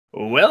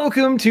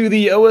Welcome to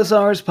the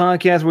OSRS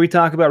podcast, where we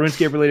talk about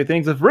RuneScape-related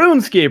things with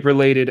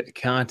RuneScape-related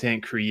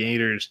content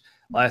creators.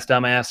 Last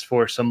time I asked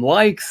for some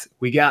likes.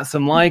 We got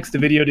some likes. The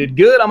video did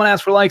good. I'm going to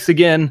ask for likes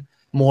again.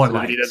 More so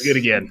likes. The video does good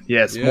again.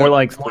 Yes, more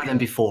likes. More than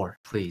before,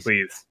 please.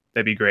 Please.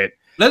 That'd be great.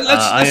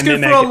 Let's go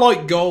for a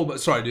like goal. But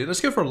sorry, dude. Let's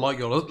go for a like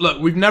goal.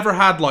 Look, we've never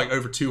had like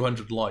over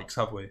 200 likes,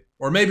 have we?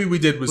 Or maybe we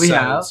did with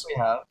Settled. We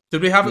have.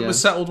 Did we have it with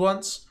Settled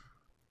once?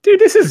 Dude,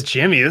 this is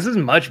Jimmy. This is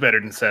much better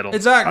than Settled.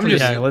 Exactly.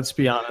 Yeah, let's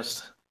be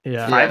honest.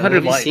 Yeah,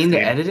 500 likes. Have you seen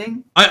the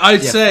editing?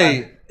 I'd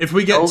say if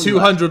we get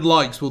 200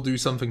 likes, we'll do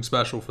something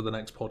special for the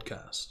next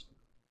podcast.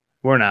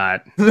 We're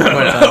not.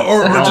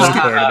 or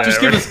just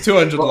give us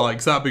 200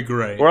 likes. That'd be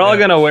great. We're all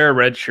gonna wear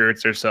red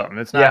shirts or something.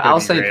 It's not. I'll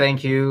say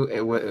thank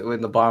you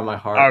with the bottom of my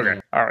heart. Okay.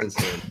 All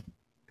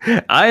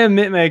right. I am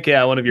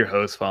j1mmy, one of your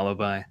hosts, followed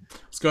by.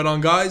 What's going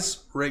on,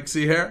 guys?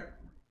 Rixie here.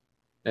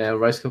 And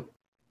Riceco.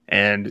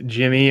 And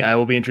Jimmy, I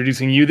will be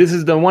introducing you. This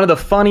is one of the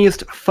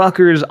funniest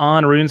fuckers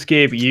on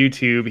RuneScape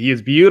YouTube. He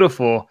is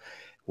beautiful,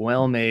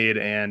 well made,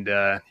 and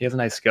he has a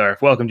nice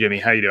scarf. Welcome, Jimmy.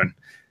 How you doing?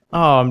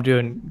 Oh, I'm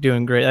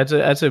doing great.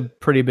 That's a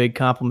pretty big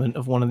compliment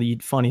of one of the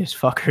funniest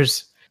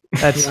fuckers.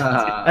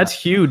 That's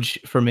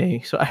huge for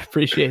me. So I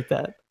appreciate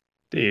that.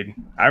 Dude,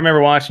 I remember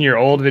watching your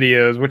old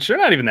videos, which are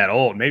not even that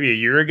old, maybe a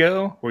year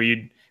ago, where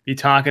you'd be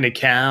talking to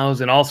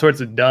cows and all sorts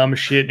of dumb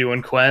shit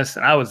doing quests,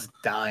 and I was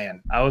dying.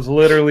 I was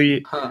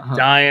literally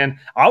dying.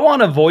 I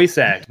want to voice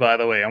act, by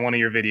the way, on one of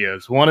your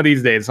videos. One of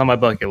these days, it's on my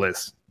bucket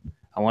list.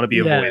 I want to be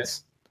a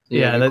voice.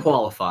 Yeah, that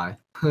qualify.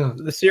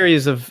 The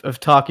series of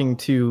talking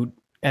to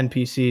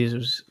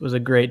NPCs was a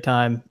great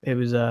time. It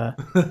was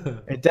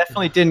it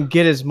definitely didn't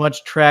get as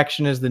much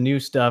traction as the new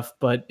stuff,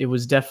 but it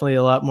was definitely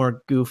a lot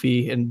more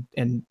goofy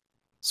and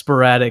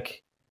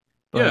sporadic.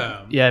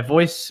 But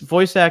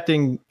voice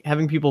acting,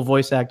 having people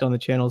voice act on the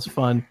channel is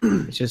fun.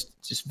 It's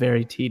just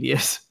very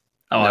tedious.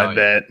 I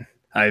bet,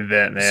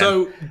 man.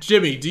 So,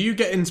 Jimmy, do you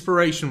get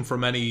inspiration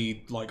from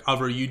any like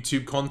other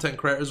YouTube content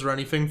creators or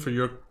anything for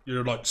your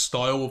like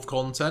style of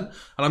content?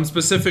 And I'm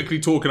specifically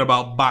talking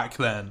about back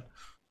then.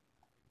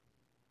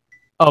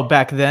 Oh,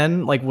 back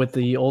then, like with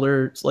the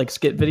older like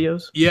skit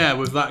videos? Yeah,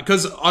 with that,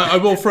 because I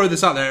will throw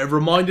this out there. It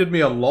reminded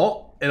me a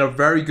lot, in a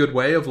very good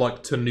way, of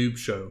like Noob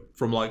Show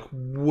from like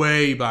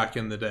way back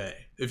in the day.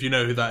 If you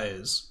know who that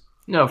is.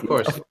 No, of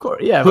course,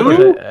 yeah.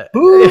 Who?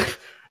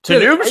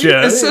 Noob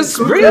Show? It's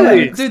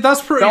really, dude.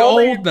 That's pretty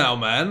old now,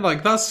 man.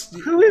 Like that's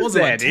who is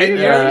that? Like 10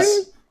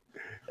 years.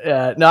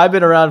 Yeah, no, I've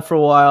been around for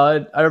a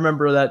while. I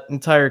remember that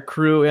entire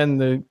crew and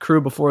the crew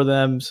before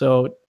them.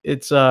 So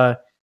it's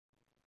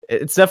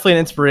definitely an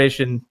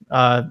inspiration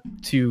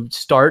to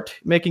start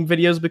making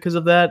videos because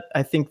of that.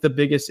 I think the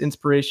biggest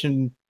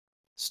inspiration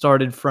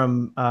started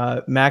from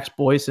Max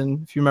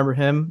Boyson, if you remember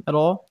him at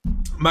all.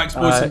 Max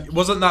Boyson,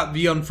 wasn't that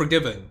The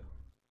Unforgiving?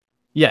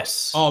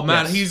 Yes. Oh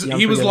man, yes,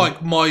 he was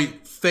like my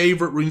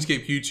favorite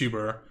RuneScape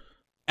YouTuber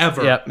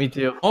ever. Yeah, me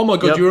too. Oh my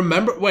god, you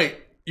remember? Wait,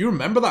 you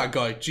remember that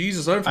guy?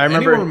 Jesus, I don't think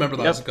anyone remember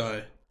that as a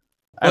guy.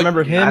 I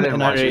remember him, I didn't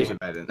watch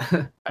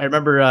and I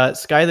remember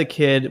Sky the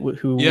Kid,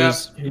 who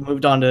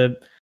moved on to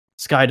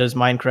Sky does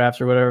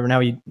Minecraft or whatever. Now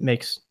he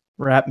makes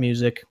rap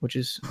music, which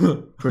is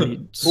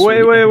pretty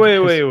sweet.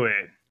 Wait.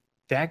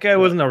 That guy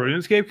was in the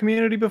RuneScape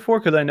community before,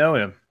 because I know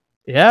him.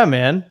 Yeah,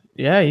 man.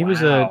 Yeah, he was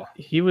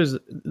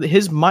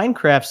his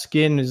Minecraft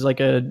skin is like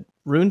a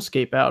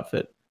RuneScape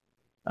outfit.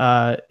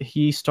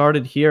 He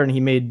started here and he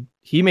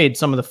made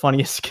some of the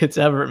funniest skits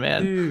ever,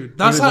 man. Dude,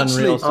 that's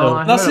actually unreal,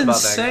 so. That's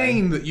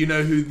insane that you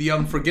know who The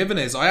Unforgiven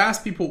is. I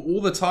ask people all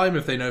the time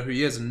if they know who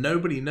he is, and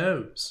nobody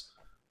knows.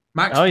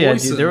 Max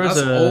Boyson, dude,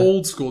 that's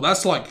old school.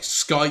 That's like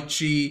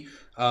Skychi,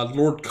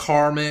 Lord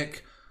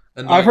Karmic,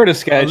 and like, I've heard of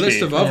Skychi. A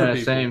list of other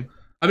people. Same.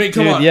 I mean,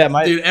 come on,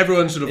 dude.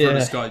 Everyone should have heard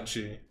of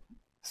Skychi.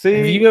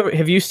 See,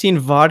 have you seen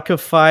Vodka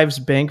 5's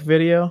bank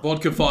video?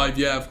 Vodka 5,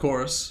 yeah, of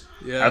course.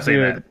 Yeah, I've seen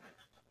that.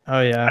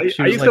 Oh yeah,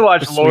 I used to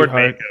watch Lord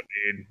Makeup,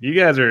 dude. You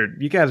guys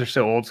are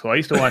so old school. I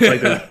used to watch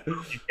like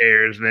those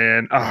cares,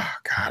 man. Oh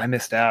god, I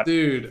missed out.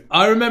 Dude,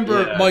 I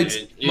remember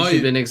YouTube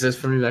didn't exist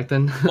for me back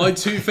then. My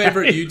two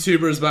favorite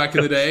YouTubers back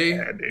in the day,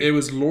 it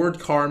was Lord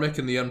Karmic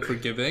and The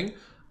Unforgiving.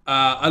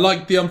 I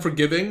liked The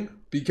Unforgiving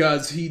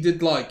because he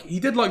did like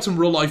some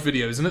real life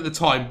videos, and at the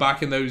time,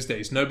 back in those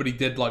days, nobody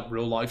did like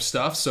real life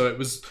stuff, so it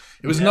was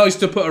nice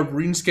to put a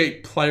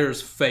RuneScape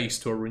player's face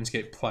to a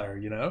RuneScape player,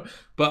 you know.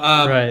 But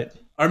right.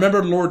 I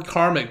remember Lord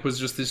Karmic was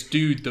just this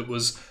dude that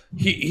was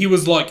he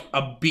was like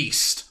a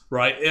beast,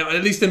 right?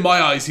 At least in my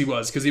eyes, he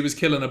was, because he was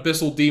killing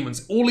abyssal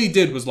demons. All he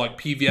did was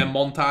like PVM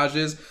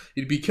montages.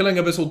 He'd be killing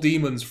abyssal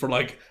demons for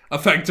like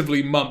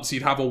effectively months.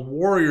 He'd have a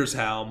warrior's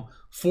helm,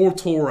 4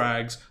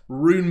 Torags,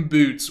 rune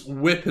boots,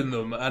 whipping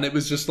them, and it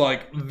was just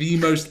like the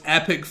most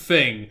epic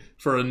thing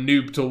for a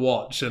noob to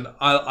watch. And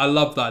I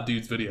love that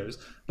dude's videos.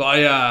 But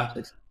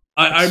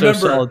I remember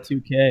Solid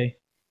 2K.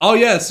 Oh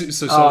yeah, so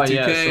Solid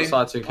 2K. Yeah,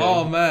 Solid 2K.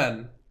 Oh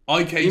man,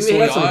 IK You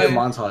made some good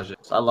montages.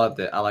 I loved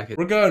it. I like it.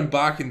 We're going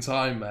back in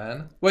time,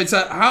 man. Wait,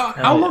 so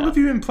how long have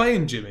you been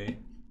playing, Jimmy?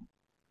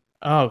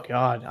 Oh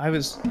god,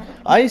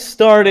 I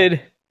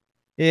started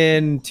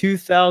in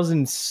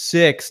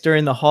 2006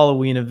 during the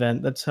Halloween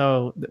event. That's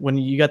how when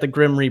you got the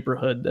Grim Reaper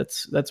hood.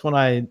 That's when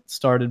I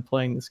started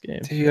playing this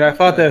game. Dude, I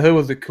thought that hood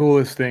was the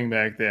coolest thing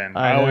back then.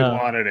 I always know.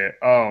 wanted it.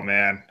 Oh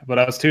man, but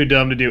I was too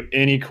dumb to do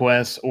any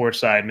quests or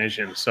side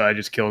missions, so I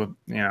just killed,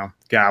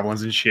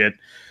 goblins and shit.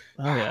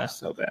 Oh yeah,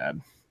 so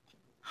bad.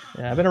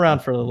 Yeah, I've been around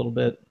for a little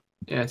bit.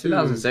 Yeah,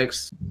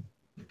 2006,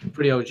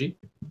 pretty OG.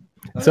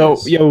 So,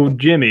 yo,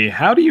 Jimmy,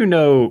 how do you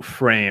know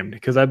Framed?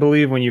 Because I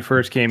believe when you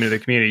first came into the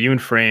community, you and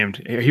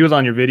Framed, he was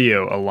on your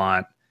video a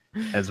lot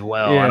as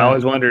well. Yeah. And I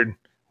always wondered,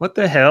 what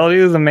the hell? He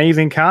was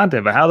amazing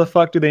content, but how the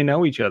fuck do they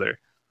know each other?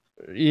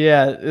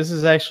 Yeah, this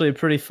is actually a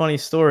pretty funny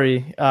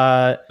story.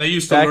 They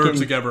used to learn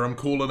together. I'm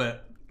calling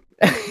it.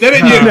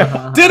 Didn't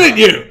you? Didn't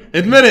you?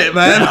 Admit it,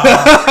 man.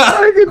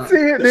 I can see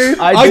it, dude.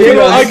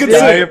 I can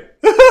see it.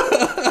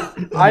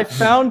 I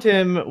found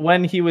him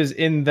when he was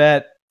in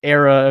that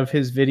era of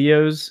his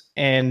videos,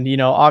 and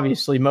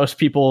obviously most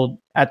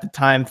people at the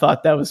time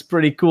thought that was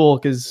pretty cool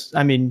because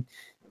it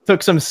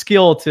took some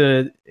skill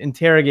to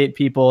interrogate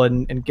people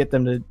and get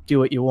them to do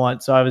what you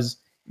want. So I was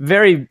a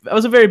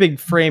very big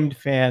Framed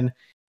fan,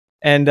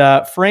 and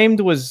Framed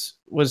was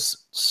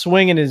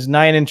swinging his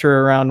 9-incher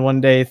around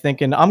one day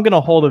thinking, I'm gonna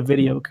hold a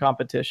video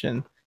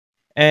competition,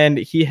 and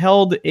he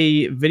held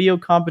a video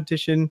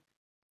competition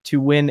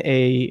to win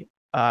an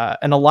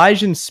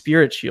Elysian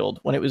Spirit Shield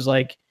when it was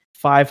like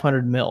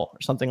 500 mil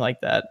or something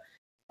like that.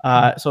 So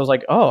I was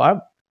like,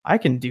 oh, I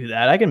can do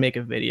that. I can make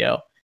a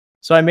video.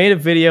 So I made a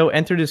video,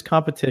 entered his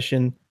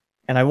competition,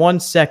 and I won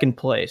second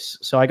place.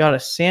 So I got a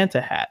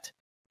Santa hat.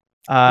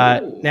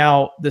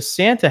 Now, the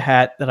Santa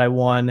hat that I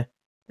won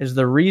is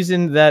the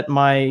reason that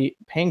my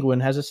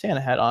penguin has a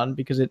Santa hat on,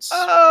 because it's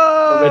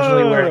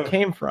originally where it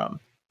came from.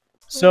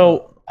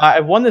 So I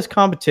won this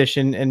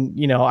competition,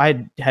 and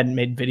I hadn't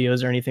made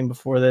videos or anything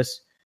before this.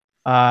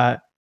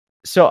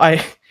 So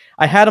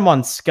I had him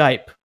on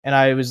Skype, and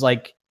I was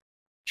like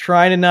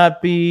trying to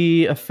not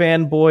be a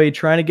fanboy,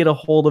 trying to get a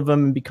hold of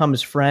him and become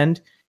his friend.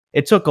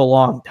 It took a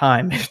long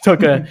time. It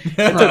took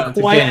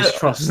quite his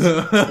trust.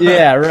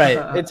 Yeah,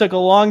 right. It took a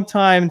long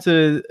time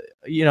to,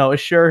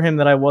 assure him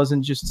that I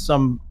wasn't just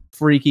some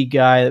freaky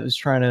guy that was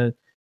trying to,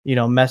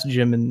 message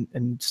him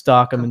and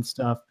stalk him and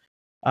stuff.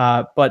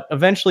 But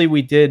eventually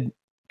we did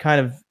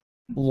kind of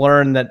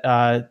learn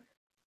that,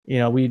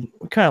 we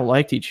kind of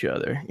liked each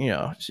other,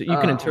 so you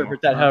can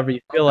interpret that however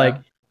you feel like.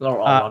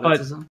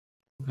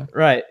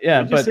 Right,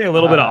 yeah. Did you say a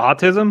little bit of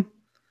autism?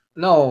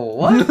 No,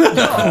 what?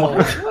 No,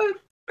 what?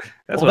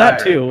 That's that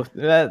too.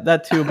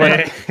 That too.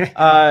 But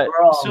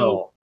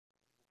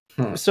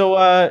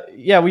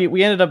yeah,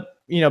 we ended up,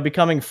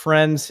 becoming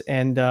friends,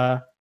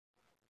 and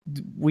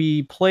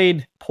we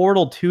played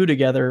Portal 2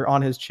 together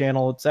on his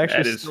channel. It's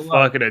actually that is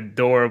fucking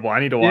adorable. I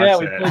need to watch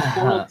that. Yeah, we played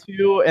Portal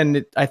 2,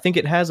 and I think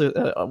it has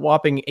a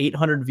whopping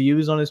 800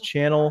 views on his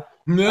channel.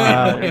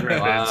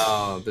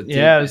 Wow, the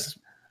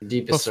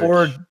deepest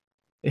search.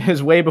 It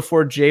was way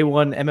before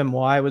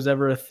J1mmy was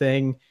ever a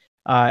thing.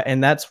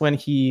 And that's when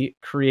he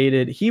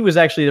was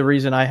actually the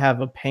reason I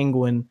have a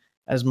penguin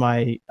as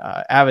my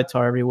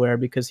avatar everywhere,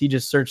 because he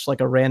just searched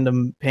like a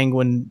random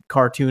penguin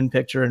cartoon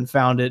picture and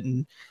found it.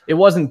 And it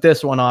wasn't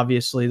this one,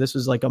 obviously. This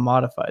was like a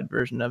modified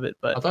version of it.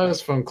 But I thought it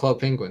was from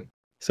Club Penguin.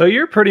 So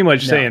you're pretty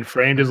much saying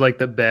Framed is like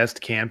the best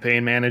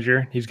campaign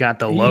manager. He's got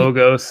the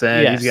logo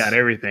set. Yes. He's got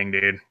everything,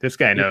 dude. This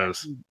guy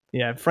knows.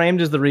 Yeah,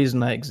 Framed is the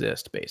reason I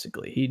exist,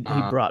 basically. He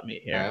brought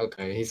me here. Yeah,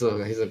 okay. He's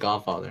a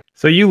godfather.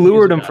 So you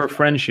lured him for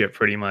friendship,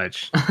 pretty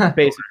much.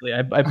 Basically,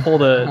 I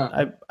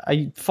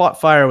fought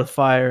fire with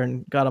fire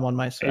and got him on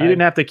my side. You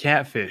didn't have to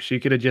catfish.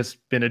 You could have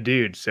just been a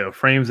dude. So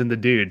Frames and the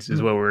dudes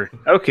is what we're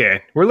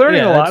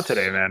learning a lot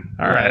today, man.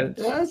 All right,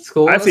 that's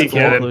cool. I see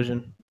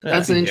Kevin.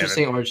 That's an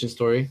interesting origin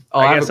story. Oh,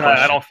 I guess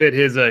I don't fit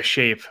his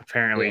shape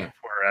apparently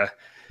for.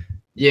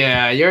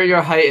 Yeah,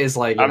 your height is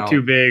like I'm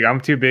too big.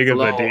 I'm too big of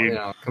a dude.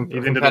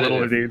 He's into the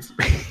little dudes.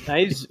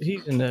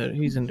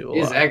 He's into a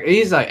lot.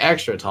 He's like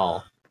extra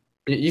tall.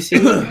 You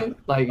seen him?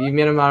 Like you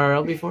met him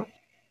IRL before?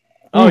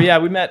 Oh yeah,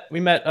 we met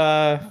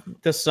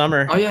this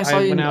summer. Oh yeah, I saw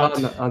you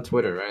on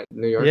Twitter, right?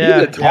 New York. Yeah,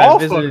 he's a tall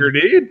fucker,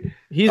 dude.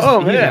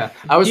 Man.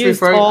 I was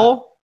referring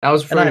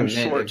to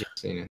Mint. I've just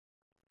seen it.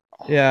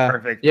 Yeah,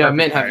 perfect. Yeah,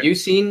 Mint, have you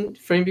seen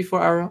Frame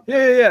before IRL?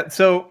 Yeah.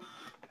 So.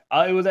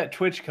 It was at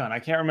TwitchCon. I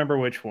can't remember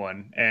which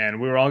one. And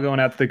we were all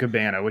going out to the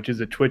Cabana, which is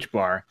a Twitch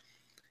bar.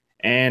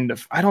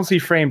 And I don't see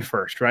Framed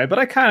first, right? But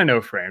I kind of know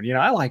Framed.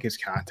 I like his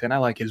content. I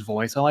like his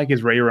voice. I like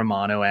his Ray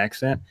Romano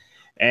accent.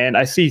 And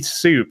I see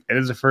Soup. And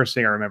this is the first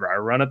thing I remember. I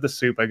run up to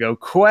Soup. I go,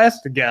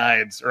 quest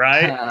guides,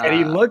 right? And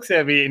he looks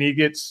at me and he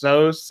gets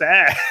so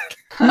sad.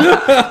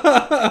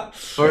 Like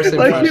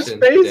his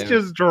face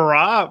just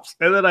drops.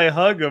 And then I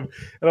hug him.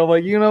 And I'm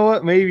like, you know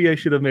what? Maybe I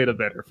should have made a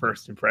better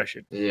first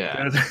impression.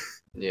 Yeah.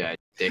 Yeah,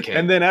 dickhead.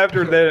 And then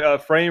after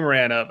that, Frame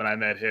ran up and I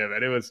met him,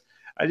 and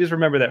I just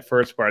remember that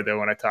first part though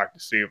when I talked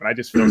to Soup, and I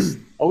just feel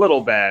a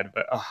little bad,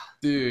 but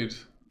dude,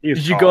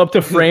 Did you go up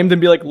to Framed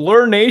and be like,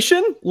 Lure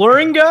Nation?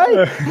 Luring guy?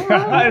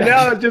 I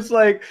know, it's just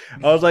like,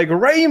 I was like,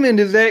 Raymond,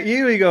 is that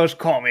you? He goes,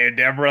 call me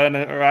Deborah.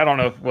 Or I don't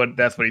know what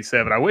that's what he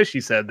said, but I wish he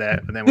said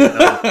that. But then we're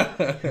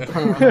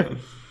done.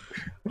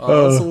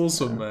 Oh, that's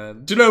awesome,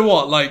 man. Do you know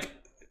what? Like,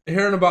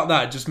 hearing about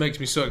that just makes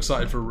me so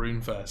excited for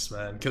RuneFest,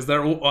 man. Because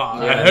they're all,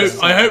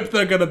 I hope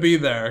they're gonna be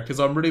there because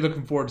I'm really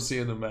looking forward to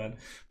seeing them, man.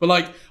 But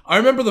like, I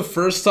remember the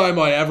first time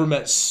I ever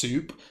met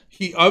Soup.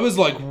 I was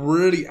like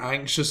really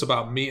anxious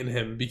about meeting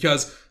him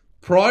because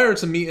prior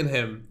to meeting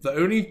him, the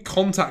only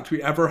contact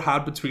we ever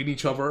had between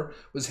each other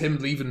was him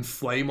leaving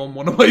flame on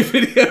one of my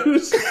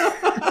videos.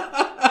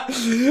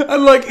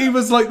 And like, he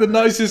was like the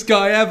nicest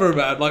guy ever,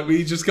 man. Like,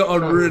 we just got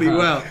on really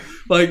well.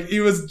 Like, he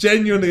was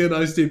genuinely a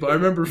nice dude, but I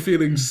remember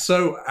feeling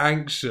so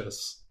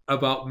anxious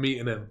about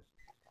meeting him.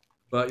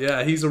 But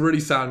yeah, he's a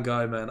really sound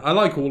guy, man. I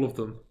like all of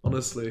them,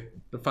 honestly.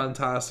 They're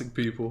fantastic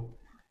people.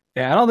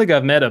 Yeah, I don't think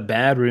I've met a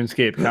bad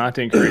RuneScape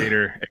content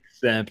creator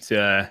except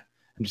I'm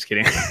just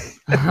kidding.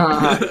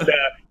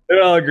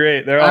 They're all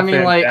great. They're all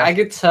fantastic. like, I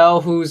could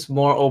tell who's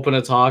more open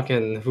to talk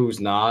and who's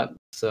not.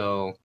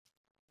 So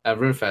at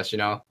RuneFest, you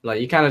know,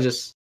 like you kind of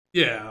just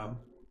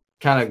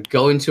kind of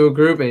go into a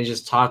group and you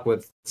just talk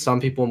with some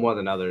people more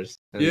than others.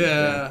 And,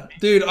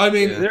 dude. I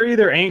mean, they're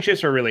either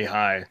anxious or really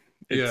high.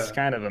 It's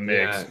kind of a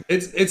mix. Yeah.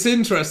 It's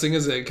interesting,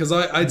 isn't it? Because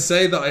I'd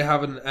say that I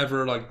haven't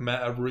ever like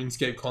met a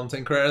RuneScape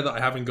content creator that I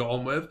haven't got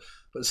on with.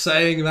 But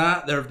saying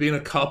that, there have been a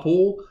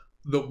couple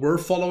that were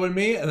following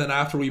me, and then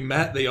after we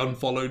met, they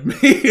unfollowed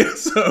me.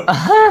 So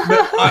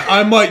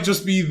I might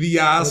just be the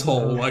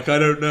asshole. Like, I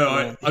don't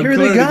know. I'm You're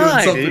the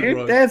guy, dude.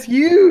 Wrong. That's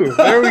you.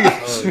 There we go.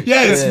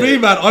 Yeah, it's me,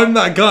 man. I'm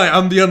that guy.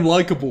 I'm the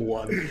unlikable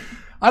one.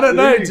 I don't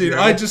know, dude.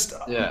 I just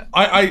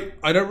I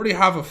don't really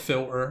have a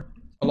filter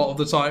a lot of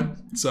the time.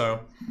 So,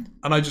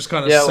 and I just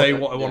kind of say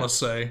what I want to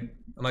say,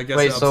 and I guess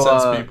it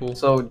upsets people.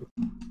 So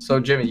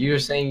Jimmy, you were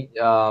saying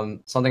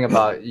something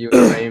about you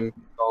and Raym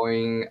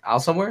going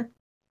out somewhere.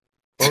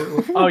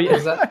 Oh yeah,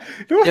 was that?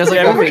 It was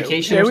like a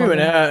vacation. Yeah, we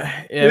went out.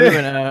 Yeah, we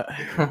went out.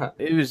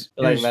 It was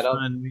like met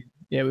fun.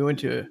 Yeah, we went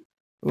to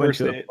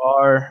a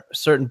bar, a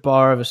certain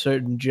bar of a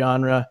certain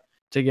genre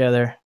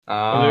together.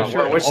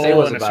 Which state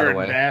was it, by the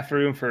way? A certain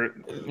bathroom for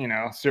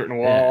a certain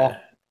wall. Yeah.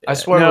 I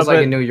swear it was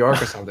like in New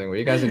York or something. Were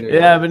you guys in New York?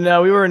 Yeah, but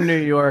no, we were in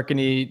New York, and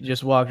he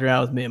just walked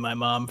around with me and my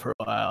mom for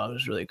a while. It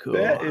was really cool.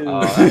 That is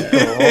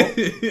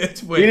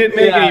cool. We didn't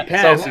make any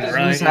passes, so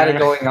right? Who's had it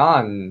going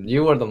on?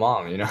 You or the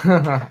mom, you know?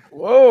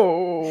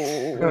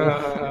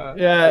 Whoa.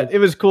 Yeah, it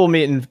was cool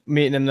meeting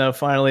him though.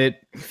 Finally, it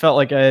felt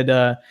like I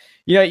had.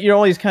 You're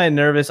always kind of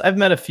nervous. I've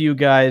met a few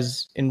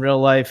guys in real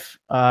life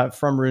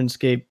from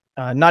RuneScape,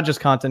 not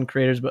just content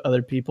creators, but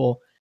other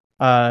people.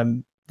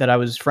 That I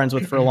was friends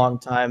with for a long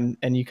time,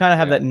 and you kind of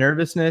have that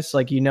nervousness,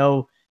 like you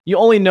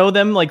only know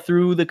them like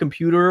through the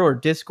computer or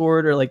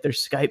Discord or like their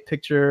Skype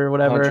picture or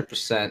whatever.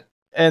 100%.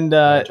 And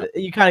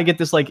you kind of get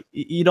this like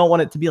you don't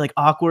want it to be like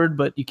awkward,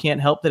 but you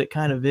can't help that it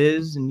kind of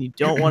is, and you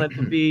don't want it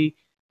to be.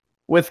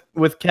 With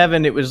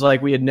Kevin, it was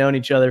like we had known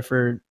each other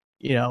for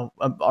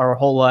our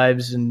whole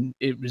lives, and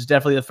it was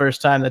definitely the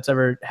first time that's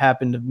ever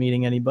happened of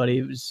meeting anybody.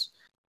 It was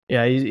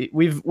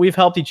we've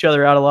helped each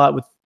other out a lot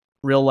with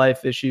real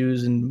life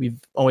issues, and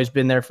we've always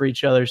been there for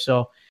each other.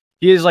 So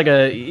he's like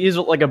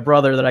a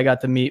brother that I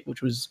got to meet,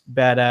 which was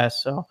badass.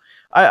 So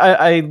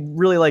I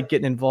really like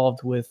getting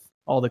involved with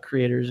all the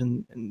creators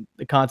and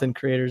the content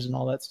creators and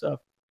all that stuff.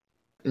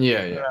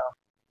 Yeah.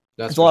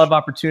 There's a lot of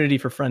opportunity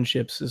for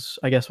friendships is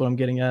I guess what I'm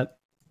getting at.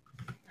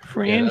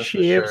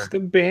 Friendships, the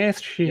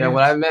best shit. Yeah,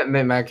 when I met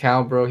Matt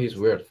Cal, bro, he's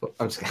weird.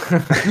 I'm just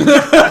kidding.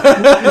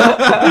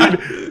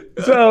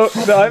 So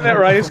I met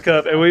Rice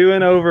Cup, and we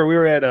went over. We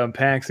were at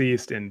PAX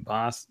East in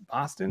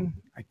Boston,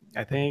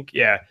 I think.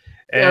 Yeah,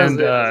 and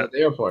at the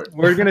airport.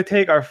 We're gonna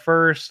take our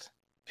first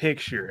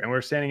picture, and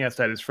we're standing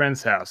outside his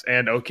friend's house.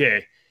 And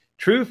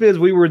truth is,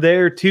 we were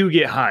there to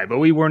get high, but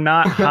we were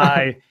not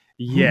high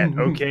yet.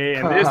 Okay,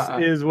 and this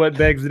is what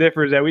begs the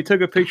difference. That we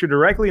took a picture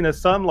directly in the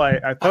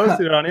sunlight. I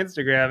posted it on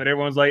Instagram, and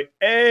everyone's like,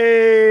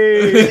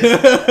 "Hey,"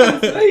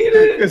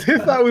 because they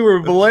thought we were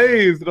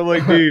blazed. And I'm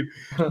like, dude,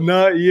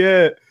 not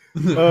yet.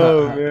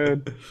 Oh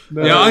man.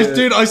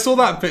 I saw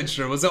that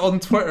picture. Was it on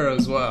Twitter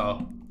as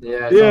well?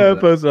 Yeah, I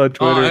posted on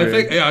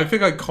Twitter. I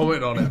think I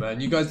commented on it, man.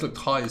 You guys looked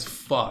high as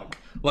fuck.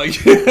 Like,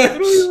 dude,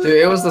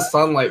 it was the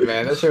sunlight,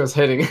 man. That shit was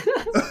hitting.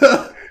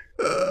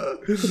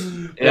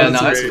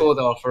 It's cool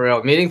though, for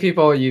real. Meeting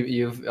people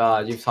you've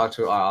talked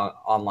to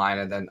online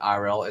and then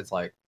IRL, it's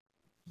like,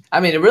 I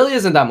mean, it really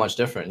isn't that much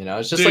different,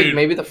 It's just like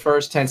maybe the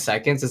first 10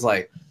 seconds is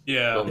like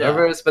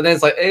nervous, but then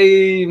it's like,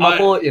 hey,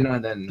 muffle,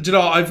 and then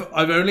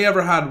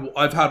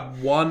I've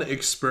had one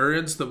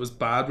experience that was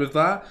bad with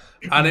that,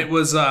 and it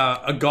was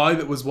a guy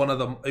that was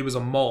it was a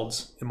mod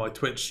in my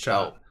Twitch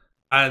chat,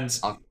 and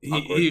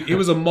he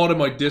was a mod in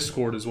my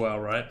Discord as well,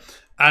 right?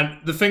 And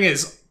the thing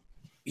is,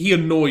 he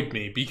annoyed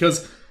me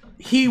because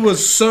he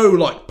was so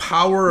like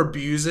power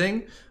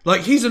abusing.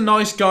 Like, he's a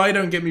nice guy,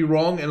 don't get me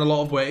wrong, in a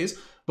lot of ways,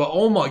 but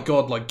oh my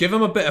god, like, give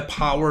him a bit of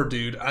power,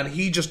 dude, and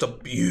he just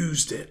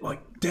abused it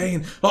like day.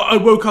 And I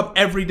woke up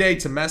every day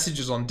to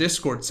messages on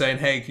Discord saying,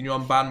 hey, can you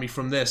unban me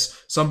from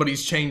this?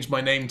 Somebody's changed my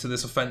name to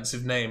this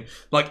offensive name.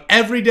 Like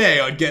every day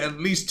I'd get at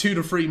least 2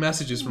 to 3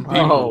 messages from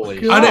people.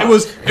 And it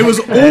was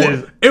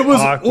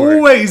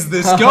always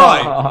this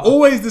guy.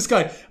 Always this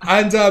guy.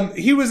 And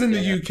he was in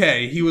the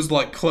UK. He was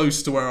like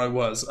close to where I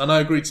was. And I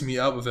agreed to meet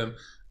up with him.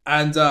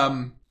 And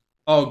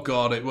oh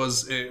god, it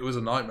was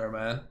a nightmare,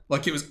 man.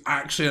 Like it was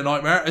actually a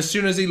nightmare. As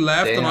soon as he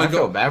left, and I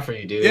feel bad for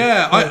you, dude.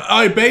 Yeah,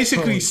 I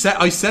basically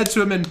said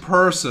to him in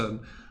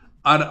person,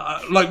 and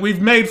like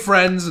we've made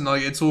friends, and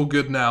like it's all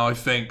good now, I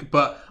think.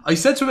 But I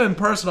said to him in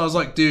person, I was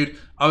like, dude,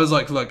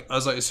 look,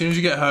 as soon as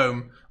you get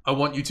home, I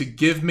want you to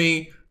give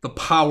me the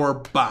power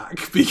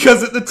back,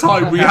 because at the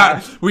time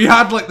we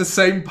had like the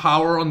same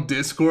power on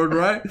Discord,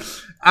 right?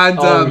 And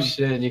oh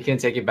shit, you can't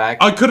take it back.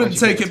 I couldn't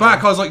take it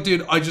back. I was like,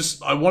 dude,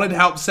 I wanted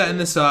help setting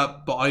this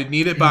up, but I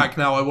need it back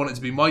now. I want it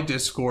to be my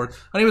Discord.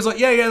 And he was like,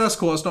 yeah, that's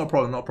cool. That's not a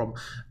problem, not a problem.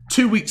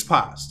 2 weeks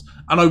passed,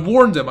 and I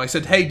warned him. I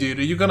said, hey, dude,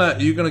 are you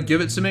gonna give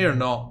it to me or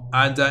not?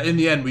 And in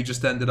the end, we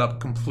just ended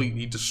up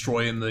completely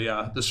destroying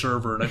the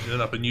server and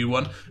ended up a new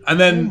one. And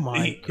then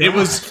it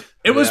was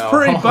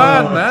pretty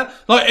bad, man.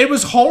 Like it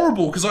was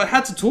horrible because I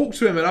had to talk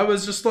to him, and I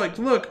was just like,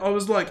 look, I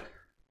was like,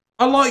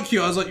 I like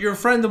you. I was like, you're a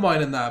friend of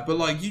mine in that, but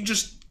like, you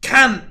just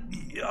can't.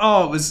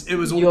 Oh, it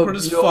was awkward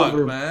as fuck,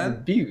 man.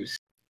 Abuse.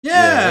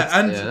 Yeah,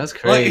 that's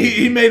crazy. Like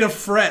he made a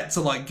threat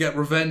to like get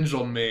revenge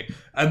on me,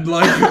 and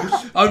like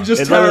I'm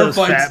just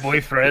terrified. Fat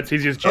boy threats.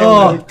 He's just.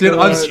 Oh, dude,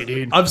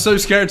 I'm so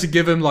scared to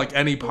give him like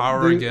any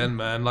power again,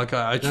 man. Like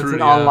I truly. That's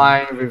an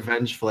online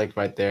revenge flick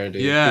right there,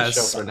 dude.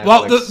 Yes.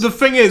 Well, the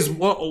thing is,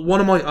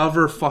 one of my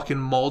other fucking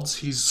mods,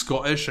 he's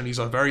Scottish and he's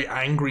a very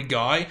angry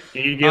guy.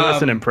 Can you give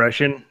us an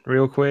impression,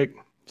 real quick?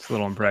 Just a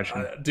little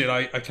impression. Dude,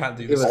 I can't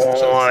do this.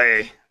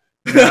 Boy.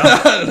 No,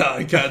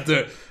 I can't do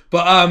it.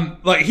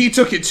 But like he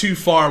took it too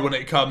far when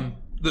it come.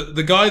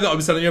 The guy that I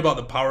was telling you about,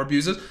 the power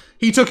abusers,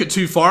 he took it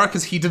too far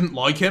because he didn't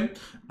like him,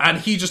 and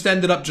he just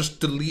ended up just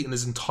deleting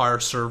his entire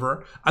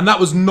server. And that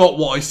was not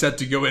what I said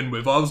to go in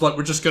with. I was like,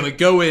 we're just gonna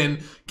go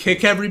in,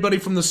 kick everybody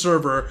from the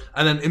server,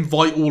 and then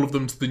invite all of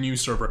them to the new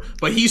server.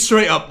 But he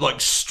straight up like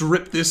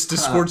stripped this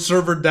Discord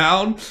server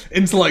down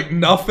into like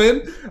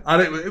nothing,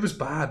 and it was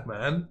bad,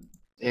 man.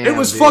 Damn, it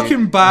was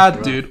fucking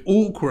bad, dude.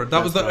 Awkward.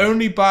 That was the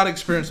only bad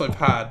experience I've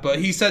had. But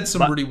he said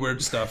some really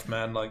weird stuff,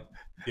 man. Like,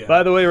 yeah.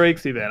 By the way,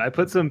 Rakesy, man, I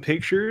put some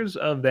pictures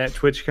of that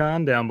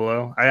TwitchCon down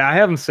below. I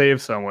have them saved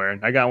somewhere.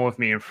 I got one with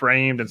me and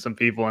framed and some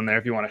people in there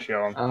if you want to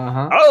show them.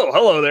 Oh,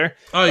 hello there.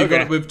 Oh, you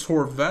got it with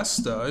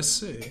Torvesta. I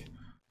see.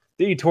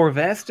 Dude,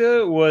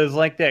 Torvesta was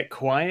like that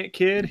quiet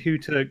kid who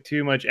took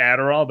too much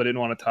Adderall but didn't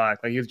want to talk.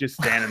 Like he was just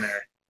standing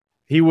there.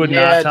 He would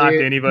not talk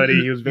to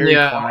anybody. He was very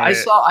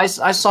quiet.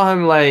 I saw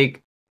him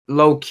like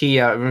low key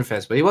at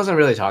Rimfest, but he wasn't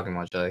really talking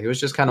much. He was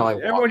just kind of like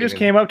everyone just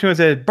came up to him and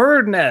said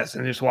 "bird nest"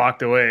 and just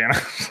walked away. And I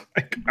was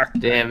like,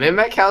 damn, man,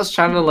 Metcalf's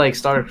trying to like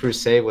start a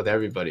crusade with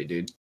everybody,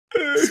 dude.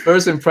 His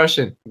first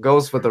impression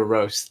goes for the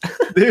roast.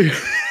 Dude,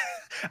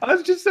 I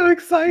was just so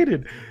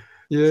excited.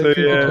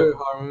 Yeah,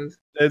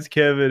 that's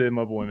Kevin and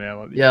my boy,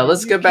 man. Yeah,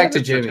 let's get back to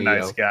Jimmy. Such a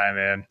nice guy,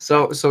 man.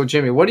 So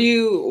Jimmy, what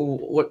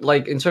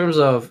like in terms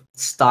of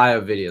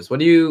style videos? What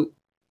do you?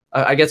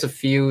 I guess a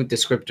few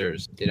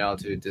descriptors, you know,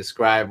 to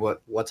describe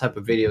what type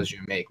of videos you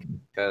make,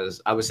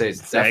 because I would say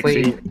it's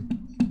definitely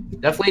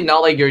not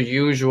like your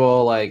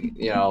usual like,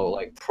 you know,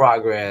 like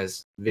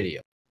progress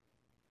video.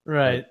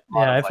 Right.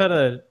 Yeah, I've had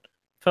a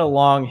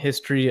long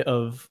history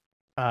of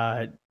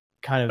kind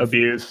of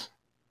abuse.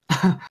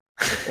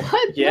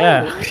 What?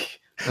 Yeah.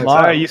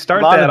 Sorry, you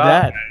start that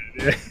off.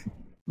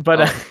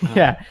 But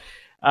yeah,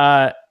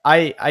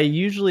 I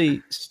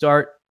usually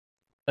start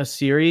a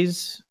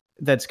series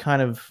that's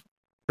kind of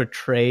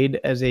portrayed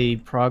as a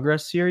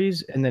progress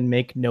series and then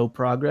make no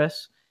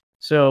progress.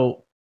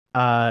 So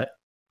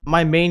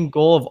my main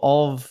goal of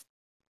all of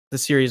the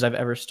series I've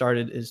ever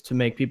started is to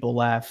make people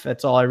laugh.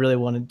 That's all I really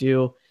want to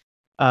do.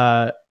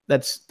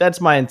 That's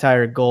my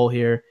entire goal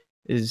here,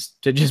 is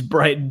to just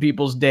brighten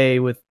people's day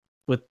with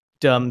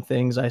dumb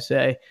things I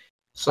say.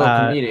 So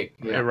comedic.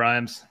 It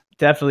rhymes.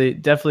 Definitely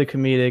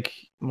comedic,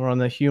 more on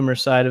the humor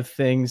side of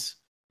things.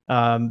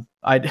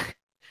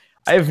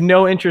 I have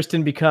no interest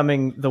in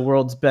becoming the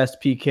world's best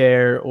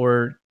PKer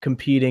or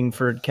competing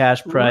for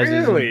cash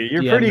prizes. Really?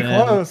 You're pretty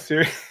close.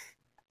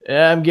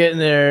 Yeah, I'm getting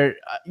there.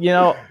 You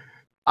know,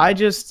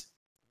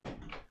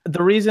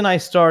 the reason I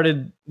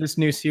started this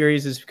new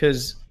series is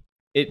because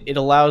it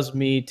allows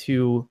me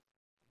to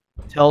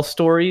tell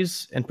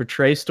stories and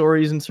portray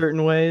stories in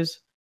certain ways.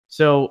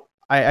 So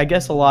I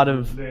guess a lot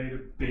of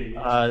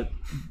the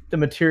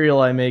material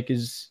I make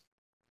is...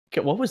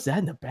 What was that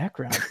in the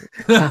background?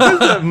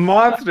 That's a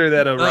monster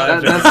that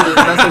arrived.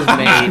 That's his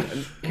maid.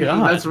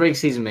 That's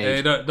Rixie's maid.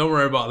 Hey, don't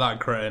worry about that,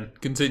 Crane.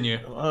 Continue.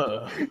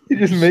 He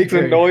just makes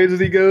a noise as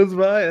he goes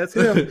by. That's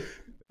him.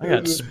 I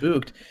got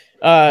spooked.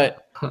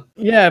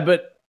 Yeah,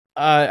 but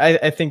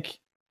I think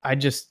I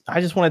just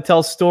want to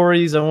tell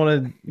stories. I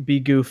want to be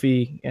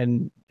goofy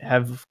and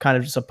have kind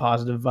of just a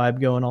positive vibe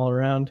going all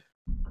around.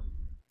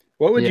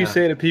 What would you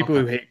say to people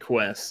who hate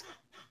quests?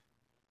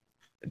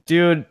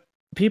 Dude,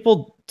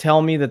 people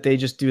tell me that they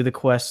just do the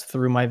quest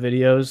through my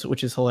videos,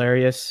 which is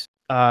hilarious.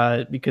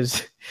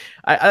 Because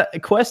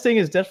questing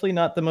is definitely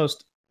not the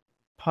most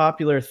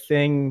popular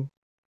thing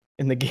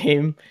in the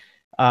game.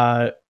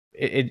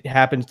 It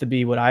happens to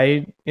be what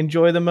I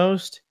enjoy the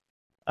most.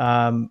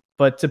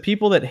 But to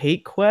people that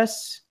hate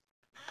quests,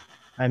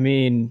 I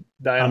mean,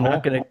 I'm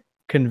not going to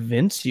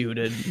convince you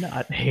to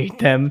not hate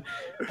them.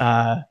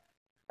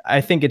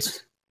 I think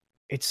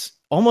it's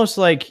almost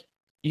like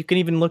you can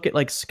even look at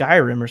like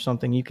Skyrim or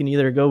something. You can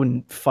either go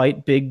and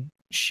fight big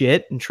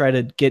shit and try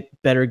to get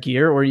better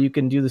gear, or you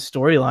can do the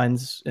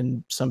storylines.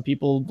 And some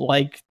people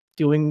like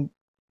doing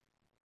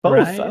both.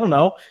 Right? I don't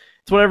know.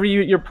 It's whatever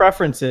your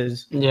preference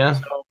is. Yeah.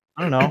 So,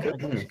 I don't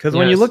know. Because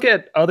when you look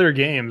at other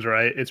games,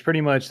 right, it's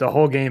pretty much the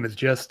whole game is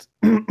just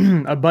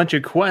a bunch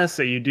of quests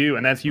that you do,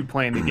 and that's you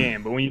playing the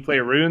game. But when you play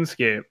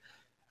RuneScape,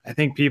 I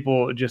think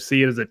people just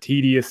see it as a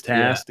tedious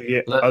task to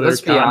get other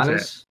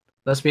content.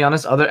 Let's be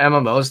honest. Other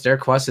MMOs, their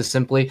quest is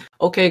simply,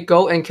 okay,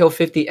 go and kill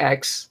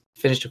 50x.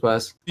 Finish the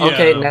quest. Yeah.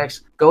 Okay,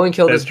 next, go and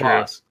kill this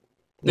boss.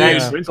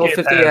 Next, go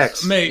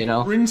 50x. Mate, you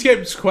know?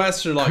 RuneScape's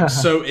quests are like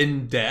so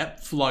in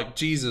depth. Like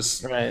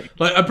Jesus, right?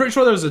 Like I'm pretty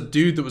sure there was a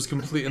dude that was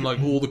completing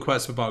like all the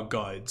quests without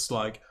guides.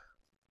 Like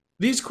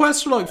these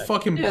quests are like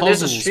fucking puzzles.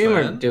 There's a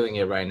streamer doing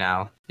it right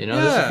now. You know,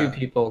 there's a few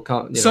people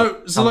come.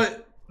 So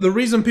like the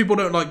reason people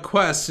don't like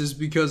quests is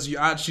because you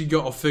actually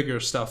got to figure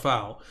stuff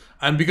out.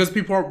 And because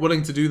people aren't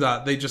willing to do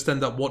that, they just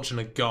end up watching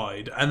a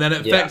guide, and then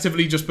it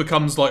effectively just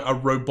becomes like a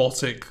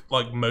robotic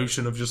like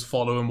motion of just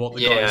following what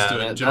the guy's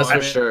doing. That's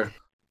for sure.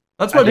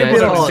 That's why people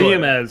don't see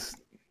him as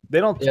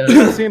they don't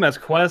see him as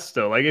quests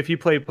though. Like if you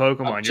play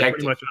Pokemon, you're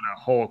pretty much on a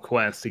whole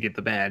quest to get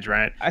the badge,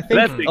 right? I think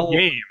that's the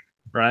game,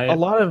 right? A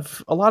lot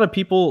of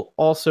people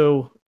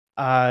also.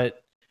 I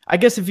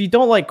guess if you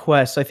don't like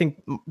quests, I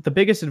think the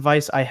biggest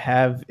advice I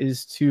have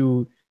is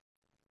to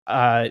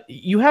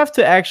you have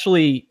to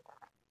actually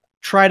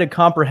try to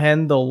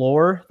comprehend the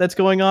lore that's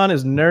going on,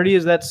 as nerdy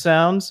as that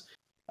sounds.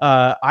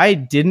 I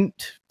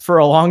didn't for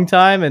a long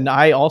time, and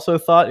I also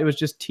thought it was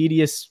just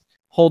tedious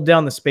hold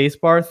down the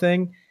spacebar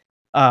thing.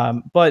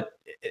 But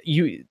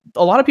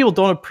a lot of people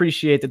don't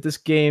appreciate that this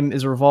game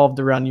is revolved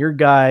around your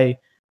guy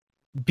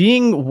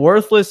being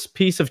worthless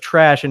piece of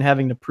trash and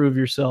having to prove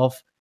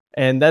yourself.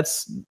 And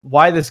that's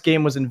why this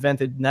game was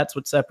invented, and that's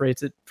what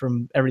separates it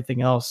from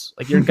everything else.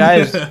 Like your guy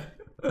is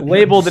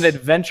labeled an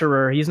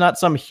adventurer. He's not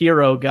some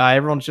hero guy.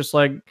 Everyone's just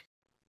like,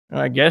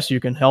 I guess you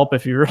can help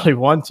if you really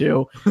want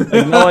to.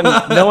 Like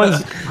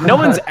no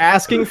one's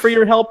asking for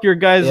your help. Your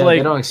guy's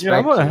like,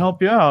 I want to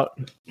help you out.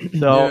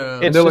 So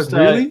it's just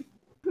really.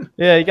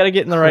 Yeah, you got to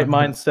get in the right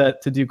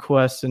mindset to do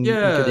quests. And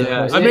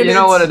I mean, you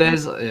know what it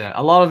is. Yeah,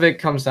 a lot of it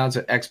comes down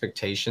to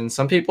expectations.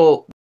 Some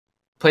people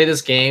play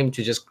this game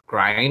to just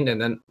grind, and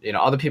then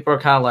other people are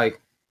kind of like,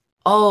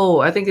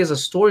 oh, I think there's a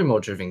story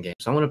mode driven game,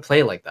 so I want to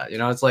play like that.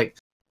 It's like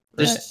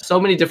there's so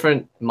many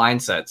different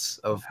mindsets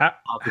of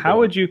how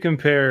would you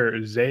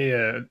compare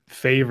Zaya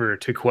Favor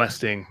to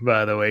questing,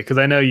 by the way? Because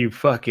I know you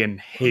fucking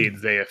hate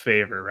Zaya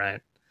Favor, right?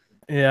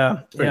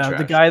 Yeah, trash.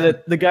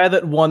 the guy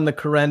that won the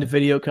Karen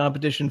video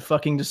competition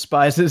fucking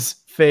despises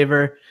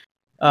Favor.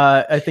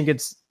 I think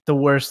it's the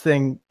worst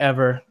thing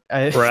ever.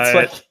 It's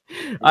like,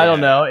 I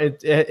don't know.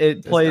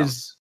 It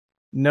plays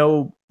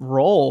no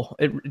role.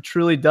 It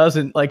truly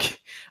doesn't. Like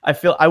I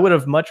feel I would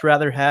have much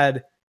rather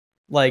had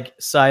like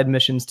side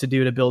missions to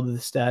do to build the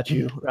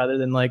statue rather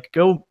than like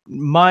go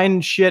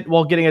mine shit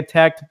while getting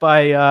attacked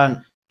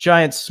by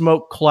giant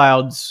smoke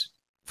clouds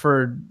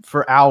for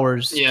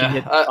hours. To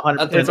get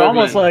 100%. It's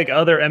almost like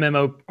other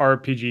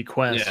MMORPG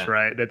quests,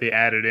 right? That they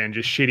added in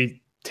just shitty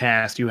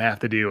tasks you have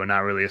to do and not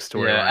really a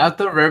story. Yeah, at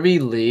the very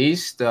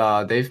least,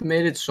 they've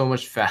made it so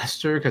much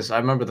faster because I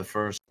remember the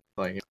first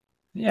but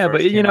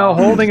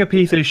holding a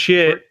piece of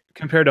shit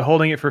compared to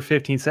holding it for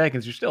 15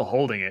 seconds, you're still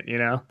holding it,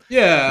 Yeah,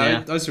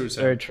 I see what you're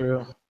saying. Very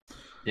true.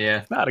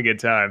 Yeah. Not a good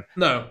time.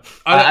 No.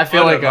 I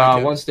feel like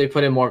once they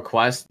put in more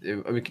quests,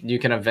 you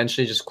can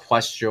eventually just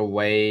quest your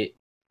way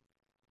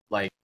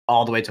like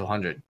all the way to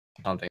 100 or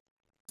something.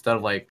 Instead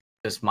of like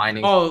just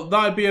mining. Oh,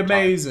 that'd be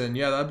amazing.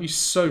 Yeah, that'd be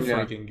so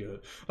freaking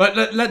good. Like,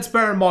 let's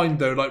bear in mind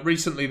though, like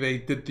recently they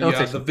did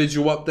the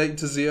visual update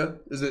to Zia.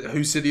 Is it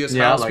Husidia's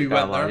house? Like we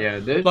went there. Yeah,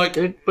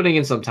 they're putting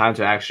in some time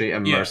to actually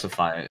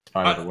immersify it.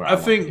 I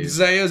think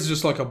Zaya's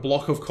just like a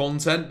block of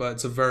content, but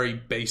it's a very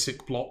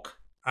basic block.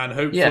 And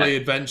hopefully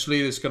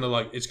eventually it's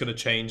gonna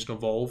change and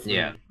evolve.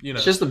 Yeah. And,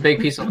 it's just a big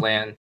piece of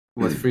land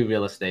with free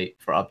real estate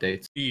for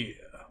updates. Yeah.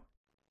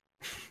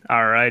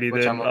 Alrighty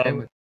Which then. I'm okay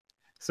with.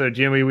 So,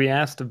 Jimmy, we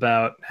asked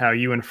about how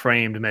you and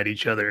Framed met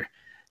each other.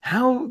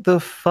 How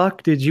the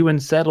fuck did you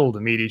and Settle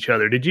meet each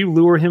other? Did you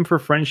lure him for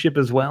friendship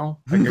as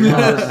well? Fucking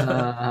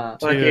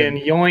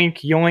yoink,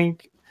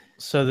 yoink.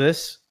 So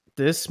this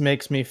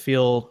makes me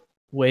feel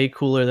way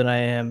cooler than I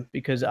am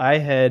because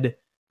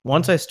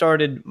once I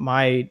started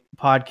my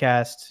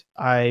podcast,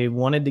 I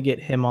wanted to get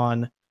him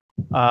on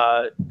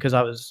because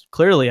I was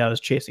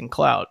chasing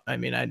clout. I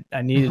mean,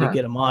 I needed to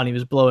get him on. He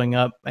was blowing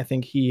up. I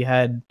think he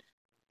had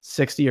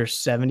 60 or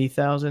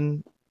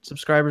 70,000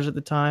 subscribers at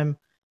the time.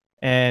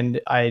 and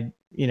I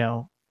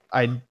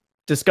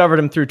discovered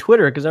him through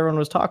Twitter because everyone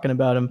was talking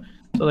about him.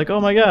 So like, oh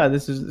my god,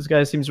 this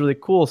guy seems really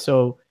cool.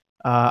 So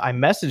I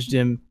messaged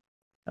him.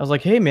 I was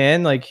like, hey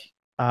man, like,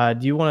 do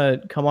you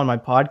want to come on my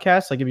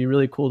podcast? Like, it'd be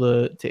really cool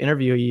to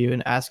interview you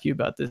and ask you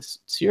about this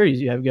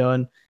series you have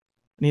going.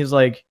 And he's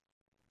like,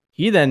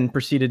 he then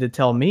proceeded to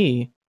tell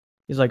me,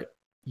 he's like,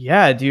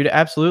 yeah, dude,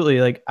 absolutely.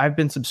 Like, I've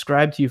been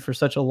subscribed to you for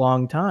such a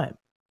long time.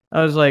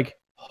 I was like,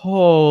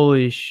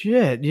 holy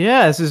shit.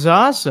 Yeah, this is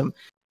awesome.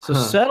 So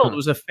Settled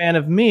was a fan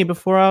of me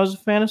before I was a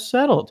fan of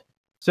Settled.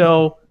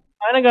 So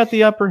kind of got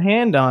the upper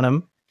hand on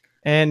him.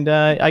 And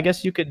I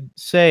guess you could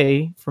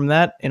say from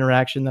that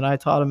interaction that I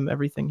taught him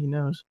everything he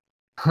knows.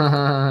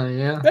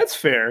 Yeah, that's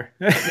fair.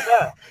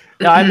 Yeah,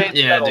 I made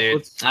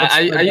dude.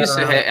 I used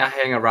to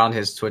hang around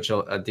his Twitch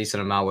a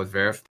decent amount with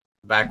Verif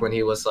back when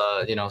he was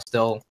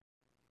still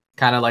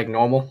kind of like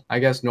normal, I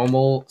guess,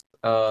 normal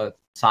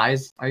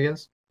size, I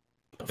guess.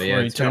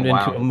 Before he turned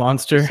into a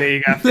monster. So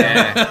you got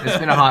yeah, it's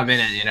been a hot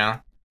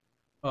minute,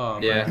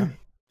 Oh, yeah, man.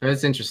 but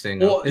it's interesting.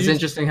 Well, it's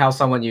interesting how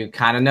someone you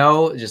kind of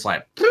know just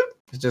like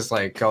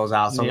goes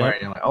out somewhere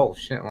and you're like, oh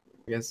shit. Well,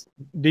 I guess.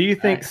 Do you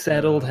think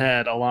Settled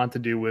had a lot to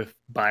do with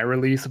by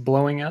release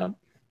blowing up?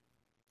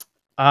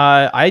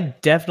 I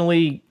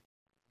definitely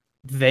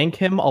thank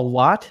him a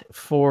lot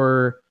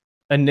for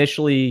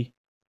initially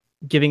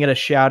giving it a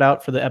shout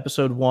out for the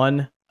episode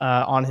 1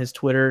 on his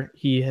Twitter.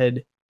 He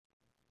had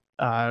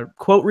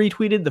quote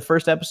retweeted the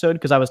first episode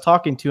because I was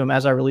talking to him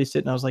as I released it,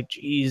 and I was like,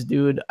 "Geez,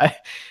 dude, I'm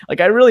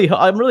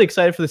really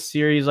excited for the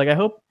series. Like, I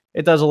hope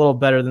it does a little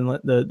better than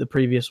the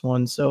previous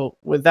one." So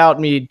without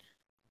me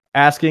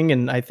asking,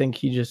 and I think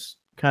he just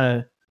kind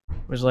of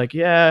was like,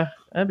 "Yeah,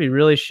 that'd be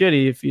really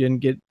shitty if you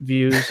didn't get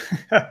views."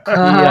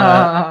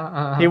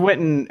 He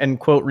went and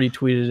quote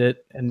retweeted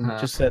it and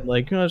just said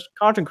like, "This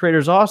content creator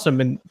is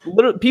awesome," and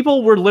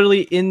people were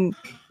literally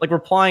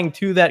replying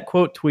to that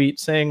quote tweet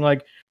saying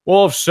like,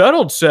 well, if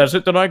Settled says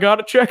it, then I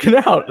gotta check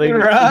it out. Like,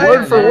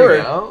 word for word.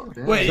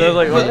 Yeah. Wait, so I was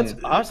like, well, that's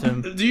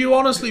awesome. Do you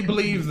honestly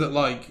believe that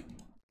like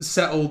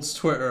Settled's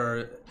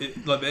Twitter,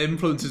 like the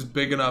influence is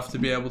big enough to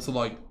be able to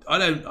like? I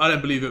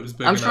don't believe it was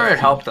big. I'm enough sure it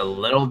helped a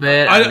little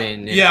bit. I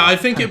mean, I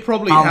think it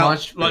probably helped.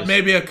 Much? Like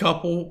maybe a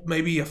couple,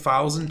 maybe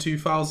 1,000,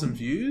 2,000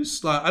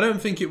 views. Like I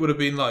don't think it would have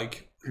been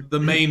like the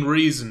main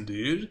reason,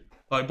 dude.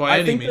 Like by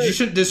any means, you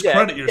shouldn't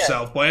discredit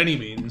yourself by any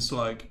means.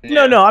 Like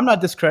no, I'm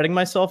not discrediting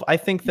myself. I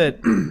think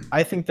that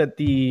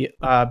the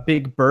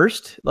big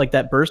burst, like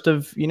that burst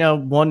of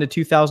 1,000 to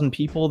 2,000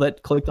 people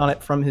that clicked on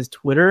it from his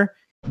Twitter,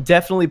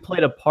 definitely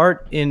played a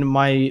part in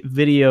my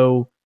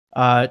video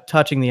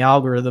touching the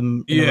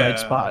algorithm in the right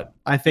spot.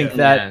 I think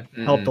that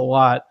helped a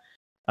lot.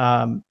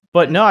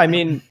 But no, I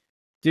mean,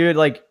 dude,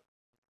 like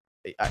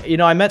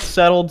I met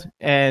Settled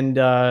and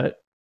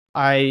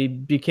I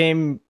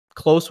became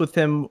close with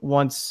him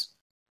once.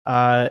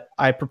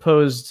 I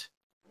proposed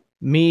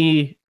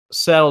me,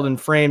 Settled, and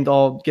Framed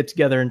all get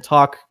together and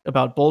talk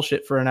about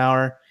bullshit for an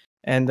hour.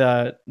 And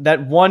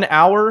that 1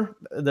 hour,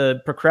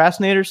 the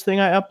procrastinators thing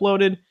I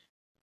uploaded,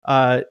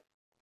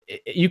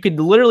 you could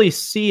literally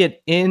see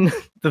it in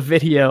the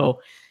video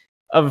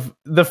of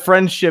the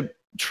friendship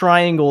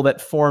triangle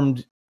that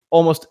formed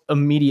almost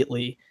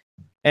immediately.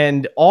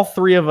 And all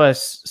three of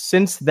us,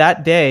 since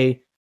that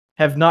day,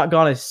 have not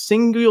gone a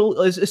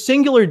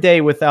singular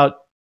day without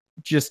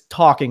just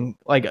talking,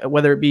 like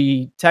whether it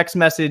be text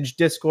message,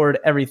 Discord,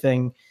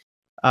 everything.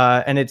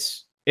 And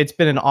it's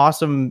been an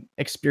awesome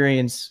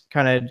experience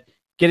kind of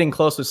getting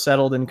close with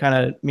Settled and kind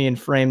of me and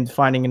Framed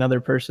finding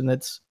another person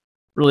that's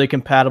really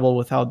compatible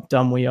with how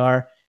dumb we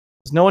are.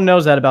 Because no one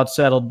knows that about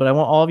Settled, but I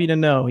want all of you to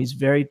know he's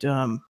very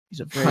dumb. He's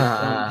a very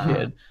dumb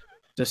kid,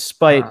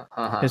 despite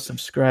his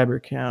subscriber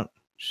count.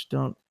 Just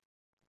don't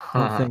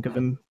think of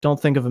him. Don't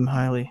think of him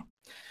highly.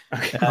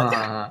 Okay.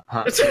 I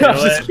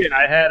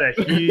had a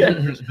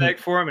huge respect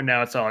for him, and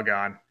now it's all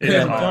gone.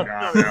 It's all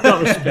gone.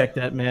 Don't respect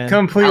that, man.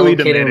 Completely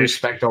diminished.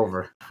 Respect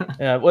over.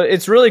 Yeah, well,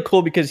 it's really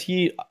cool because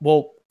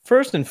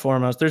first and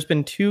foremost, there's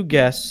been 2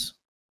 guests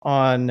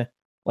on,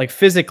 like,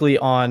 physically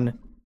on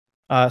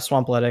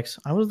Swampletics.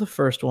 I was the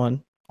first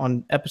one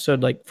on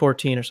episode like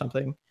 14 or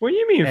something. What do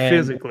you mean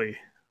physically?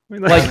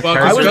 Like,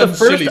 I was the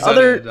first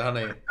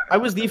I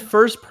was the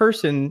first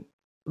person.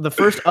 The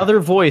first other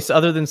voice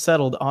other than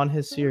Settled on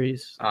his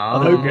series.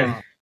 Okay.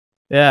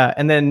 Yeah,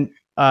 and then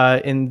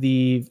in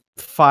the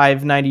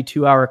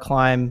 592-hour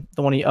climb,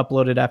 the one he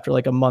uploaded after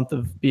like a month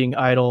of being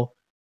idle,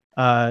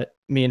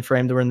 me and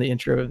Framed were in the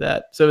intro of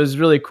that. So it was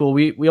really cool.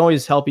 We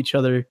always help each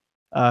other,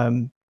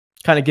 kind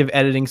of give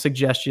editing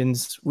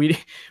suggestions. We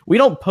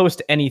don't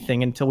post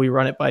anything until we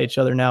run it by each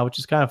other now, which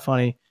is kind of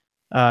funny.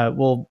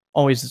 We'll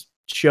always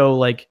show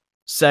like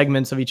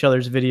segments of each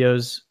other's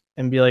videos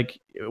and be like,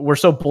 we're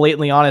so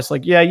blatantly honest,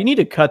 like, yeah, you need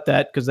to cut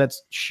that because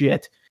that's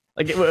shit.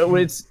 Like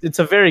it's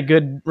a very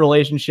good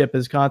relationship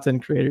as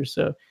content creators.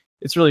 So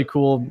it's really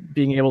cool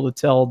being able to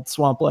tell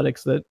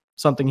Swampletics that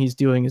something he's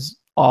doing is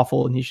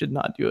awful and he should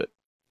not do it.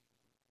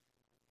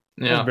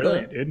 Yeah, that's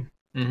brilliant, dude.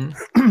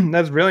 Mm-hmm.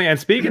 That's brilliant. And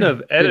speaking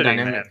of editing,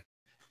 man,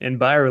 And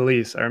by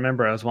release, I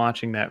remember I was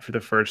watching that for the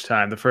first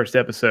time, the first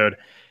episode,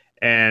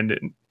 and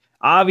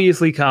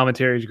obviously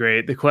commentary is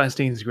great, the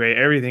questing is great,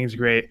 everything's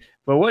great.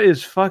 But what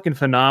is fucking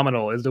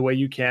phenomenal is the way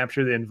you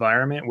capture the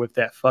environment with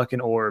that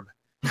fucking orb.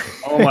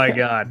 Oh my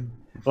god!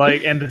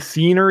 Like, and the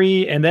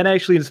scenery, and that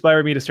actually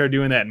inspired me to start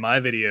doing that in my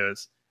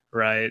videos,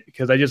 right?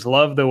 Because I just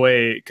love the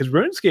way. Because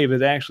RuneScape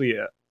is actually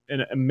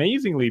an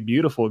amazingly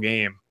beautiful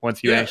game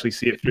once you actually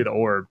see it through the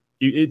orb.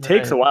 It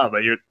takes a while,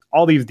 but you're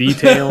all these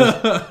details.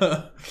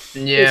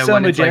 Yeah, so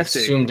when majestic. it's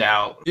like zoomed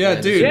out. Yeah,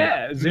 dude.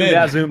 Yeah, zoomed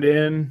out, zoomed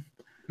in.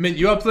 I mean,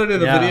 you uploaded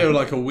a video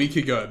like a week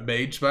ago at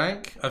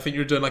Magebank. I think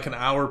you were doing like an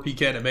hour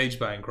PK at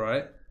Magebank,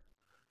 right?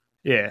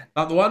 Yeah.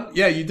 Not the one?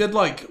 Yeah, you did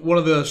like one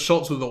of the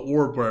shots with the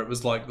orb where it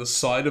was like the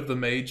side of the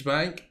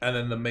Magebank and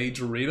then the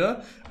Mage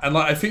Arena. And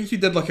like I think you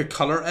did like a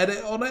color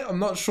edit on it. I'm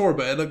not sure,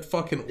 but it looked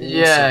fucking awesome.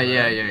 Yeah.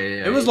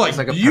 It was like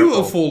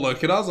beautiful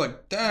looking. I was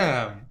like,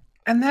 damn.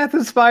 And that's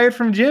inspired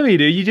from Jimmy,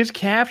 dude. You just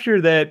capture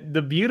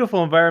the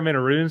beautiful environment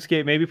of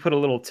RuneScape, maybe put a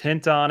little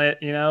tint on it,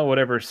 you know,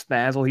 whatever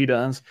spazzle he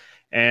does.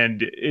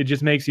 And it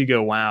just makes you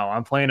go, wow,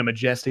 I'm playing a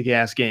majestic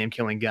ass game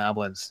killing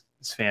goblins.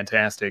 It's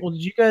fantastic. Well,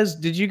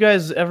 did you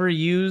guys ever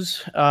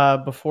use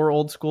before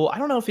Old School? I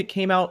don't know if it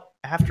came out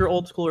after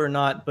Old School or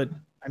not, but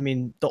I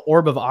mean the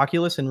Orb of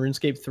Oculus in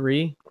RuneScape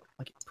 3,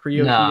 like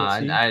pre-OTC.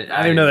 No, I didn't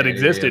even know that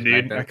existed,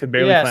 dude. I could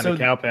barely find a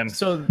cow pen.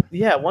 So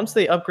yeah, once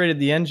they upgraded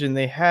the engine,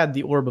 they had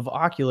the Orb of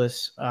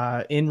Oculus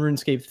in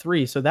RuneScape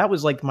 3. So that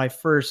was like my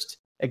first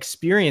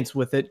experience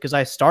with it because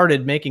I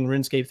started making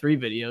RuneScape 3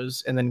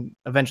 videos and then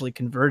eventually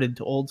converted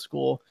to Old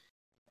School.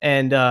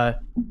 And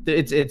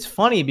it's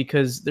funny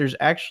because there's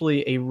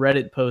actually a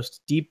Reddit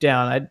post deep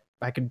down.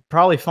 I could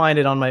probably find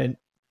it on my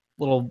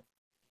little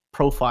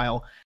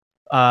profile.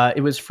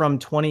 It was from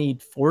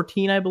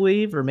 2014, I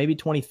believe, or maybe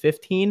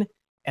 2015.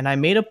 And I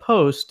made a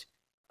post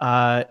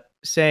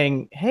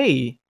saying,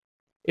 hey,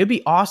 it'd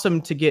be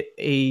awesome to get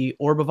a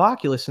Orb of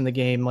Oculus in the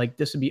game. Like,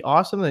 this would be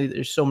awesome.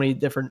 There's so many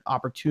different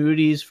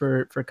opportunities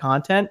for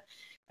content.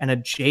 And a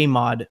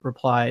JMod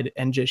replied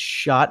and just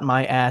shot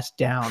my ass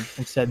down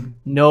and said,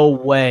 no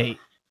way.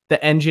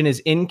 The engine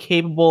is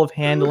incapable of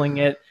handling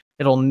it.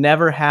 It'll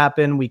never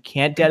happen. We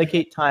can't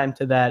dedicate time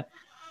to that.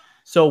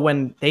 So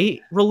when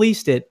they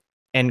released it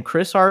and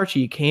Chris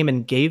Archie came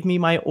and gave me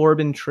my orb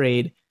in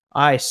trade,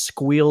 I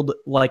squealed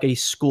like a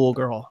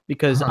schoolgirl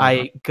because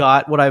I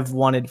got what I've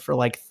wanted for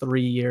like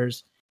 3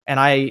 years. And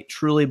I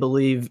truly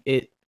believe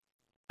it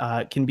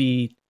can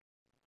be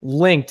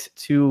linked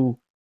to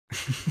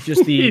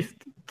just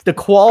the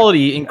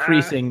quality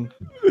increasing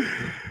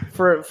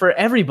for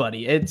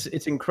everybody. It's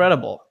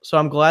incredible. So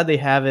I'm glad they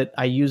have it.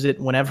 I use it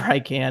whenever I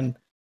can.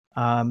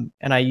 And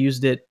I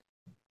used it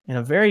in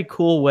a very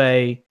cool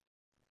way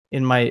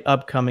in my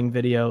upcoming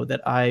video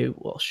that I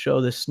will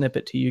show the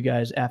snippet to you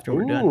guys after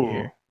we're done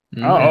here.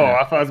 Oh,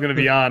 I thought I was going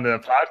to be on the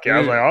podcast. I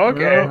was like,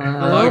 okay.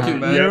 I like it,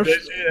 man.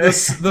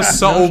 The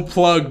subtle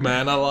plug,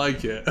 man. I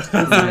like it.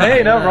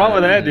 Hey, nothing wrong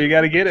with that, dude. You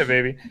got to get it,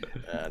 baby.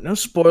 No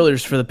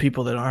spoilers for the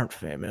people that aren't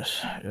famous.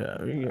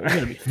 Yeah, you're going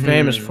to be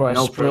famous before I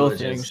spoil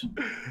things.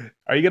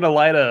 Are you going to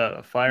light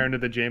a fire into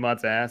the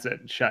JMod's ass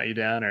that shot you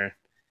down? Or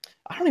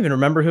I don't even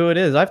remember who it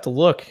is. I have to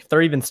look if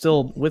they're even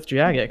still with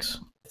Jagex.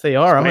 If they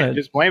are, I'm going to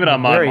just blame it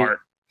on Mod.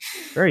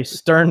 Very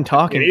stern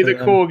talking. Yeah, he's a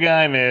cool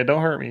guy, man.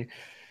 Don't hurt me.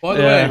 By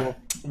the way,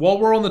 while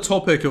we're on the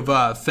topic of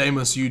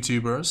famous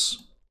YouTubers,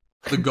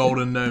 the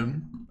Golden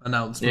Gnome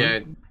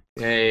announcement.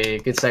 Yeah, hey,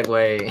 good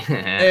segue.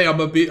 Hey,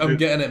 I'm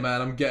getting it,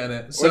 man. I'm getting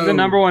it. So, what's the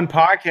 #1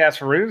 podcast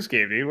for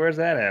RuneScape, dude? Where's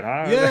that at?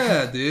 Huh?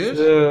 Yeah,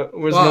 dude.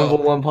 Where's the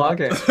 #1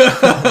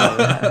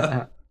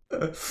 podcast?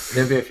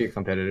 There'll be a few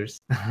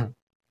competitors.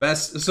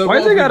 Best. So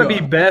why's it gotta be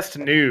best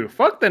new?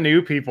 Fuck the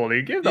new people,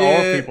 dude. Give the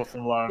old people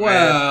some love.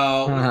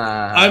 Well,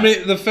 I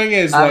mean, the thing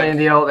is, I mean,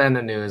 the old and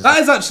the new. That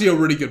is actually a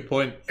really good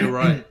point. You're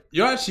right.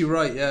 You're actually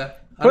right. Yeah.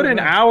 Put in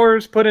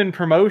hours. Put in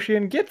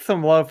promotion. Get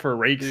some love for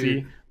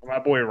Ricey. My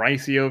boy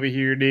Ricey over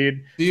here,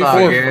 dude.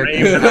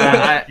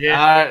 I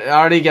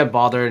already get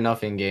bothered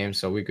enough in game,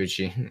 so we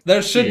Gucci.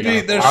 There should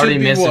be. There I already should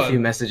be missed one. A few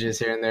messages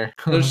here and there.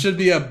 There should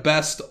be a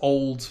best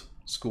old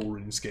school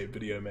RuneScape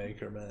video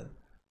maker, man.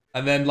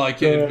 And then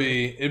like it'd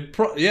be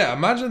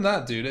imagine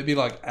that, dude. It'd be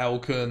like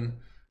Alkin,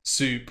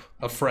 Soup,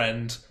 a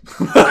friend.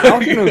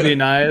 Alkin would be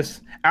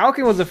nice.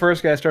 Alkin was the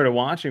first guy I started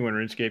watching when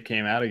RuneScape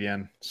came out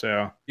again.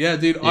 So yeah,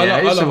 dude. I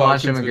used to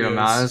watch him a good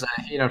amount.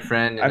 A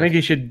friend. I think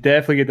he should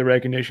definitely get the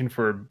recognition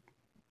for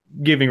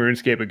giving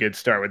RuneScape a good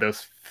start with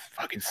those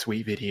fucking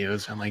sweet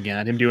videos. Oh my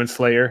god, him doing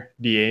Slayer,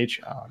 DH.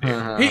 Oh,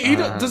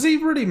 dude. Does he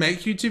really make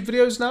YouTube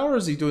videos now, or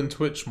is he doing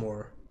Twitch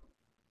more?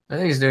 I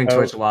think he's doing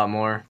Twitch a lot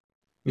more.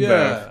 Yeah.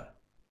 Both.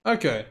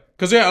 Okay.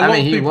 Because yeah, I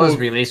mean, he was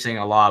releasing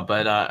a lot,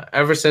 but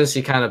ever since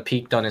he kind of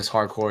peaked on his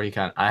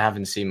hardcore, I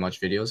haven't seen much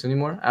videos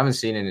anymore. I haven't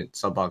seen any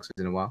sub boxes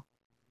in a while.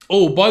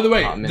 Oh, by the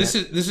way, this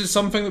is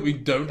something that we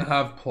don't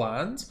have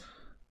planned.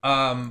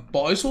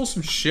 But I saw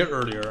some shit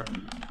earlier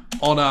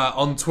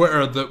on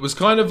Twitter that was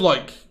kind of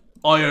like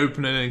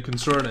eye-opening and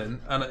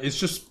concerning, and it's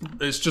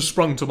just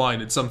sprung to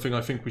mind. It's something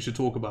I think we should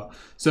talk about.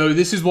 So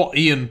this is what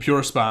Ian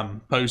Pure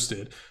Spam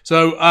posted.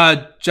 So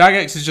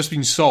Jagex has just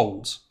been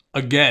sold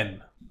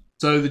again.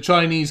 So the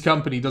Chinese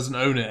company doesn't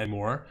own it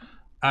anymore,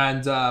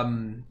 and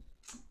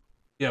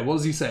yeah, what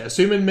does he say?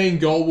 Assuming main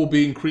goal will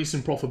be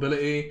increasing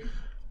profitability.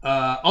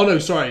 Oh no,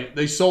 sorry,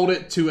 they sold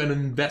it to an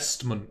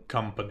investment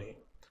company.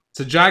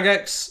 So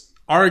Jagex,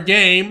 our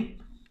game,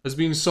 has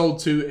been sold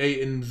to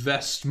a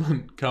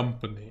investment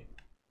company.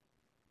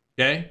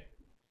 Okay.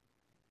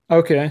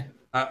 Okay.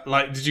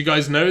 Like, did you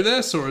guys know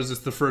this, or is this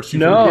the first?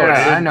 No,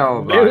 yeah, I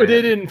know.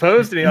 They didn't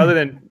post any other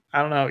than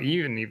I don't know.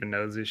 Even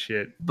knows this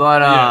shit.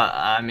 But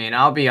I mean,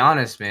 I'll be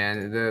honest,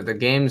 man. The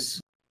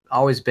game's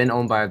always been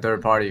owned by a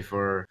third party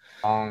for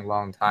a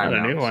long time.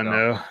 Not a new one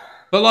though.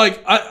 But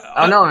like,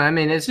 I know. I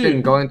mean, it's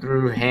been going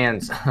through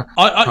hands.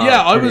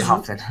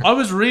 I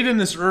was reading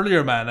this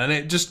earlier, man, and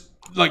it just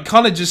like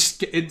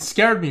it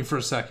scared me for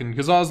a second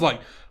because I was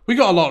like, we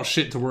got a lot of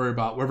shit to worry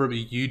about, whether it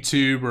be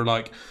YouTube or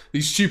like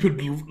these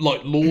stupid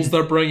like laws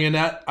they're bringing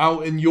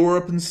out in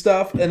Europe and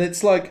stuff. And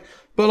it's like,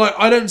 but like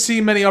I don't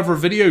see many other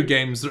video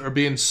games that are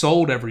being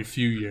sold every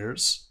few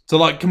years to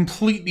like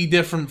completely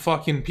different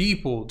fucking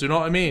people. Do you know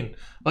what I mean?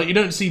 Like you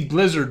don't see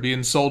Blizzard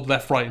being sold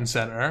left, right, and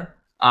center.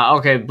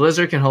 Okay,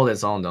 Blizzard can hold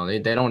its own though. They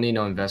don't need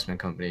no investment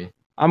company.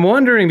 I'm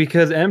wondering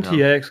because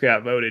MTX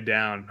got voted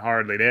down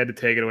hardly. They had to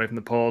take it away from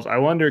the polls. I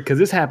wonder because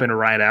this happened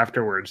right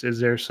afterwards. Is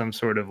there some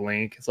sort of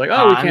link? It's like,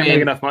 oh, we can't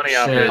make enough money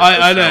off it.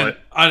 I know.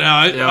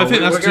 I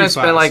think that's we're gonna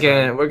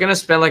spend we're gonna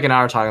spend like an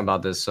hour talking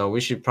about this, so we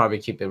should probably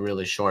keep it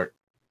really short.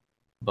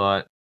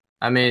 But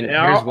I mean,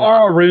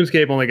 our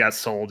RuneScape only got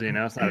sold. You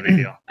know, it's not a big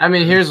deal. I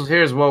mean,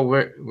 here's what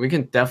we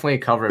can definitely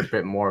cover a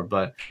bit more,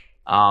 but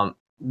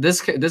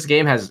this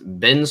game has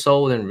been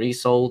sold and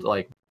resold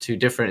like to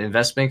different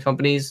investment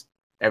companies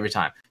every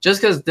time.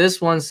 Just because this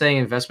one's saying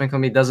investment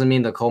company doesn't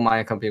mean the coal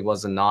mining company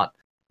was not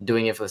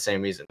doing it for the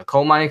same reason. The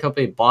coal mining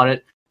company bought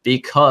it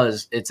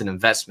because it's an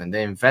investment.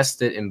 They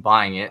invested in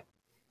buying it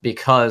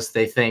because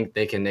they think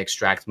they can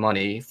extract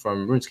money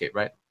from RuneScape,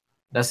 right?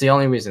 That's the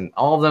only reason.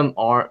 All of them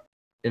are,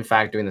 in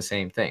fact, doing the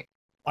same thing.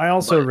 I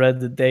also read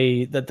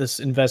that this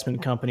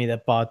investment company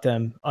that bought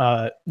them,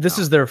 this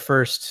is their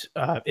first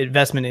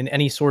investment in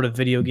any sort of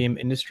video game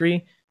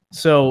industry.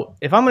 So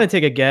if I'm going to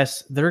take a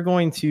guess, they're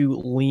going to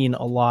lean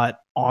a lot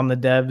on the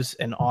devs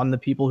and on the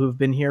people who've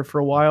been here for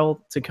a while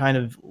to kind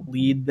of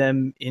lead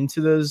them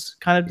into those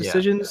kind of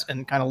decisions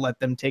and kind of let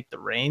them take the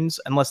reins,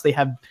 unless they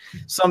have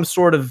some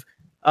sort of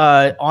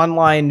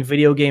online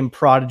video game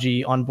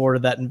prodigy on board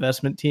of that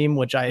investment team,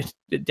 which I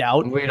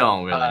doubt. We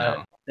don't really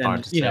know.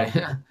 And, you know,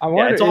 I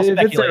wonder if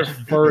it's their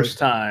first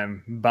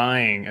time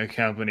buying a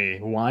company,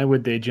 why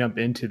would they jump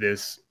into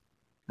this,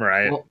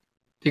 right? Well,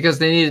 because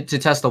they needed to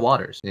test the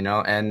waters, you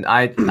know, and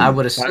I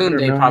would assume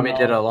they probably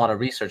did a lot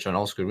of research on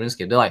old school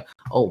RuneScape. They're like,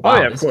 oh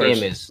wow, this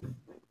game is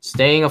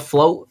staying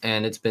afloat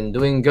and it's been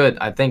doing good.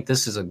 I think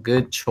this is a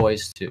good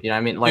choice to, you know what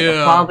I mean? Like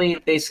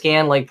probably they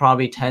scan like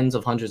probably tens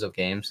of hundreds of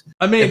games.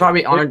 I mean, they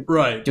probably aren't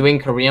doing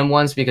Korean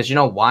ones because you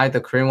know why?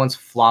 The Korean ones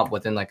flop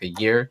within like a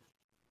year.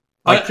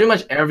 Like pretty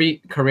much every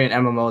Korean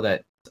MMO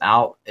that's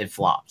out, it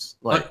flops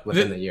like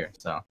within the year.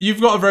 So you've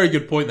got a very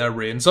good point there,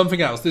 Ray. And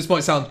something else, this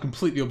might sound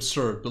completely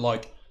absurd, but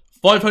like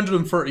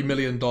 $530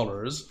 million.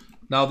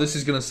 Now, this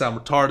is going to sound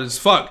retarded as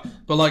fuck,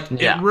 but like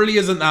it really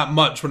isn't that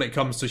much when it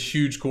comes to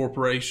huge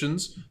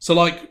corporations. So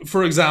like,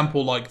 for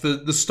example, like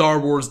the Star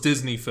Wars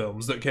Disney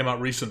films that came out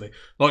recently,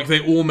 like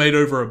they all made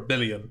over $1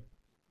 billion. Do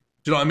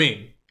you know what I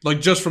mean? Like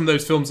just from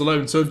those films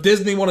alone. So if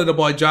Disney wanted to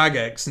buy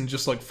Jagex and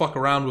just like fuck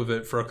around with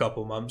it for a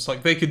couple months,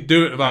 like they could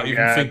do it without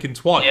even thinking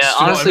twice. Yeah,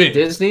 honestly,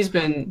 Disney's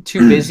been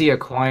too busy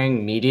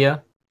acquiring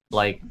media,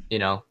 like, you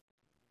know,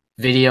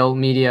 video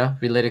media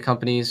related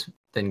companies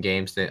than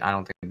games that I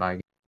don't think they buy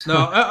games.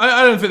 No,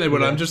 I don't think they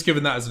would. I'm just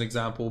giving that as an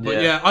example.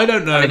 But yeah, I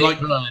don't know. I mean, like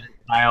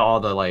buy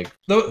all the like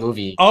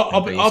movie.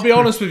 I'll be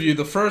honest with you.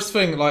 The first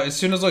thing, like as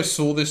soon as I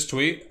saw this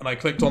tweet and I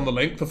clicked on the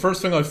link, the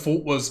first thing I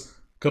thought was,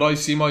 could I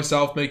see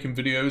myself making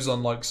videos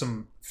on like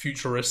some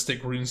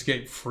futuristic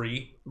RuneScape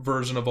free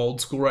version of old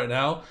school right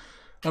now?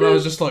 And I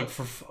was just like,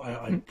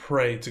 I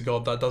pray to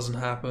God that doesn't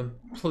happen.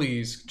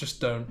 Please,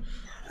 just don't.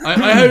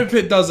 I hope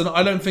it doesn't.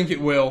 I don't think it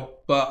will.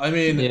 But I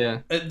mean,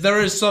 there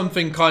is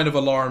something kind of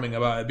alarming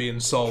about it being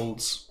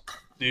sold,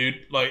 dude.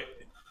 Like,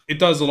 it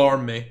does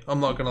alarm me. I'm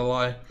not gonna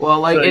lie. Well,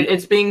 like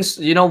it's being,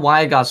 you know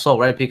why it got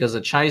sold, right? Because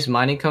the Chinese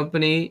mining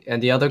company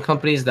and the other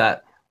companies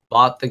that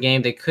bought the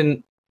game, they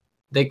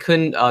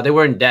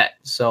were in debt.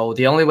 So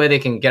the only way they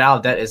can get out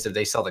of debt is if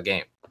they sell the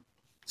game.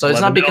 So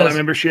it's not because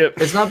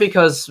it's not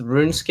because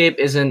RuneScape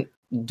isn't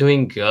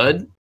doing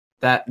good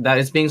that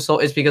it's being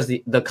sold. It's because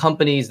the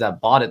companies that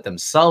bought it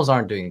themselves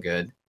aren't doing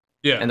good.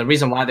 Yeah. And the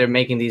reason why they're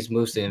making these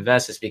moves to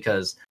invest is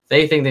because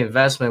they think the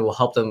investment will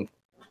help them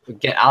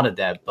get out of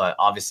debt. But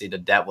obviously the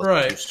debt was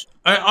too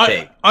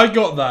big. I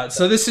got that.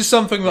 So this is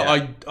something that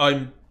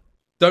I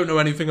don't know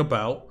anything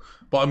about.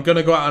 But I'm going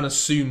to go out and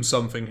assume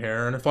something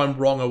here. And if I'm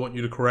wrong, I want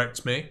you to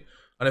correct me.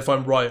 And if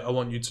I'm right, I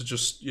want you to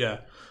just,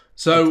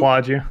 So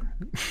applaud you.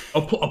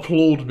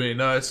 Applaud me.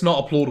 No, it's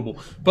not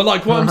applaudable. But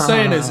like what I'm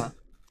saying is,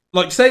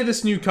 like, say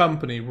this new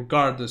company,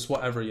 regardless,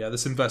 whatever,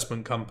 this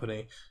investment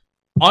company,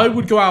 I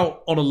would go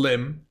out on a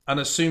limb and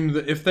assume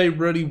that if they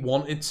really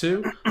wanted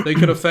to, they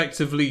could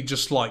effectively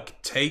just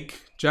like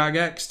take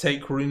Jagex,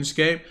 take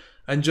RuneScape,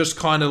 and just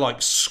kind of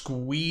like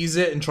squeeze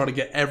it and try to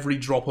get every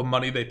drop of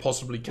money they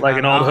possibly can. Like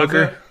an old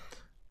hooker?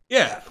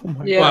 Yeah.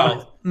 Yeah.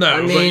 Well, no,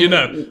 I mean, but you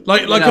know,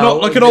 like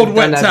an old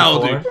wet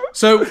towel, dude.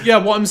 So yeah,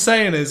 what I'm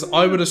saying is,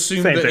 I would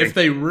assume that if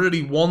they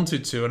really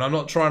wanted to, and I'm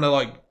not trying to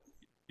like,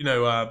 you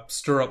know,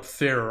 stir up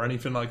fear or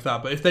anything like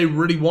that, but if they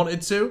really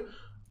wanted to,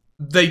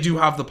 they do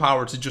have the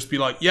power to just be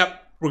like,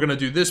 yep, we're going to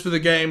do this with the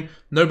game.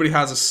 Nobody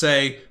has a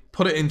say.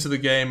 Put it into the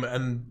game,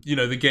 and you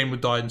know the game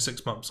would die in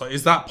 6 months. Like,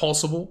 is that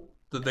possible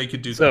that they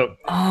could do that? So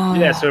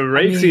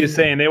Raxy is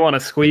saying they want to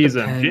squeeze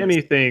them. Jimmy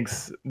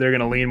thinks they're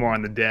going to lean more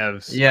on the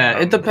devs. Yeah,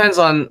 it depends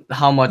on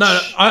how much. No,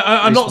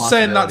 I'm not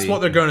saying that's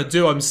what they're going to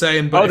do. I'm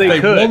saying, but if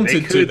they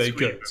wanted to, they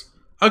could.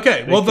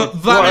 Okay, well,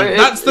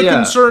 that's the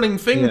concerning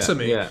thing to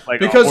me. Yeah. Like,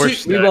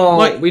 because we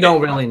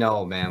don't really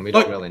know, man. We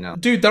don't really know.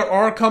 Dude, there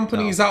are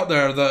companies out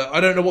there that,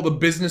 I don't know what the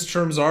business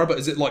terms are, but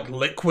is it like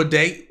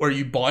liquidate, where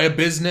you buy a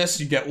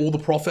business, you get all the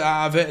profit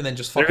out of it, and then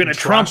just fucking they're gonna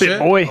trump it,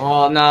 boy.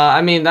 Oh, no,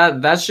 I mean,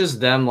 that's just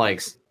them,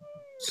 like,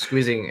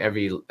 squeezing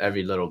every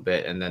little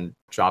bit and then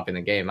dropping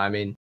the game. I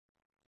mean,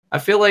 I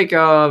feel like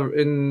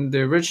in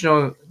the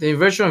original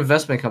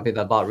investment company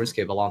that bought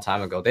RuneScape a long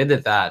time ago, they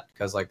did that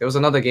because like there was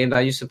another game that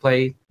I used to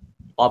play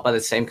bought by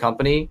the same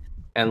company,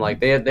 and like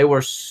they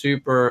were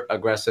super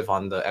aggressive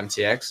on the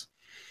MTX,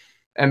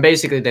 and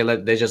basically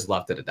they just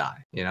left it to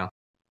die, you know.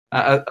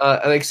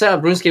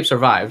 Except RuneScape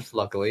survived,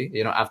 luckily,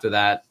 you know, after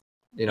that,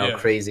 you know,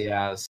 crazy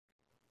ass,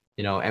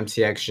 you know,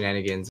 MTX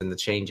shenanigans and the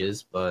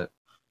changes, but.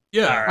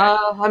 Yeah,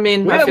 I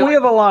mean, we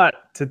have a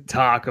lot to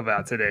talk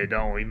about today,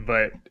 don't we?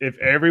 But if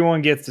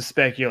everyone gets to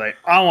speculate,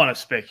 I want to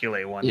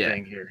speculate one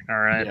thing here. All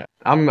right,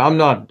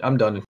 I'm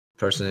done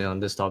personally on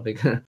this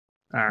topic.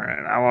 All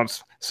right,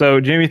 So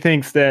Jimmy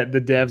thinks that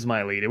the devs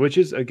might lead it, which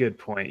is a good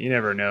point. You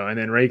never know. And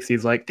then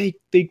Rakesy's like,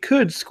 they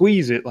could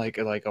squeeze it like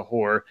a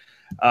whore.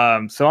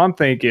 So I'm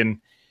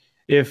thinking,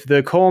 if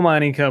the coal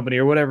mining company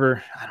or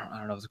whatever, I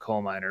don't know if it's a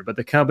coal miner, but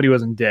the company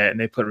was in debt and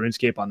they put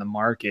RuneScape on the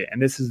market,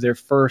 and this is their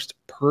first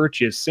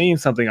purchase, seeing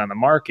something on the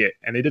market,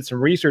 and they did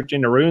some research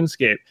into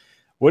RuneScape.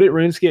 Would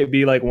RuneScape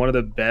be like one of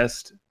the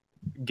best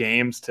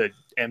games to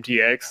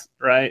MTX,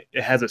 right?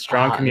 It has a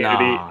strong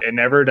community. Nah. It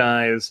never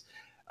dies.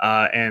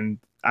 And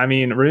I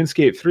mean,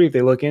 RuneScape 3, if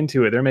they look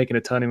into it, they're making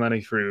a ton of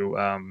money through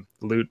not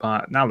loot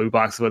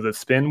box, but a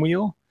spin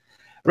wheel.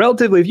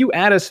 Relatively, if you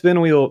add a spin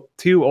wheel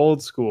to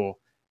old school,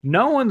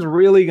 no one's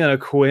really going to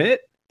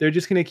quit. They're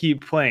just going to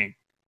keep playing.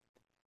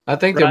 I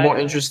think they're more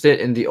interested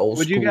in the old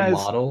school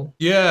model.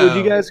 Yeah.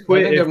 Would you guys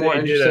quit? I think they're more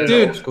interested in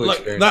the old school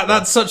experience.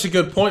 That's such a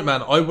good point,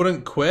 man. I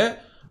wouldn't quit,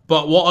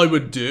 but what I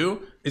would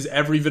do is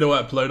every video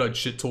I upload, I'd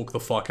shit talk the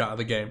fuck out of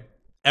the game.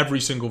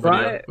 Every single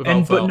video.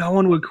 Right. But no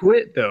one would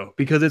quit though,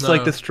 because it's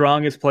like the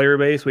strongest player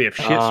base. We have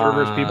shit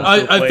servers. People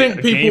I think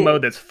people, game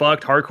mode that's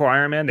fucked. Hardcore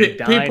Iron Man. They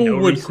die. People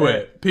would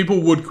quit. People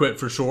would quit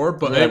for sure,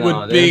 but it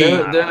would be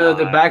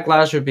the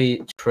backlash would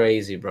be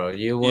crazy, bro.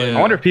 You would.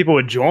 I wonder if people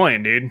would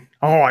join, dude.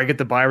 Oh, I get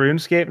to buy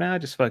RuneScape now.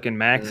 Just fucking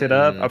max it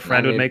up. A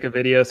friend would make a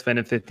video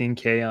spending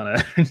 $15K on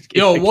a.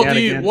 Yo, what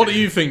do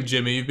you think,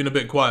 Jimmy? You've been a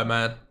bit quiet,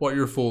 man. What are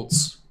your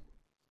thoughts?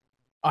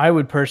 I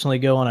would personally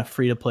go on a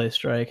free-to-play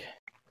strike.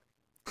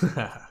 That's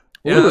a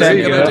good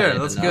idea.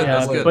 That's good.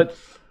 Yeah, that's good.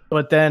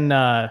 But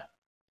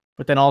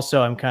then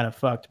also I'm kind of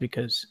fucked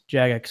because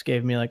Jagex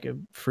gave me like a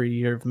free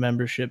year of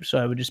membership, so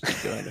I would just be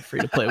going to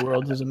free to play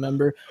worlds as a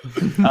member.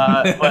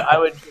 But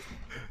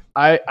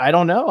I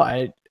don't know.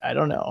 I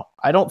don't know.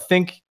 I don't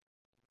think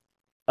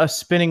a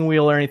spinning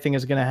wheel or anything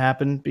is going to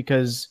happen,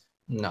 because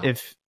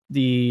if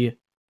the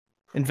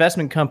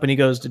investment company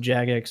goes to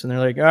Jagex and they're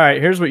like, all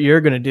right, here's what you're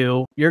going to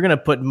do. You're going to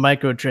put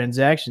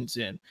microtransactions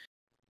in.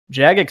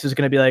 Jagex is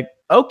going to be like,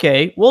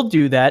 okay, we'll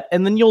do that.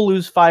 And then you'll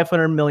lose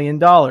 $500 million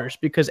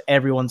because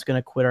everyone's going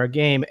to quit our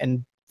game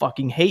and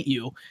fucking hate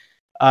you.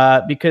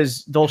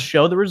 Because they'll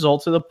show the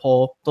results of the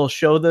poll. They'll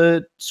show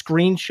the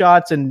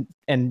screenshots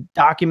and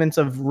documents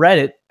of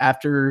Reddit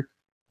after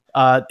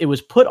it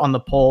was put on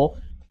the poll.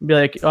 And be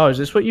like, oh, is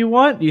this what you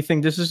want? Do you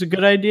think this is a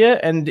good idea?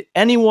 And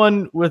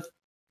anyone with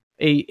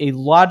a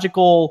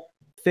logical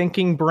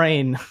thinking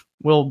brain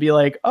will be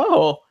like,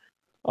 oh,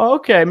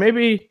 okay,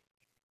 maybe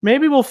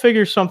we'll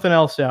figure something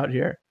else out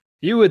here.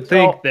 You would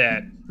think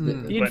that.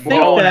 You'd think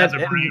no one has a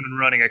brain when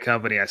running a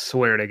company, I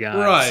swear to God.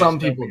 Right. Some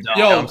people don't.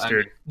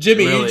 Yo,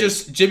 Jimmy, really?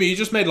 you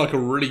just made like a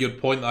really good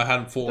point that I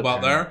hadn't thought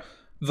about there.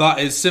 That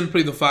is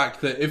simply the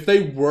fact that if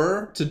they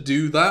were to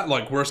do that,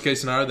 like worst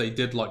case scenario, they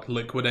did like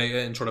liquidate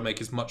it and try to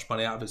make as much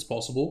money out of it as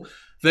possible,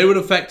 they would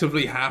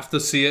effectively have to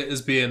see it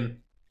as being,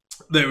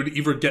 they would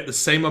either get the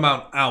same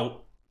amount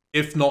out,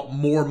 if not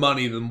more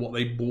money than what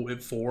they bought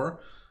it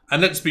for.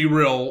 And let's be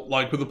real,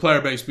 like with the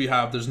player base we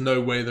have, there's no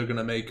way they're going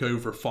to make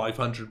over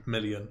 500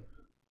 million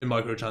in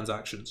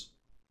microtransactions,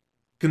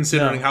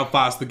 considering how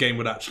fast the game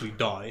would actually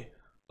die.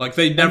 Like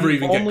they never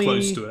even get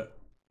close to it.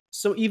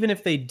 So even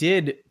if they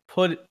did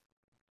put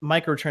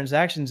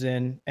microtransactions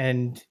in,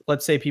 and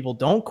let's say people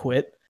don't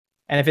quit,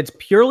 and if it's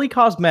purely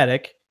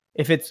cosmetic,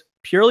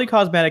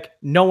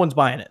 no one's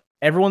buying it.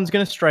 Everyone's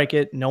gonna strike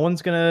it. No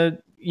one's gonna,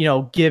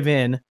 give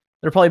in.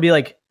 There'll probably be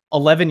like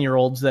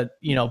 11-year-olds that,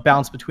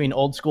 bounce between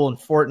old school and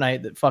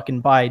Fortnite that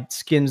fucking buy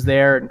skins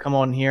there and come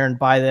on here and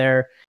buy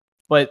there.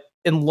 But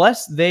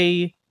unless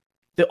the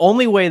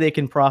only way they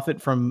can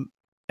profit from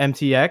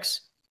MTX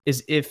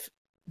is if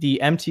the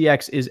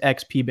MTX is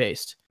XP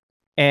based.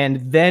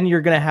 And then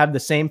you're going to have the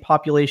same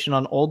population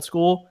on old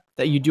school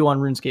that you do on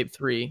RuneScape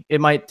 3. It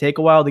might take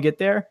a while to get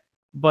there,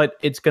 but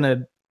it's going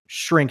to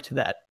shrink to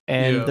that.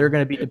 And they're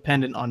going to be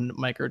dependent on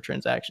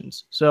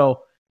microtransactions.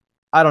 So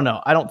I don't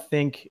know. I don't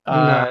think...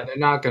 no, they're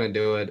not going to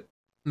do it.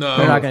 No,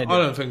 I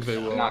don't think they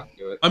will. Not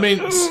do it. I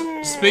mean,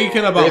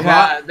 speaking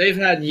about they've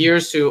had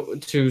years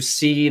to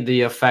see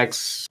the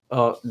effects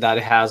that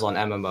it has on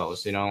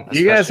MMOs.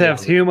 You guys have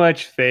too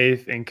much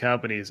faith in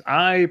companies.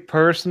 I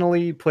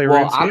personally play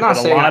RuneScape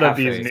with a lot of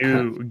these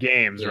new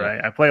games,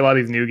 right? I play a lot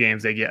of these new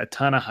games. They get a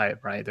ton of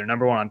hype, right? They're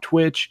number one on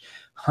Twitch,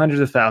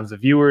 hundreds of thousands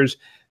of viewers,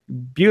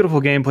 beautiful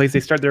gameplays.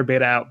 They start their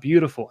beta out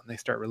beautiful, and they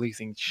start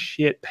releasing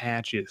shit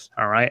patches.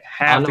 All right,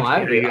 I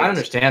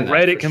understand that.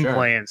 Reddit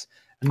complains.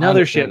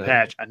 Another shit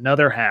patch,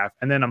 another half,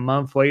 and then a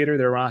month later,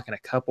 they're rocking a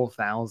couple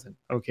thousand.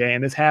 Okay,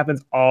 and this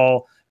happens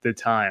all the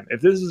time.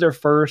 If this is their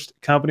first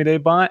company they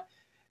bought,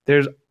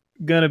 there's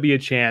gonna be a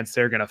chance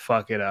they're gonna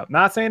fuck it up.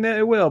 Not saying that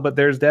it will, but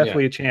there's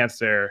definitely a chance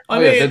there. I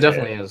mean, there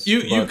definitely is.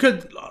 You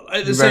could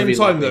at the same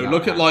time though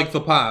look at like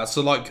the past.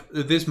 So like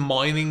this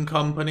mining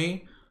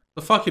company,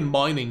 the fucking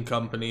mining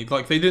company,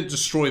 like they didn't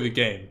destroy the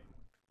game.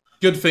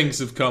 Good things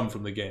have come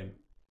from the game.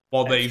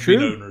 While they've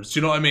been owners. Do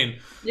you know what I mean?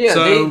 Yeah,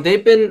 so,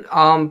 they've been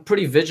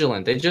pretty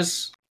vigilant. They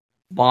just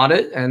bought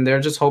it, and they're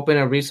just hoping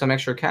to reap some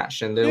extra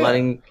cash, and they're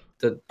letting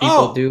the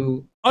people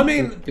do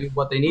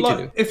what they need to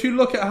do. If you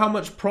look at how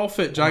much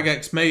profit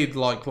Jagex made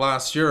like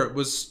last year, it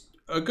was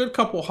a good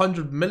couple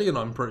 100 million,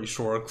 I'm pretty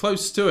sure, or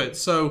close to it.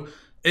 So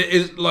it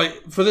is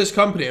like for this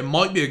company, it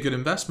might be a good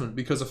investment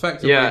because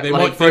effectively they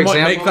might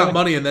make that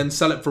money and then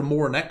sell it for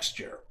more next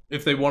year.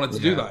 If they wanted to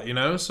do that,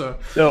 So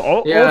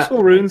old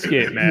school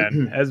RuneScape,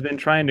 man, has been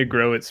trying to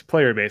grow its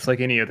player base like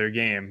any other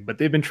game, but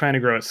they've been trying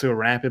to grow it so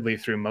rapidly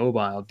through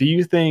mobile. Do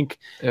you think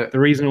the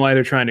reason why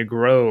they're trying to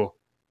grow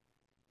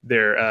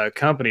their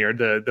company or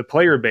the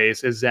player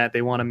base is that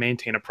they want to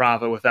maintain a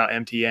profit without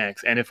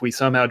MTX? And if we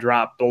somehow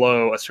drop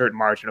below a certain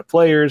margin of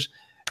players,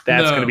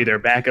 that's going to be their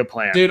backup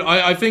plan. Dude,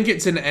 I think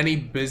it's in any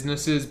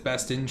business's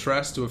best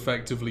interest to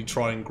effectively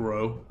try and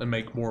grow and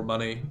make more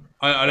money.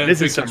 I don't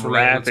think is some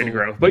rapid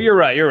growth. But you're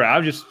right.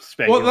 I'm just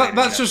speculating. Well,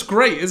 that's just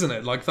great, isn't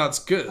it? Like, that's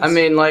good. I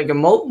mean, like,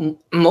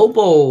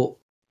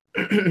 mobile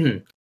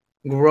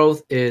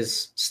growth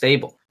is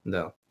stable,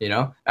 though.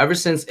 Ever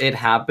since it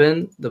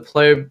happened, the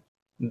player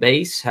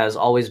base has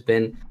always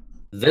been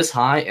this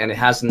high, and it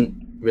hasn't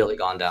really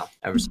gone down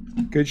ever since.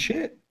 Good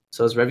shit.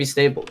 So it's very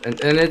stable, and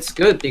it's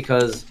good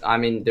because I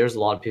mean, there's a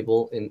lot of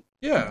people in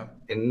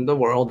the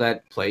world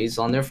that plays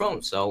on their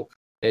phone, so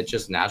it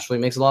just naturally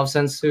makes a lot of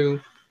sense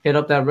to hit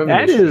up that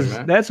revenue.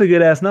 That's a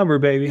good ass number,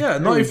 baby. Yeah,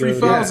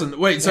 93,000.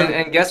 Wait, so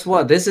and guess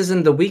what? This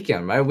isn't the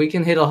weekend, right? We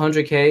can hit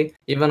 100K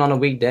even on a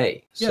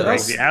weekday. Yeah,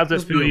 how's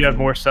this feel? You have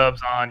more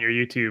subs on your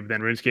YouTube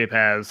than RuneScape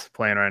has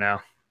playing right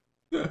now.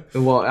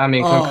 Well, I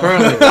mean,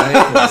 concurrently,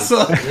 right?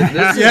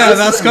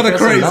 That's kind of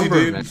crazy,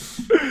 dude. Man.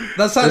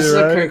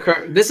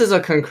 This is a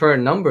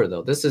concurrent number,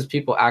 though. This is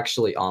people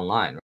actually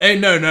online. Right? Hey,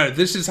 no.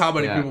 This is how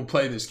many people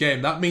play this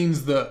game. That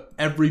means that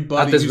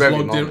everybody who's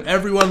logged in,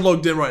 everyone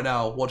logged in right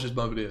now watches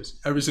my videos.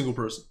 Every single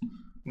person.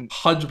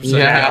 100%.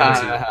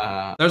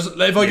 Yeah.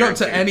 If I go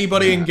to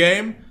anybody in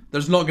game,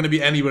 there's not going to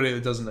be anybody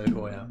that doesn't know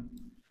who I am.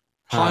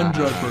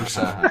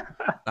 100%.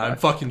 I'm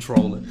fucking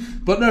trolling.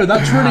 But no,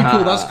 that's really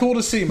cool. That's cool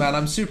to see, man.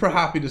 I'm super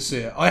happy to see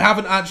it.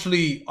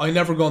 I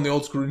never go on the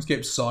old school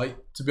RuneScape site,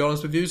 to be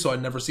honest with you, so I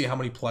never see how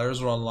many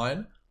players are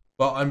online.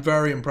 But I'm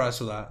very impressed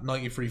with that.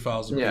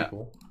 93,000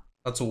 people.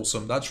 That's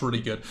awesome. That's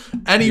really good.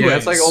 Anyway,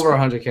 it's like over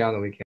 100K on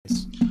the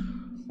weekends.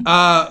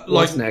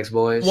 What's next,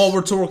 boys? While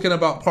we're talking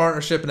about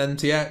partnership and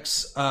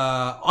NTX,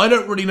 I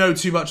don't really know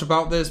too much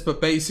about this, but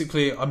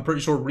basically, I'm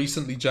pretty sure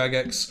recently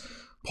Jagex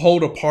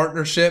pulled a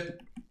partnership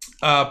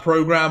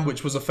program,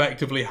 which was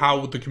effectively how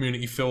would the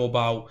community feel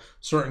about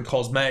certain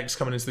cosmetics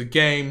coming into the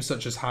game,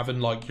 such as having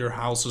like your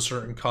house a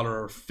certain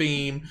color or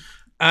theme.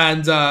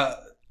 And I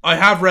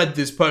have read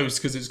this post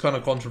because it's kind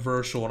of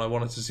controversial and I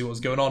wanted to see what was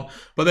going on.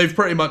 But they've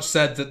pretty much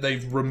said that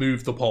they've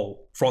removed the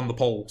poll from the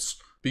polls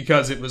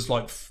because it was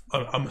like,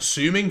 I'm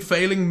assuming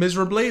failing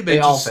miserably. They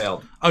all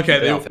failed. Okay,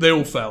 they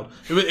all failed.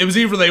 It was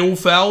either they all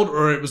failed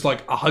or it was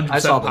like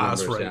 100%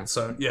 pass rate. Yeah.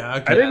 So yeah,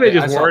 okay. I think they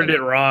just worded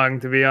it wrong,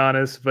 to be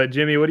honest. But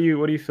Jimmy, what do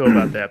you feel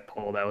about that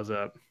poll that was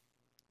up?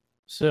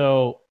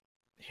 So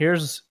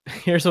here's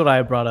what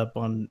I brought up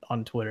on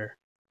Twitter.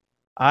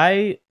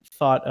 I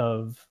thought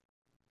of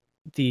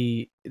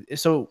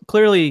so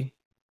clearly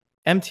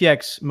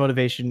MTX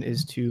motivation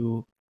is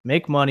to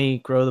make money,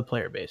 grow the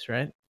player base,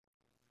 right?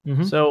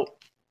 So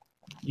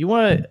you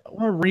want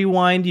to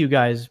rewind you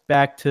guys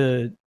back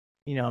to,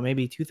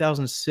 maybe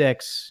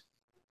 2006,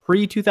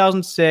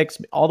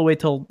 pre-2006, all the way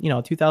till,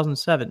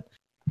 2007.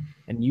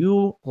 And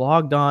you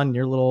logged on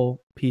your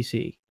little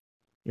PC,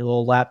 your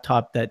little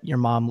laptop that your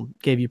mom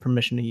gave you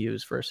permission to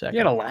use for a second. You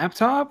had a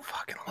laptop?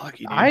 Fucking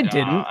lucky, dude. I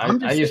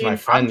didn't. I use my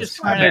friend's.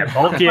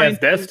 Bulky ass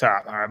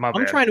desktop. All right, my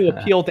bad. I'm trying to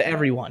appeal to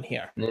everyone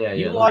here. Yeah,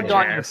 you logged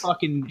on your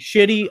fucking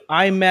shitty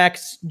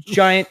IMAX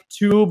giant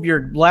tube,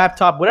 your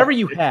laptop, whatever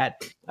you had.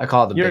 I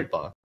call it the big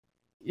bug.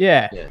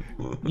 Yeah.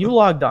 You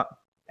logged on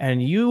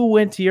and you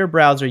went to your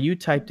browser. You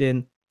typed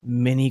in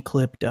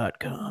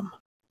miniclip.com.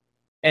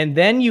 And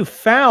then you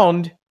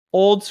found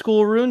old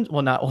school runes.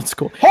 Well, not old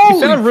school. Holy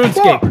you found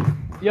RuneScape.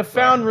 Fuck! You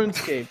found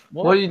RuneScape.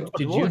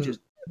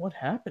 What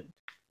happened?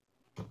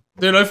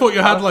 Dude, I thought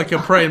you had like a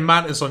praying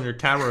mantis on your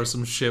camera or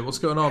some shit. What's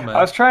going on, man?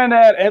 I was trying to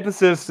add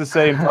emphasis to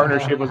say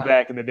partnership was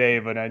back in the day,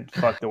 but I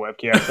fucked the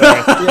webcam.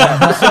 Sorry.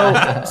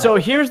 Yeah. So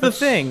here's the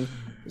thing.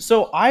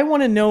 So I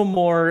want to know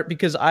more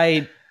because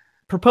I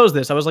proposed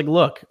this. I was like,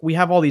 look, we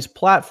have all these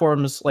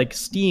platforms like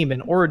Steam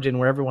and Origin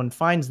where everyone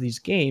finds these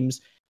games,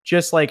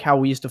 just like how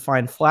we used to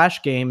find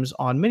Flash games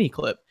on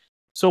Miniclip.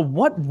 So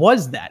what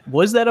was that?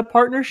 Was that a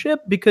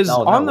partnership? Because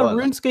on the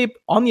RuneScape,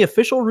 on the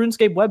official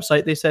RuneScape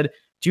website, they said,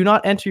 do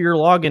not enter your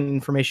login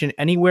information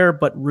anywhere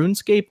but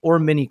RuneScape or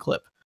Miniclip.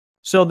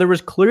 So there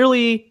was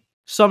clearly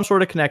some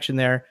sort of connection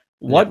there.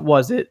 What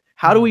was it?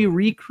 How do we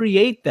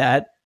recreate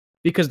that?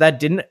 Because that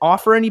didn't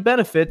offer any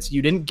benefits.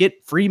 You didn't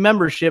get free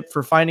membership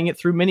for finding it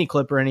through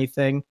Miniclip or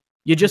anything.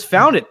 You just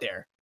found it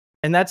there.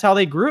 And that's how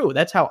they grew.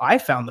 That's how I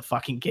found the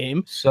fucking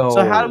game.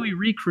 So how do we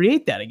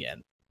recreate that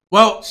again?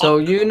 Well, so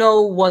you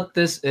know what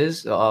this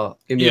is?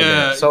 Give me a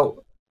minute.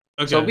 So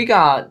we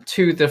got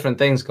two different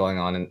things going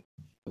on, and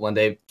when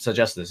they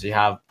suggest this, you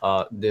have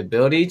the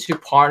ability to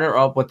partner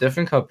up with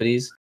different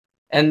companies,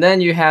 and then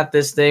you have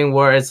this thing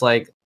where it's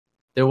like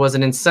there was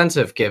an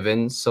incentive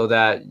given so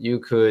that you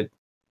could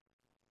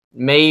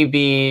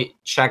maybe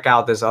check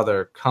out this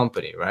other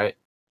company, right?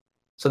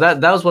 So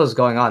that was what's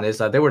going on, is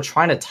that they were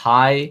trying to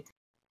tie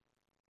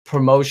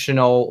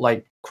promotional,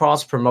 like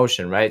cross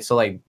promotion, right? So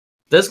like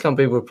this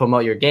company would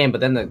promote your game, but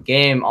then the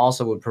game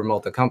also would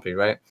promote the company,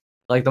 right?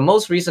 Like the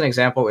most recent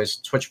example is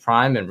Twitch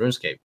Prime and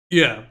RuneScape.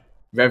 Yeah.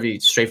 Very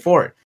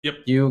straightforward. Yep.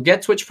 You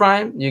get Twitch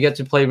Prime, you get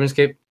to play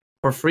RuneScape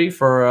for free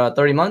for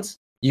 30 months.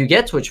 You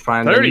get Twitch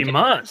Prime. 30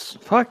 months?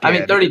 Fuck yeah, I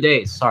mean, 30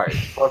 days, sorry.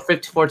 Or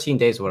 14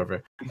 days,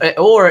 whatever.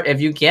 Or if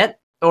you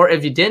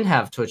didn't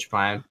have Twitch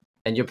Prime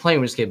and you're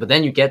playing RuneScape, but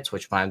then you get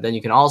Twitch Prime, then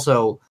you can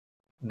also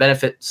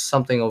benefit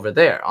something over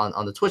there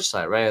on the Twitch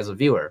side, right, as a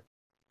viewer.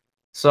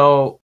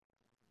 So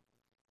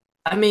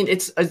I mean,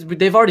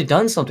 they've already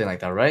done something like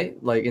that,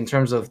 right? Like in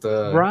terms of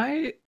the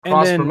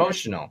cross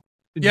promotional.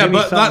 Yeah,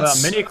 but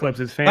that's mini clips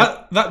is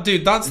that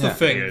dude. That's the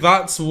thing. Dude.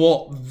 That's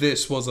what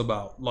this was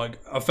about. Like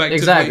effectively,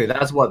 exactly.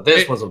 That's what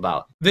this was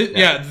about.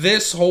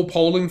 This whole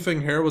polling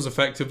thing here was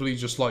effectively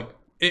just like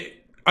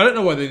it. I don't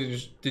know why they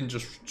didn't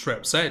just straight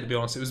up say it. To be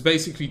honest, it was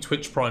basically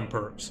Twitch Prime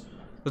perks.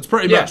 That's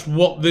pretty much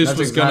what this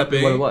was going to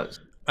be. What it was.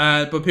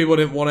 But people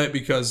didn't want it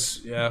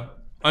because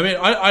I mean,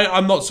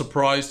 I'm not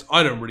surprised.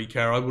 I don't really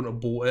care. I wouldn't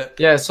have bought it.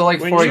 Yeah, so like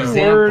for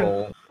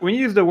example, when you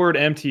use the word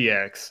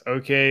MTX,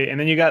 okay, and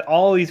then you got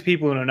all these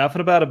people who know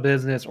nothing about a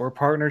business or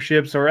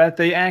partnerships, or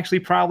they actually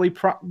probably,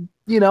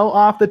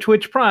 off the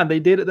Twitch Prime, they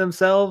did it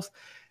themselves.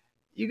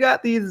 You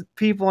got these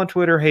people on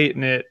Twitter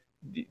hating it.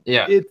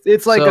 Yeah,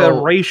 it's like a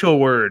racial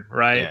word,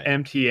 right? Yeah.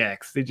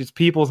 MTX. They just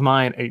people's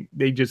mind,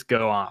 they just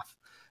go off.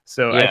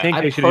 So I think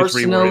they should just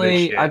reword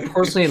this shit. I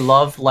personally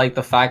love like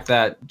the fact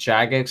that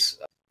Jagex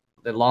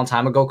a long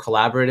time ago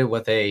collaborated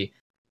with a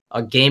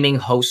gaming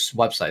host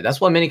website.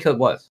 That's what Miniclip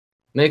was.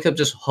 Miniclip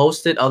just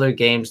hosted other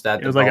games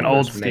that it was like an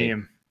old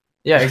Steam.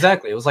 Yeah,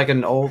 exactly. It was like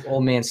an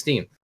old man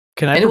Steam.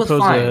 Can I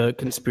propose a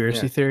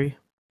conspiracy theory?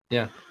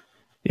 Yeah.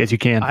 Yes, you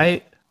can.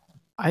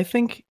 I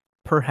think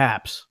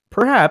perhaps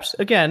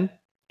again,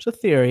 it's a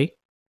theory.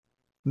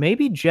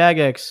 Maybe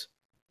Jagex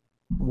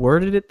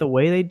worded it the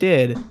way they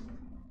did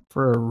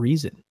for a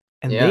reason.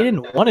 And they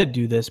didn't want to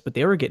do this, but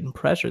they were getting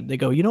pressured. They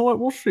go, you know what?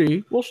 We'll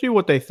see. We'll see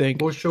what they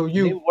think. We'll show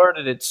you. They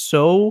worded it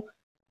so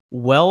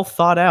well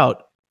thought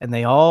out, and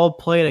they all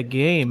played a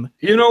game.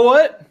 You know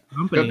what?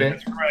 Could be.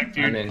 That's correct,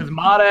 dude. Because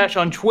Modash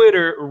on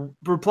Twitter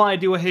replied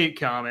to a hate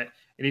comment,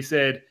 and he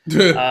said,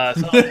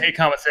 some hate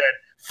comment said,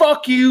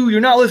 fuck you,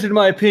 you're not listening to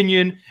my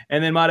opinion.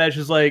 And then Modash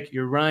is like,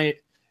 you're right.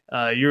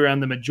 You're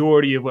on the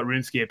majority of what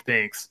RuneScape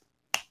thinks.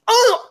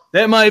 Oh,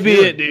 that might be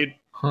it, dude.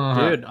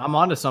 Dude, I'm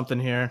onto something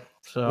here.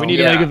 So we need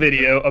to make a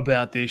video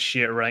about this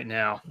shit right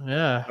now.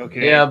 Yeah.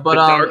 Okay. Yeah, but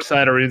the dark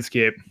side of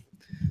RuneScape.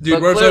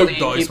 Dude, where's Oak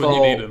Dice when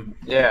you need him?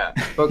 Yeah,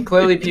 but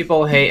clearly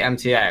people hate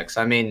MTX.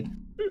 I mean,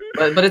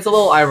 but it's a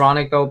little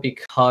ironic though,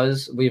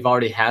 because we've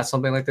already had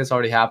something like this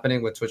already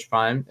happening with Twitch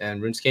Prime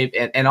and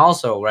RuneScape, and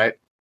also, right,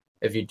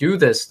 if you do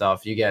this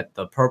stuff, you get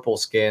the purple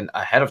skin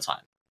ahead of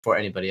time before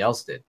anybody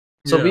else did.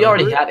 So we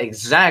already had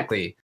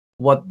exactly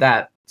what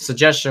that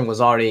suggestion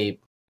was already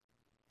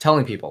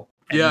telling people.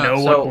 and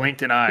no one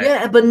blinked an eye.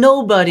 Yeah, but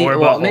nobody.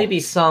 Well, maybe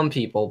some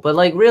people, but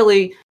like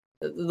really,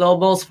 the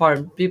most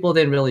part, people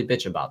didn't really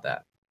bitch about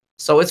that.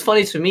 So it's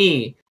funny to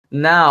me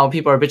now.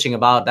 People are bitching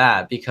about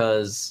that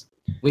because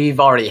we've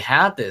already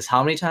had this.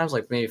 How many times?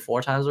 Like maybe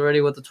 4 times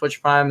already with the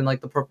Twitch Prime and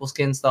like the purple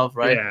skin stuff,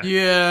 right?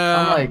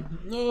 Yeah.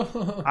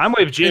 I'm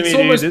with Jimmy. It's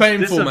almost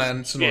painful,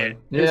 man.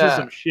 This is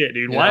some shit,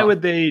 dude. Why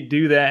would they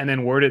do that and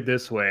then word it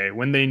this way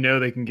when they know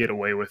they can get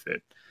away with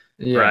it?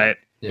 Right?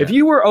 Yeah. If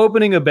you were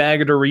opening a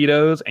bag of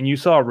Doritos and you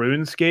saw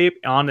RuneScape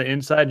on the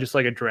inside, just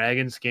like a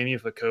dragon skinny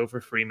with a code for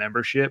free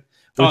membership,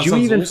 would you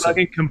even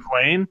fucking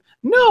complain?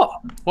 No.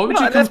 Why would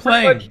you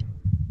complain?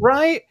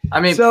 Right? I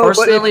mean,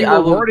 personally, I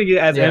would wording it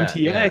as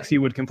MTX.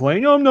 You would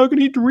complain, "Oh, I'm not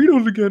gonna eat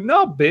Doritos again."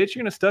 No, bitch,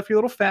 you're gonna stuff your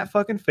little fat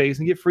fucking face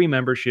and get free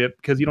membership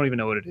because you don't even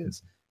know what it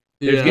is.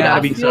 There's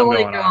gotta be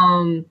something going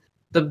on.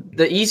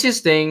 The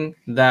easiest thing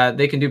that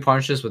they can do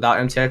partnerships without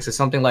MTX is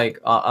something like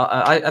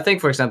I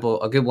think, for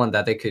example, a good one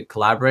that they could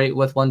collaborate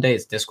with one day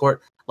is Discord.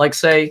 Like,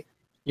 say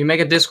you make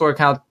a Discord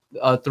account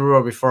through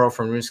a referral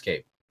from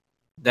RuneScape.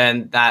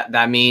 Then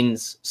that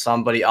means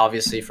somebody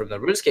obviously from the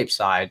RuneScape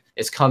side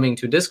is coming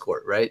to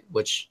Discord, right?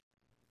 Which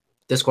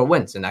Discord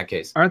wins in that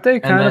case. Aren't they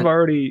kind of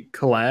already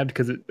collabed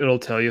because it'll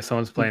tell you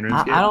someone's playing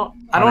RuneScape?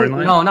 I don't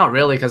know, not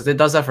really, because it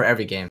does that for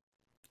every game.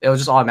 It will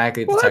just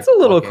automatically detect. Well, that's a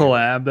little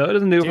collab though. It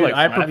doesn't do it for like.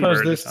 I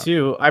propose this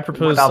too. I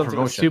propose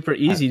something super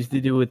easy to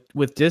do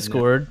with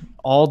Discord. Yeah.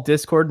 All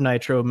Discord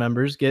Nitro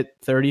members get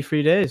 30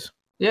 free days.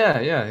 Yeah,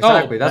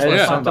 exactly. That's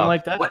what something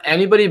like that. Would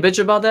anybody bitch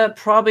about that?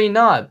 Probably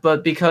not.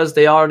 But because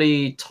they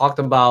already talked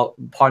about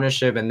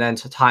partnership and then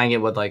tying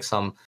it with like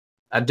some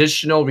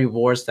additional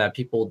rewards that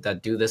people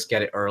that do this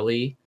get it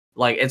early,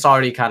 like it's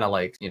already kind of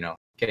like,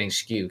 getting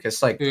skewed.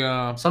 Because like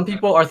some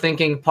people are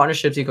thinking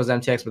partnerships equals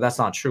MTX, but that's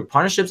not true.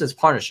 Partnerships is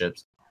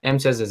partnerships.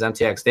 MTX is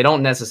MTX. They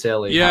don't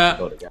necessarily have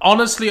to go together.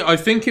 Honestly, I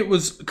think it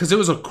was because it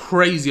was a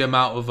crazy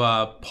amount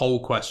of poll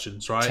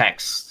questions, right?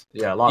 Text.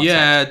 Yeah, a lot of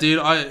text.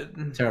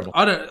 Dude, terrible.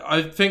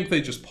 I think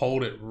they just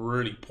polled it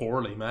really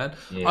poorly, man.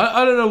 Yeah.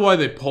 I don't know why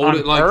they polled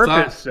it like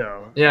that.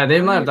 So. Yeah, they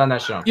might have done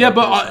that shit on purpose. Yeah,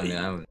 but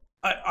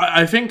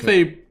I think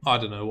I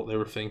don't know what they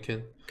were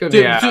thinking. To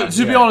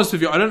be honest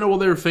with you, I don't know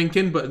what they were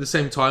thinking, but at the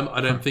same time, I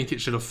don't think it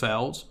should have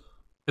failed,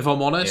 if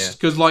I'm honest.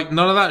 Because like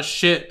none of that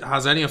shit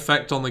has any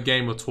effect on the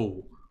game at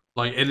all.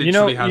 Like it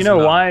literally has. You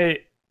know why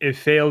it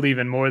failed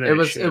even more than it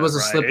was. It was a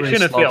slippery slope. It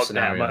shouldn't have failed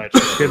scenario. that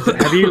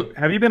much.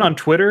 Have you been on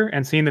Twitter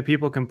and seen the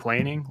people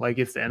complaining like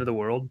it's the end of the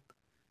world?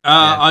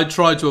 I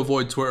try to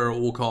avoid Twitter at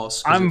all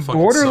costs. I'm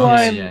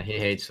borderline he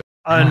hates it.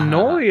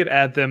 Annoyed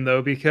at them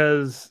though,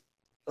 because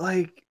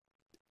like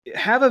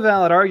have a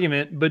valid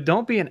argument, but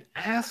don't be an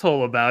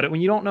asshole about it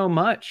when you don't know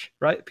much,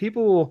 right?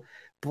 People will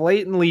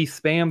blatantly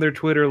spam their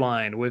Twitter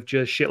line with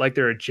just shit like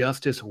they're a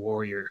justice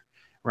warrior.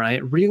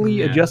 Right?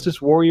 Really? A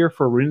justice warrior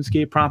for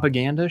RuneScape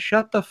propaganda?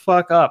 Shut the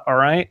fuck up, all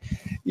right?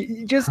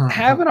 You just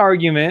have an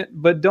argument,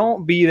 but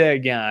don't be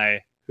that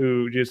guy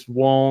who just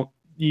won't,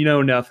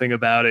 nothing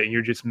about it, and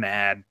you're just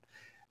mad.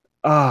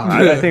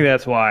 I think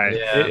that's why.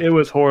 It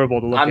was horrible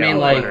to look at. I mean,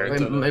 like,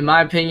 in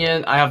my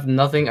opinion, I have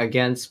nothing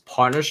against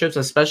partnerships,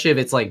 especially if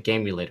it's like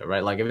game related,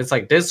 right? Like if it's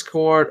like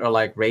Discord or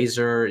like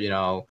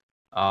Razer,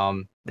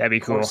 that'd be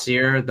cool.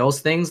 Corsair, those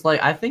things,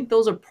 like I think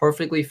those are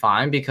perfectly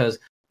fine because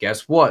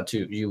guess what?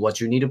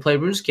 What you need to play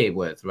RuneScape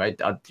with, right?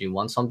 Do you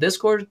want some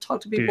Discord to talk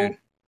to people? Dude,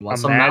 you want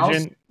some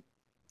mouse?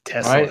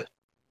 Tesla. Right?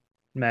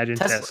 Imagine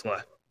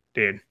Tesla.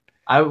 Dude.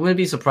 I wouldn't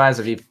be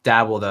surprised if you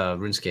dabbled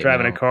RuneScape.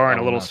 Driving a car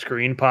and a little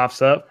screen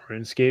pops up.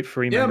 RuneScape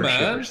free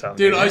membership or something.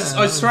 Dude, I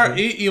swear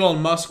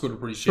Elon Musk would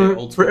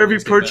appreciate for every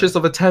purchase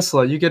of a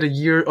Tesla, you get a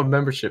year of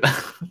membership.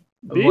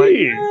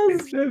 Dude,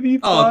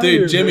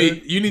 dude,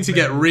 Jimmy, you need to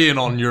get Rian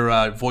on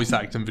your voice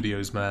acting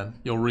videos, man.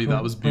 You'll read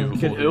that was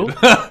beautiful. Dude.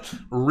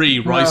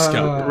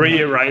 Riceko.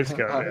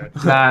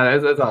 Riceko. Nah,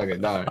 that's all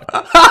good. No,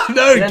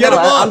 get him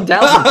on. I'm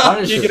down for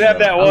partnership. You could have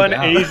that one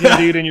Asian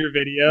dude in your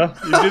video.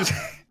 You're just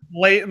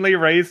blatantly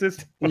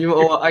racist.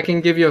 I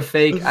can give you a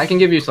fake. I can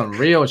give you some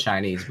real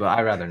Chinese, but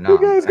I'd rather not.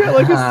 You guys got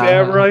like a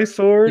samurai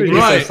sword.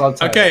 Right.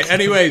 Okay.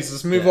 Anyways,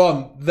 let's move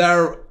on.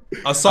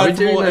 Aside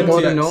from all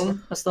Golden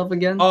Gnome stuff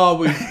again? Oh,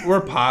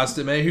 we're past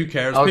it, mate. Who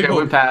cares? Okay,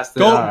 we're past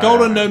it.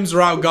 Golden Gnomes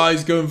are out,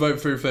 guys. Go and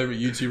vote for your favorite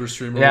YouTuber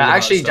streamer. Yeah,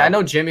 actually, I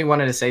know Jimmy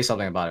wanted to say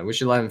something about it. We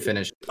should let him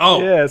finish.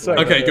 Oh, yeah.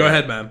 Okay, go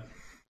ahead, man.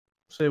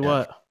 Say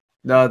what?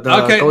 The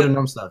Golden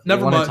Gnome stuff.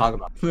 Never mind. Talk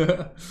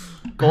about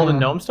Golden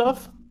Gnome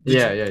stuff?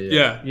 Yeah.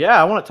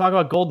 Yeah, I want to talk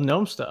about Golden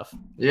Gnome stuff.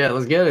 Yeah,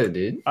 let's get it,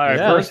 dude. All right,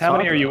 first, how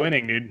many are you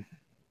winning, dude?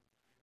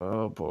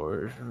 Oh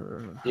boy.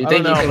 You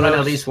think you can win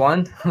at least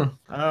one?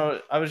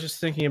 I was just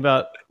thinking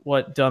about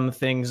what dumb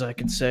things I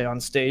could say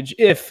on stage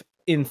if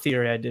in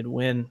theory I did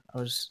win.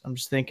 I'm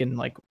just thinking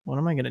like, what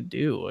am I gonna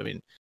do? I mean,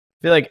 I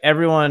feel like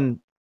everyone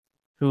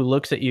who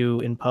looks at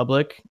you in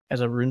public as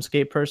a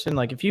RuneScape person,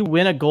 like if you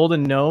win a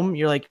Golden Gnome,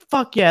 you're like,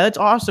 fuck yeah, that's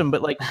awesome.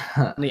 But like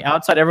on the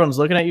outside, everyone's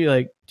looking at you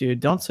like,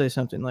 dude, don't say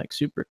something like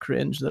super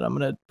cringe that I'm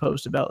gonna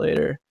post about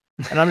later.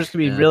 And I'm just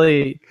gonna be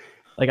really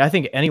like, I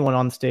think anyone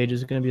on stage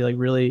is going to be like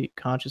really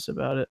conscious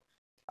about it.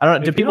 I don't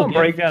know. Do people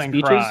break down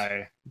and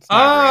cry?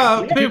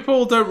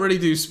 People don't really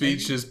do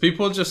speeches.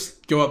 People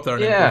just go up there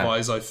and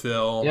improvise, I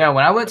feel. Yeah,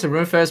 when I went to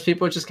RuneFest,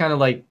 people just kind of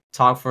like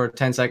talk for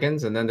 10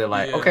 seconds and then they're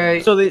like,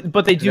 okay. So they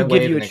do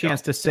give you a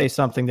chance to say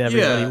something to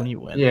everybody when you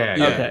win. Yeah.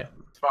 Okay.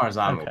 As far as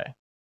I'm okay.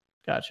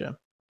 Gotcha.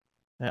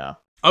 Yeah.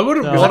 I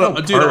wouldn't want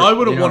to, dude. I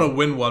wouldn't want to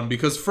win one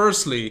because,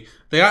 firstly,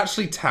 they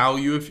actually tell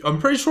you if. I'm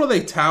pretty sure they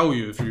tell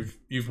you if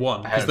you've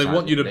won because they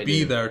want you to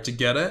be there to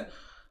get it.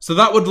 So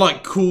that would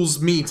like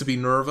cause me to be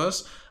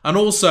nervous, and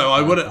also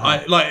I wouldn't.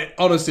 I like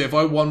honestly, if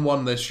I won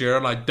one this year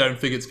and I don't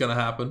think it's gonna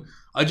happen,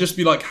 I'd just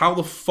be like, how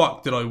the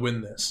fuck did I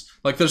win this?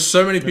 Like, there's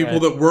so many people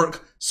that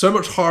work so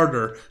much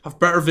harder, have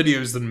better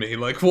videos than me.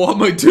 Like, what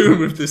am I doing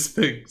with this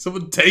thing?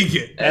 Someone take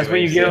it. That's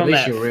when you give them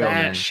that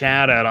fat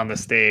shout out on the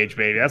stage,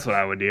 baby. That's what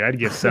I would do. I'd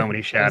give so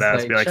many shout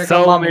outs. Be like,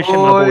 solo mission,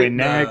 my boy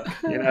Nick.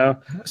 You know.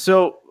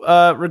 So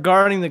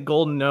regarding the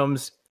golden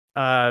gnomes,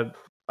 I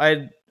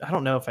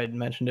don't know if I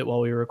mentioned it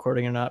while we were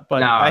recording or not,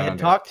 but I had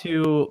talked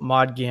to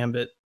Mod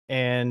Gambit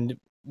and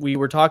we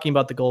were talking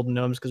about the golden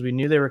gnomes because we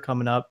knew they were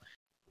coming up.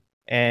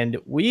 And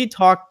we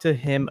talked to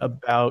him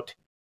about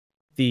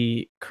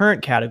the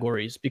current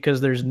categories because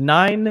there's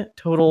 9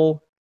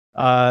 total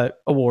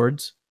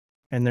awards,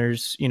 and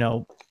there's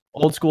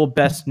old school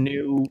best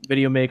new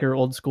video maker,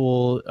 old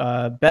school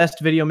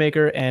best video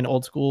maker, and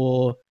old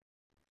school.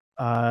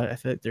 I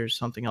think there's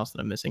something else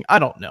that I'm missing. I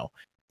don't know.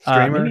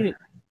 Streamer.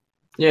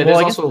 Yeah, there's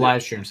also a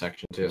live stream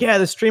section too. Yeah,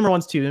 the streamer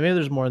ones too. Maybe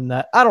there's more than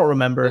that. I don't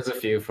remember. There's a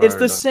few. It's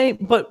the same,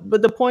 but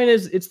the point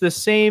is, it's the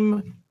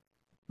same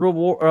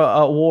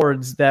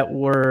awards that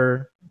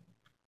were,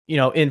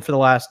 in for the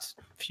last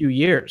few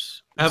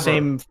years.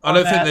 Same. I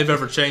don't think they've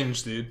ever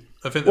changed, dude.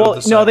 I think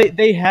the same. No,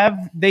 they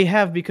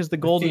have because the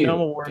Golden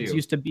Gnome Awards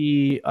used to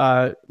be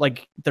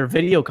like their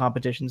video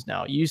competitions.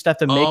 Now you used to have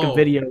to make a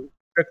video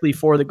strictly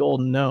for the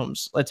Golden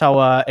Gnomes. That's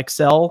how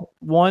Excel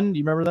won. Do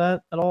you remember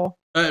that at all?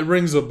 It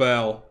rings a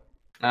bell.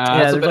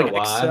 Yeah, there's like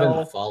I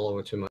haven't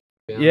followed too much.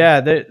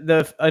 Yeah,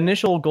 the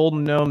initial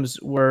Golden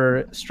Gnomes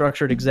were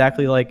structured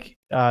exactly like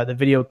the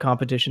video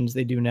competitions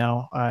they do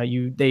now.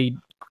 They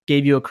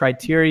gave you a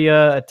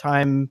criteria, a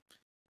time.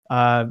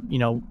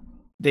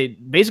 They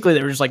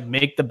were just like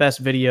make the best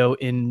video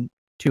in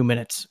 2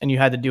 minutes, and you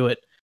had to do it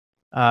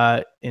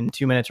in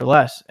 2 minutes or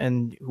less.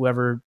 And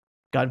whoever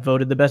got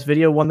voted the best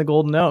video won the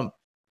Golden Gnome.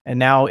 And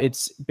now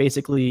it's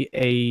basically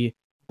a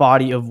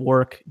body of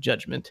work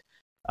judgment.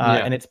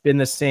 And it's been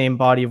the same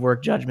body of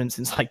work judgment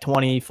since like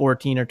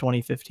 2014 or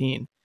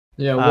 2015.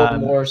 Yeah, what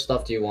more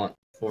stuff do you want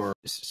for?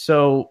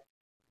 So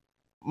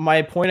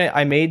my point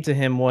I made to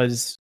him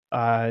was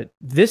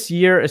this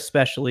year,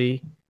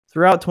 especially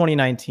throughout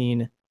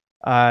 2019,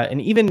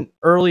 and even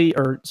late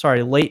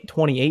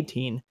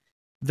 2018,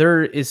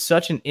 there is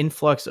such an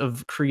influx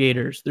of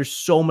creators. There's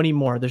so many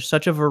more. There's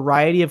such a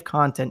variety of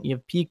content. You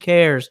have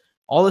PKers,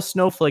 all the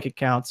Snowflake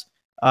accounts.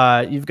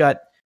 You've got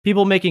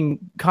people making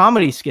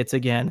comedy skits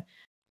again.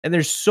 And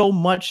there's so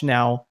much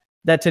now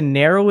that to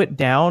narrow it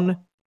down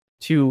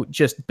to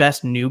just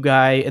best new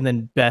guy and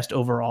then best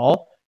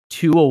overall,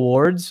 2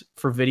 awards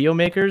for video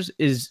makers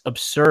is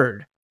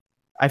absurd.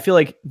 I feel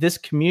like this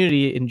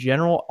community in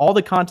general, all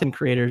the content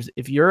creators,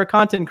 if you're a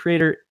content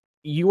creator,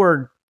 you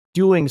are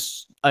doing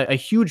a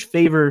huge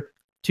favor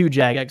to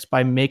Jagex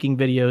by making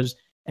videos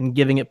and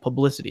giving it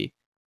publicity.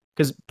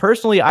 Because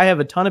personally, I have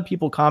a ton of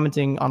people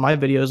commenting on my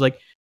videos like,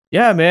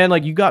 yeah, man,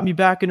 like you got me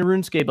back into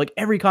RuneScape. Like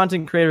every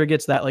content creator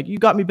gets that. Like you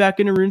got me back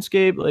into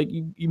RuneScape. Like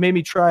you made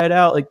me try it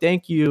out. Like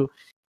thank you.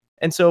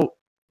 And so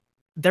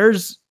there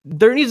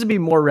needs to be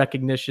more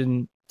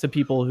recognition to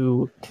people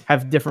who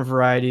have different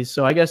varieties.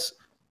 So I guess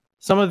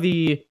some of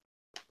the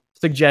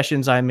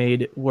suggestions I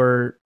made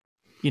were,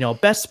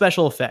 best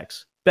special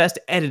effects, best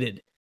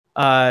edited.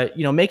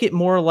 Make it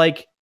more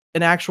like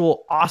an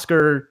actual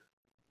Oscar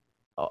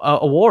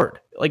award.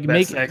 Like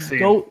best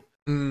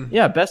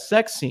best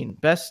sex scene,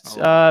 best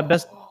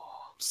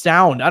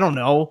sound. I don't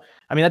know.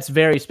 I mean, that's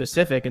very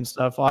specific and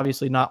stuff.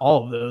 Obviously, not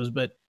all of those,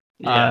 but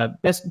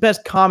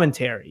best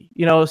commentary.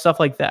 Stuff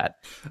like that.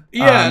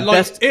 Yeah,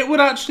 it would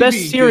actually best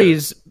be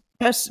series. Good.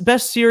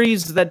 Best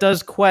series that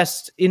does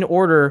quests in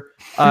order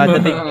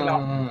that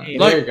they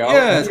there you go.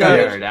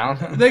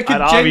 Yeah, they could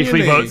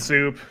obviously vote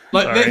soup.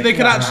 Like they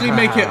could actually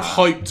make it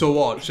hype to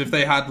watch if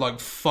they had like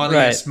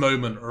funniest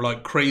moment or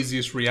like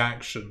craziest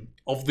reaction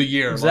of the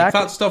year. Exactly.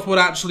 Like that stuff would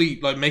actually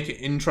like make it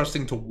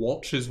interesting to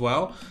watch as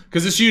well.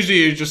 Because it's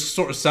usually you just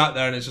sort of sat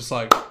there and it's just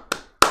like,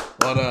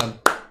 well done,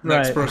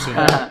 next person.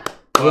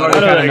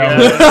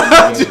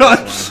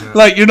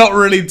 Like you're not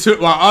really too.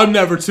 Well, I'm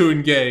never too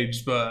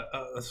engaged, but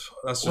that's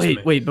just me.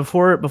 Wait.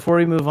 Before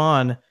we move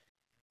on,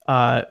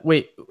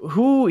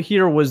 who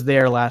here was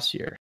there last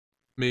year?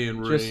 Me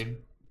and Reen.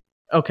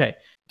 Okay.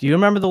 Do you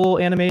remember the little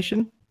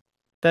animation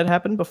that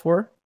happened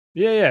before?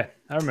 Yeah,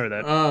 I remember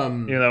that.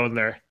 That was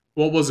there.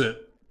 What was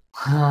it?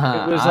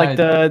 It was like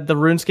the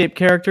RuneScape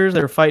characters.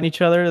 They were fighting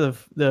each other.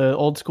 The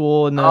old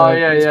school and the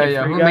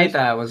yeah. Who made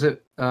that? Was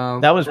it?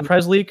 That was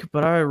Presleak,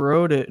 but I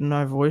wrote it and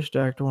I voiced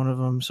acted one of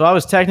them. So I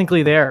was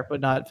technically there,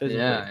 but not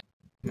physically. Yeah.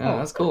 Yeah,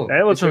 that's cool.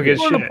 That was some good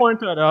shit. I want to point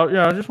that out.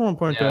 Yeah, I just want to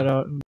point that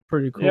out.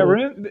 Pretty cool.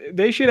 Yeah,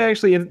 they should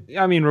actually,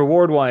 I mean,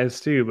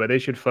 reward-wise too, but they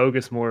should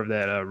focus more of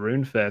that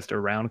RuneFest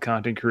around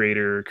content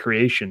creator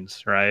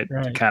creations, right?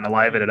 To kind of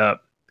liven it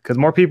up. Because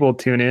more people will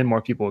tune in,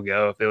 more people will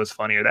go. If it was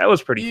funnier, that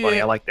was pretty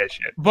funny. I like that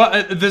shit.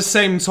 But at the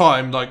same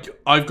time, like,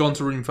 I've gone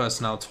to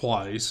RuneFest now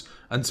twice,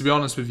 and to be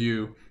honest with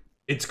you,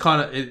 it's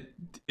kind of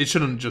it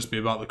shouldn't just be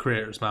about the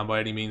creators, man, by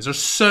any means. There's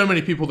so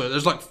many people there.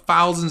 There's like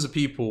thousands of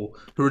people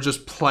who are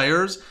just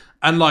players,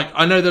 and like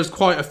I know there's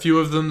quite a few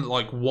of them that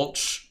like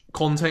watch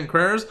content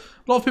creators.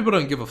 A lot of people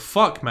don't give a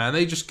fuck, man.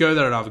 They just go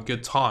there and have a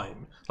good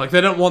time. Like,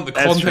 they don't want the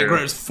content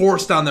creators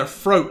forced down their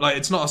throat. Like,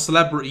 it's not a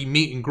celebrity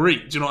meet and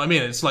greet. Do you know what I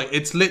mean? It's like,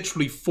 it's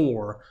literally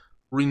for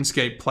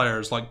RuneScape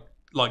players, like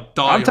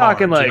I'm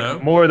talking hard, like, you know?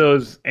 More of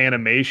those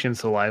animations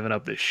to liven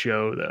up the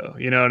show, though.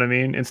 You know what I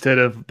mean? Instead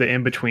of the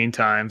in-between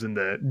times and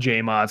the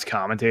J-mods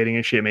commentating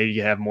and shit, maybe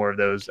you have more of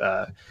those,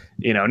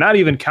 you know, not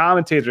even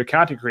commentators or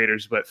content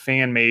creators, but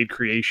fan-made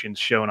creations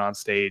shown on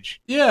stage.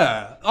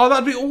 Yeah. Oh,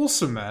 that'd be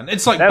awesome, man.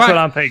 It's like that's what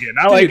I'm thinking.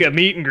 Not like a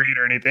meet and greet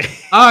or anything.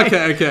 Okay.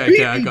 I got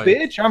you.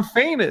 Bitch, I'm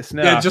famous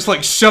now. Yeah, just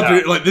like shove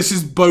it, like, this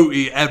is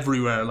boaty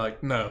everywhere.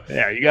 Like, no.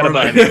 Yeah, you gotta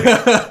buy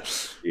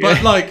it.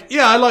 But like,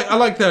 yeah, I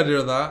like the idea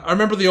of that. I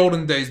remember the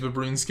olden days with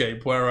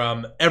RuneScape where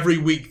every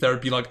week there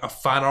would be like a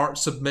fan art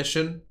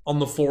submission on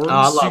the forums.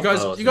 Oh,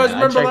 you guys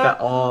remember I check that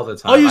all the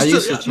time. I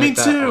used to check me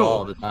that too.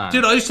 all the time.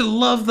 Dude, I used to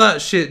love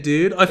that shit,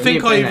 dude. I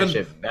think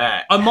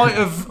I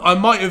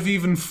might have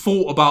even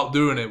thought about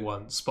doing it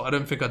once, but I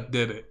don't think I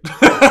did it.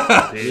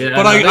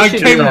 But I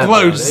came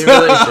close.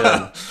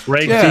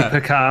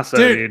 Picasso,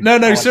 dude.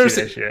 No,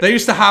 seriously. They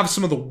used to have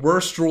some of the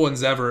worst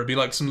drawings ever. It'd be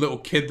like some little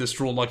kid that's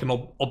drawn like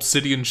an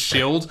obsidian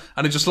shield,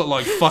 and it just looked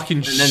like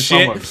fucking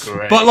shit.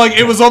 But like,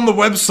 it was on the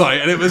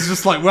website, and it was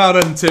just like, well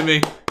done,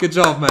 Timmy. Good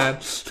job, man.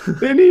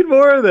 They need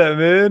more of that,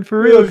 man,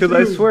 for real. Because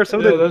I swear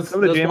some of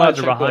the J-mods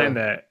are behind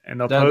that, and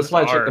they'll post art. That's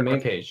why I checked the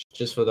main page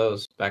just for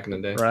those back in the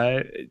day.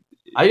 Right.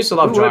 I used to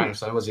love drawing,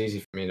 so it was easy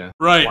for me to.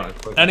 Right.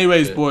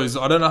 Anyways, boys,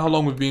 I don't know how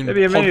long we've been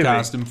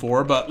podcasting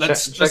for, but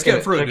let's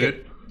get through it,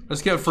 dude.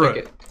 Let's get through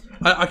it.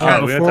 I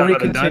can't. Before we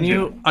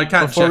continue,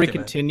 Before we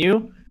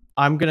continue,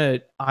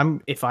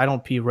 if I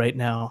don't pee right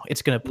now,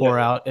 it's gonna pour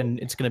out and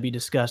it's gonna be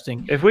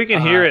disgusting. If we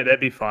can hear it, that'd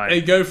be fine.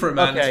 Hey, go for it,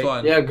 man. Okay. It's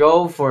fine. Yeah,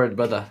 go for it,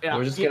 brother. Yeah.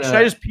 We're just gonna. Should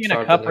I just pee in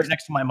a cup right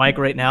next to my mic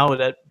right now? Would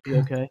that be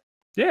okay?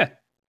 Yeah.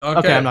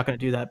 Okay, I'm not gonna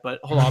do that, but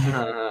hold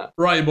on.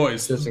 Right,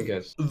 boys. Just in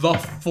case. The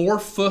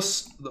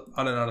Forthus.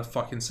 I don't know how to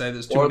fucking say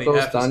this. Too many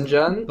F's.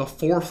 Dungeon. The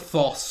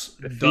Forthus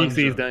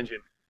dungeon.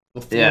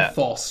 The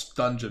Forthus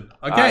dungeon.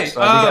 Okay. Right,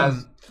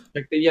 so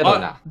check the yellow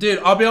now. Dude,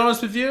 I'll be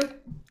honest with you.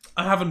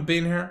 I haven't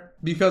been here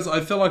because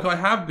I feel like I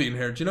have been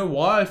here. Do you know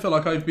why I feel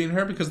like I've been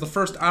here? Because the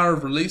first hour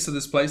of release of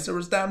this place, there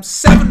was damn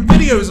 7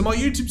 videos in my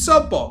YouTube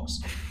sub box.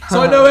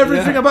 So I know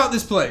everything about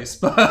this place.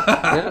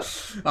 I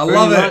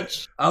love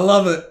it. I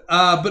love it.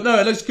 But no,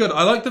 it looks good.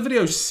 I like the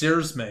video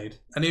Sears made.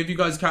 Any of you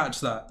guys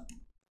catch that?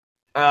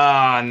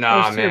 Nah,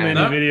 man. Too many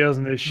videos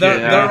in this shit.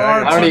 There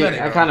are too many.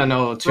 I kind of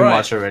know too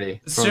much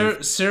already.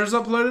 Sears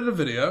uploaded a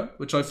video,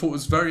 which I thought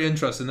was very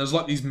interesting. There's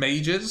like these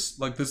mages,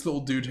 like this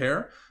little dude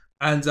here.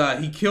 And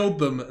he killed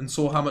them and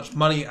saw how much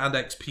money and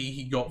XP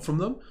he got from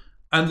them.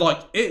 And like,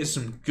 it is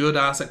some good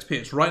ass XP.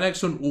 It's right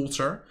next to an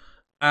altar.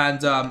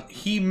 And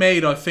he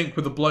made, I think,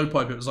 with a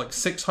blowpipe, it was like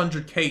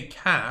 600k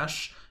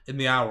cash in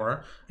the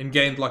hour and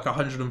gained like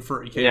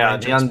 130k. Yeah,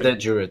 the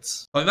undead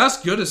druids. Like,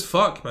 that's good as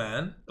fuck,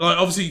 man. Like,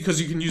 obviously,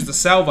 because you can use the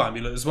salve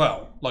amulet as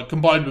well. Like,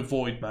 combined with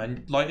void,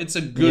 man. Like, it's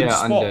a good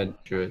spot. Yeah, undead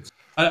druids.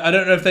 I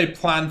don't know if they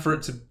plan for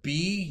it to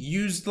be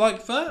used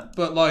like that,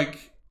 but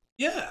like...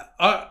 Yeah,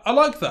 I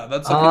like that.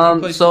 That's like a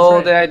good place to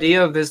train. The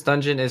idea of this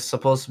dungeon is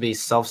supposed to be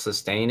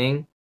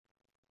self-sustaining.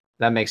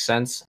 That makes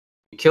sense.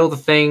 You kill the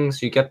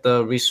things, you get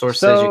the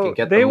resources, you can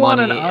get the money. They want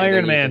an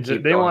Iron Man.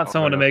 They want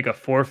someone to make a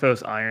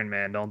Forthos Iron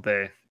Man, don't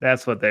they?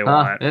 That's what they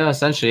want. Yeah,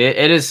 essentially.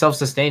 It is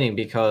self-sustaining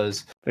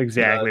because...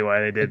 Exactly why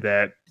they did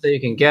that. That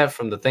you can get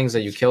from the things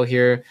that you kill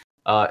here.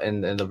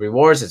 And the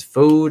rewards is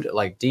food,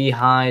 like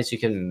D-highs. You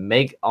can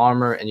make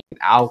armor and you can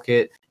alch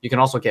it. You can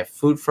also get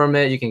food from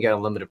it. You can get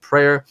unlimited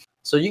prayer.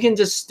 So you can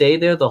just stay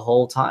there the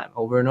whole time,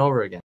 over and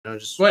over again. You know,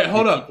 just wait,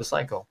 hold up. The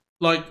cycle.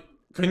 Like,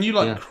 can you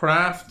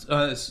craft?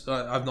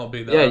 I've not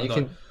been there. Yeah, you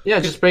can. Yeah,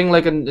 just bring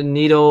like a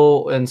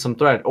needle and some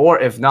thread, or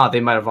if not,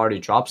 they might have already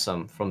dropped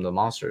some from the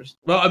monsters.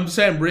 Well, I'm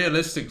saying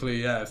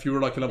realistically, yeah. If you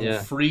were like a level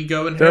 3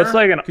 going so here, it's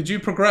like could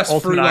you progress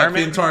through like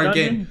the entire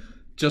game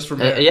just from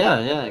here?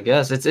 Yeah, I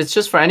guess it's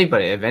just for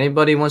anybody. If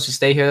anybody wants to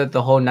stay here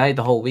the whole night,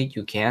 the whole week,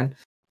 you can.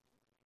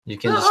 You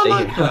can just stay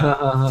here.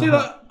 See,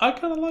 I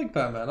kind of like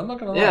that, man. I'm not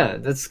gonna lie. Yeah,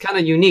 that's kind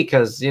of unique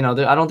because I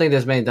don't think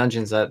there's many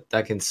dungeons that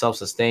can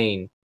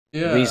self-sustain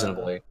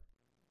reasonably.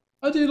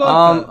 I do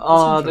like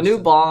that. The new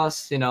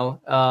boss,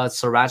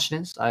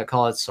 Sriracha. I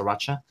call it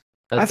Sriracha.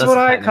 That's what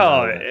I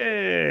call it.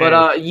 Hey.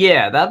 But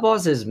yeah, that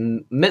boss is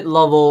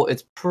mid-level.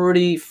 It's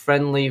pretty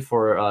friendly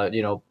for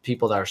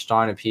people that are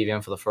starting a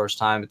PvM for the first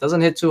time. It doesn't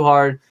hit too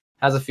hard.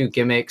 Has a few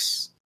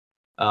gimmicks.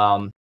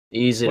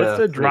 Easy. What's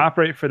the drop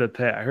rate for the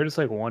pet? I heard it's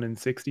like 1 in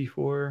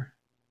 64.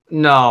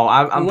 No,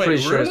 I'm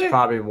pretty sure it's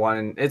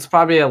probably it's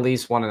probably at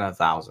least 1 in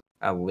 1,000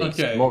 at least.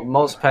 Okay.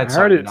 Most pets I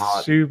heard it's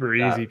not super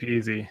easy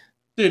peasy.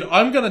 Dude,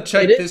 I'm gonna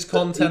check this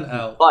content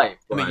out. I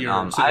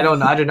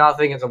do not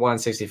think it's a 1 in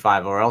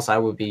 65, or else I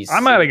would be. I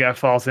might have got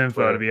false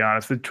info, to be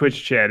honest. The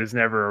Twitch chat is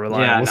never a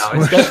reliable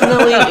source.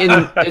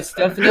 It's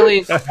definitely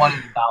in the 1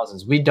 in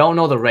thousands. We don't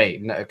know the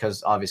rate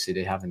because obviously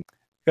they haven't.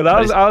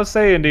 Because I was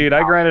saying, dude,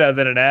 I grinded out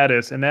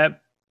Venenatus, and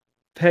that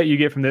pet you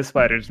get from this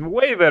fighter is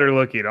way better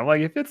looking. I'm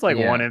like, if it's like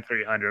 1 in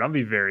 300, I'll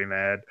be very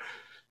mad.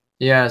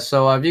 Yeah,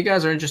 so if you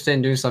guys are interested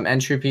in doing some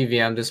entry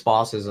PVM, this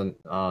boss is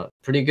a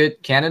pretty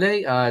good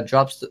candidate. It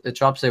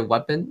drops a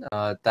weapon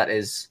that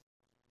is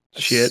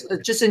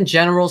just in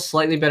general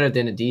slightly better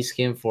than a D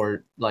skin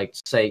for like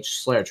say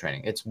Slayer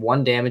training. It's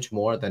 1 damage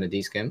more than a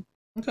D skin.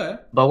 Okay.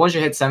 But once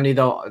you hit 70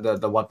 though,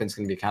 the weapon's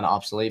gonna be kind of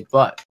obsolete.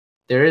 But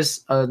there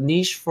is a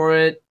niche for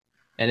it.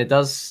 And it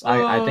does,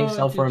 I think,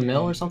 sell for $1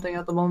 million or something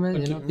at the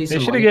moment. You know, they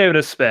should have gave it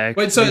a spec.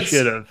 Wait, so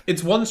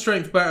it's 1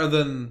 strength better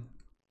than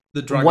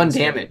the dragon. 1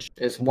 damage.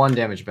 It's 1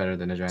 damage better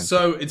than the dragon.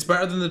 So it's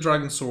better than the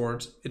dragon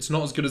sword. It's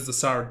not as good as the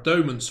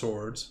Saradomin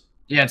sword.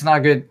 Yeah, it's not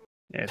good.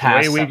 Yeah,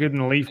 it's way weaker than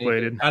the leaf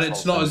bladed. And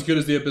it's not as good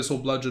as the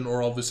abyssal bludgeon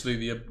or obviously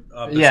the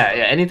abyssal yeah,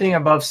 anything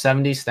above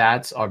 70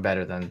 stats are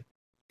better than.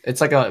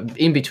 It's like a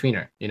in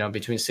betweener. You know,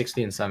 between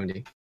 60 and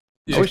 70.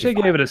 I wish they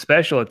gave it a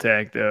special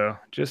attack though,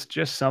 just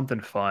something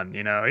fun,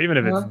 you know, even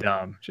if it's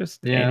dumb,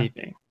 just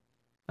anything.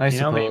 I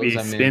suppose, maybe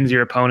it spins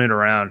your opponent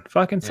around,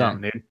 fucking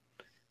something, dude.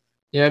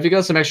 Yeah, if you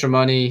got some extra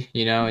money,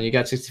 you know, and you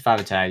got 65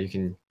 attack, you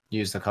can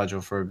use the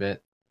cudgel for a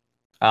bit.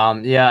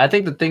 Yeah, I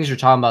think the things you're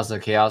talking about is the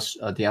chaos,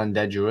 the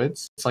undead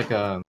druids. It's like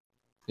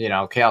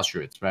chaos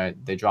druids,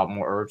 right? They drop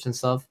more herbs and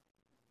stuff.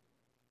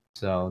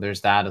 So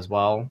there's that as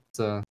well. It's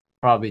a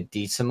probably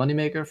decent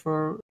moneymaker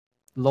for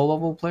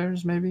low-level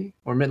players, maybe,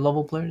 or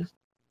mid-level players.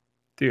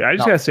 Dude, I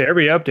just gotta say,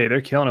 every update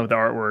they're killing it with the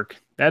artwork.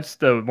 That's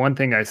the one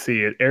thing I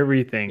see.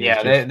 Everything.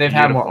 Yeah, they've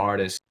had more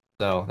artists,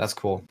 so that's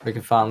cool. We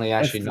can finally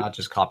actually not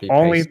just copy.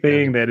 Only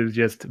thing that has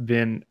just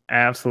been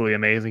absolutely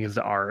amazing is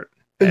the art.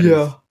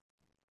 No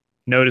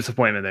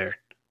disappointment there.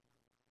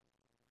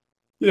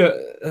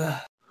 Yeah.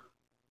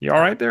 You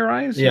all right there,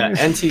 Ryan? Yeah,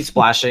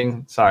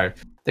 anti-splashing. Sorry.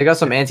 They got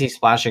some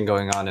anti-splashing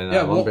going on in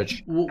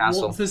Lumbridge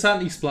Castle. What's this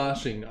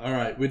anti-splashing? All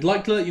right, we'd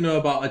like to let you know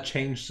about a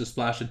change to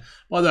splashing.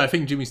 By the way, I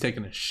think Jimmy's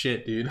taking a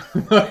shit, dude.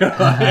 No,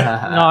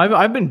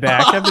 I've been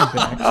back.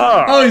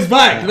 Oh, he's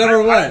back. Never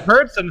mind. I've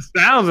heard some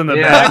sounds in the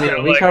back.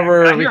 Yeah, we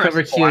cover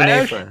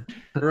Q&A for.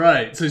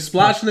 Right, so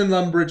splashing in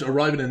Lumbridge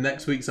arriving in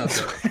next week's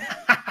update.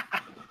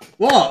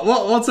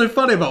 What's so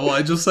funny about what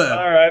I just said?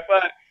 All right,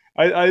 but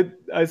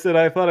I said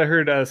I thought I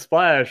heard a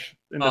splash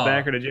in the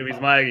background of Jimmy's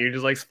mic. You're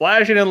just like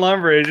splashing in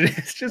Lumbridge.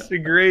 It's just a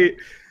great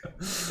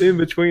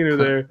in-betweener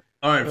there.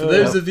 All right, for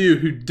those of you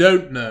who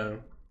don't know,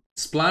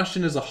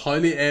 splashing is a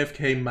highly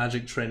AFK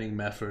magic training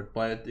method.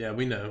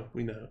 We know.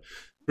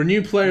 For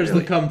new players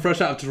that come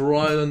fresh out of Tour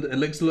Island, it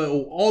looks a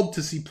little odd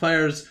to see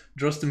players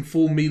dressed in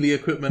full melee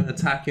equipment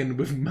attacking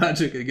with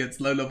magic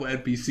against low-level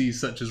NPCs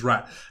such as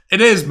Rat.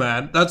 It is,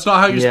 man. That's not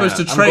how you're supposed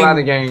to train. I'm glad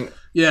again.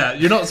 Yeah,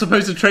 you're not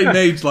supposed to train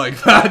mage like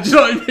that. Do you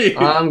know what I mean?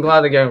 I'm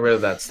glad they're getting rid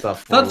of that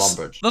stuff for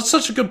Lumbridge. That's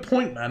such a good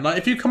point, man. Like,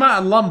 if you come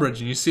out of Lumbridge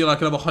and you see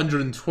like level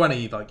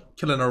 120, like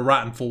killing a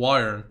rat in full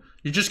iron,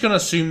 you're just gonna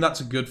assume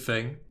that's a good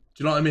thing.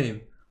 Do you know what I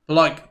mean? But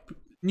like,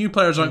 new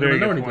players aren't gonna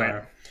know any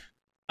better.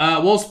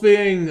 Whilst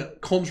being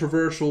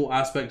controversial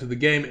aspect of the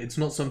game, it's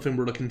not something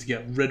we're looking to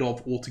get rid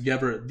of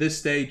altogether at this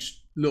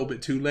stage. A little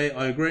bit too late,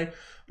 I agree.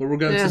 But we're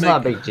going to it's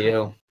not a big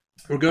deal.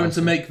 We're going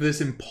to make this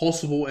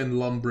impossible in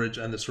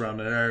Lumbridge and the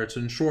surrounding area to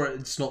ensure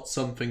it's not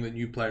something that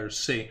new players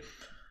see.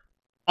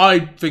 I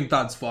think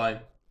that's fine.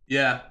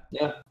 Yeah,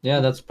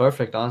 that's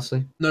perfect,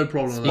 honestly. No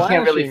problem. You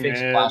can't really fix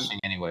splashing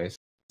anyways.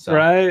 So.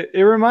 Right.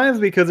 It reminds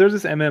me, because there's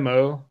this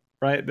MMO,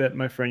 right, that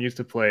my friend used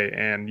to play,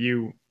 and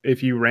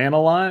if you ran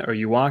a lot or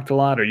you walked a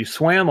lot or you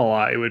swam a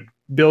lot, it would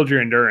build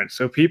your endurance.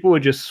 So people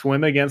would just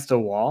swim against a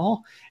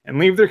wall and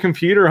leave their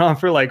computer on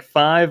for like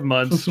 5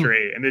 months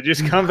straight, and they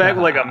just come back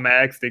with like a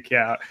maxed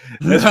account.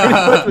 That's pretty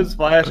much what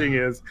splashing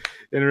is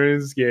in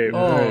RuneScape.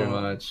 Oh, very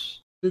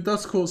much. Dude,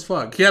 that's cool as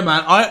fuck. Yeah,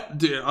 man.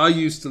 I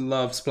used to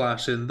love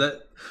splashing.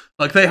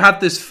 Like, they had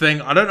this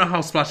thing. I don't know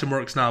how splashing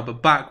works now,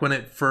 but back when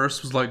it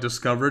first was like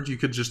discovered, you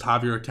could just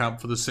have your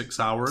account for the 6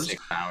 hours.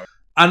 6 hours.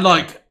 And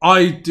like,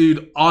 I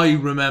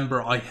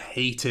remember I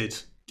hated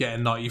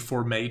getting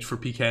 94 mage for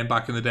PKing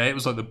back in the day. It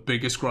was like the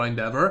biggest grind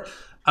ever.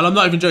 And I'm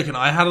not even joking.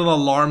 I had an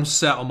alarm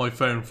set on my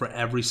phone for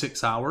every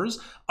 6 hours.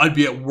 I'd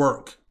be at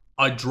work.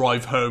 I'd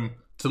drive home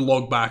to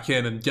log back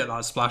in and get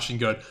that splashing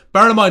going.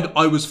 Bear in mind,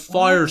 I was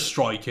fire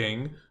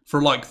striking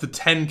for like the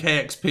 10k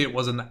XP it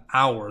was an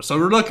hour. So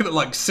we're looking at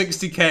like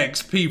 60k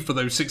XP for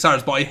those 6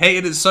 hours. But I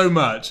hated it so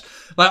much.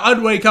 Like,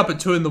 I'd wake up at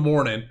 2 in the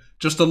morning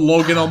just to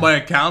log in on my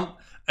account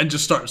and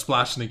just start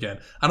splashing again.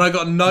 And I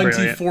got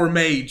 94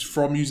 mage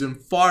from using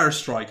Fire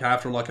Strike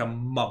after like a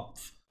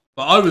month.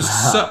 But I was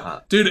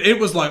dude, it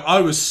was like,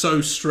 I was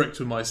so strict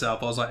with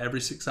myself. I was like,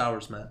 every 6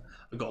 hours, man,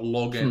 I got to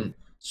log in.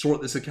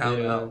 sort this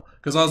account out.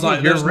 Because I was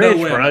like, you're there's rich,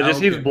 no way. bro.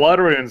 Just use blood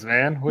runes,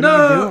 man. What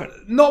are you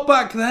doing? Not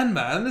back then,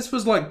 man. This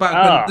was like back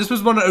when this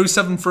was when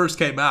 07 first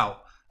came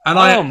out. And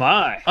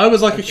I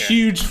was like a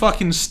huge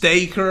fucking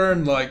staker,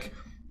 and like,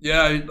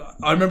 yeah,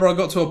 I remember I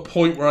got to a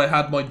point where I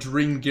had my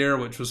dream gear,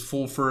 which was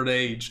full third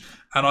age,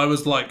 and I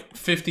was like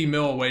 50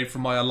 mil away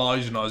from my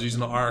Elysian. I was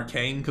using an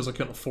Arcane because I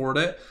couldn't afford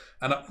it.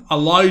 And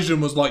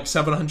Elysian was like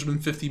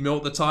 750 mil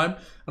at the time.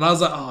 And I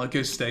was like, oh, I'll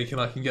go stake and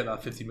I can get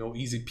that 50 mil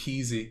easy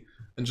peasy.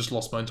 And just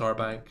lost my entire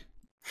bank.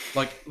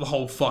 Like, the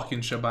whole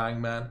fucking shebang,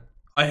 man.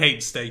 I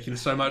hate staking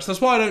so much. That's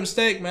why I don't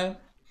stake, man.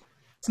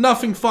 It's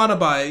nothing fun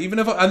about it. Even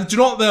if and do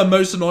you know what the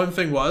most annoying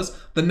thing was?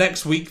 The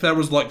next week there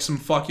was like some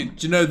fucking...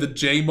 Do you know the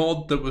J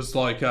mod that was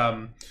like...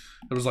 there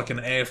was like an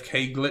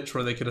AFK glitch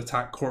where they could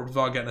attack Corp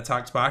without getting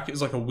attacked back. It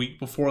was like a week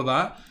before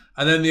that.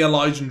 And then the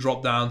Elysian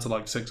dropped down to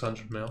like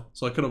 600 mil.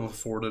 So I could have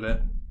afforded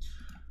it.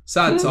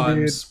 Sad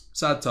times. Dude.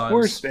 Sad times.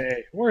 Worst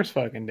day. Worst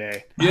fucking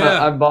day.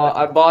 Yeah. I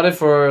bought it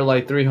for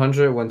like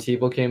 300 when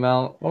T-Bow came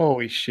out.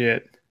 Holy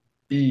shit.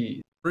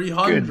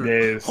 300. Good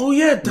days. Oh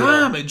yeah,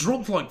 damn. It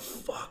dropped like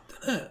fuck,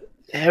 didn't it?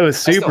 It was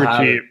super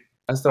cheap.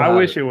 I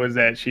wish it was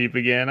that cheap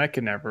again. I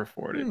could never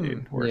afford it,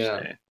 dude. Worst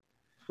day.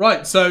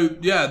 Right, so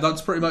yeah,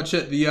 that's pretty much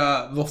it.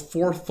 The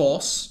fourth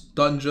boss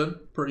dungeon,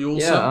 pretty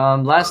awesome. Yeah.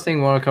 Last thing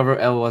we want to cover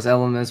was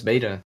LMS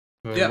beta.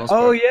 Yeah.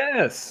 Oh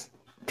yes.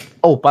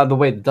 Oh, by the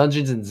way, the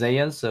dungeon's in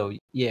Zaya, so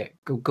yeah,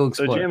 go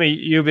explore. So Jimmy,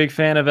 you a big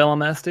fan of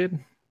LMS, dude?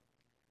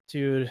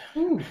 Dude,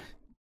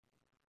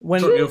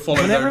 when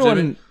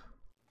everyone,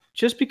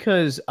 just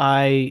because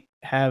I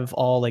have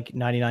all like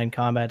 99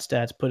 combat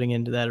stats putting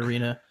into that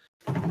arena,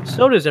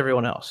 so does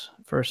everyone else.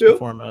 First and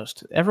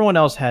foremost, everyone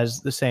else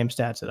has the same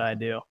stats that I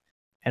do.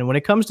 And when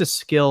it comes to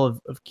skill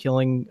of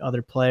killing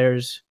other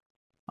players,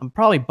 I'm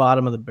probably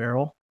bottom of the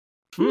barrel.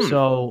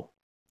 So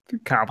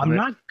I'm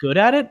not good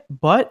at it,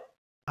 but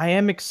I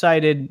am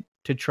excited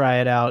to try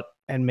it out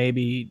and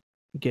maybe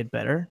get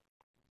better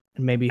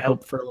and maybe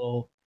hope for a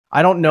little...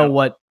 I don't know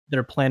what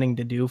they're planning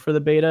to do for the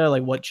beta,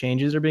 like what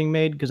changes are being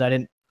made, because I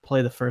didn't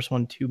play the first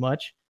one too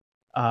much.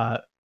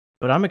 But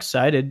I'm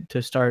excited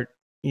to start,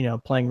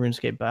 playing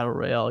RuneScape Battle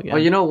Royale again.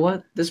 Well, you know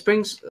what? This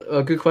brings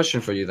a good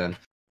question for you then.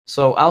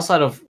 So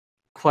outside of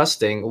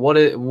questing,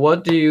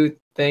 what do you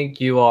think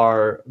you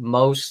are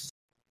most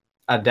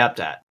adept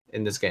at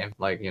in this game?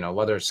 Like,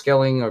 whether it's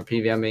skilling or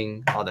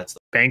PVMing, all that stuff.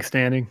 Bank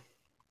standing,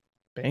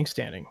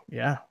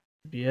 yeah.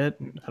 Be it.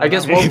 I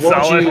guess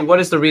what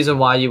is the reason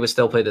why you would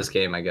still play this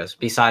game? I guess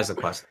besides the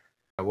quest,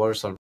 what are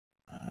some,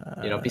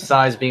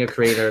 besides being a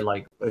creator,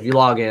 like if you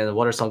log in,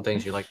 what are some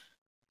things you like,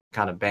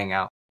 kind of bang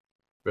out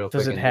real quick?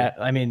 Does it have?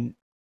 I mean,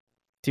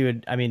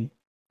 dude.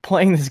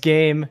 Playing this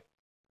game,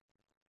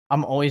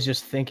 I'm always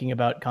just thinking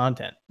about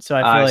content. So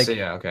I feel like,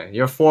 yeah, okay,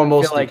 you're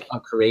foremost like a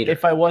creator.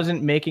 If I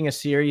wasn't making a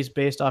series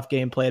based off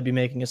gameplay, I'd be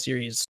making a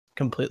series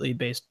completely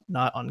based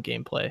not on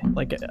gameplay,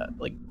 like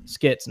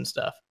skits and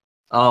stuff.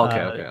 Oh,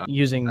 okay.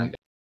 Using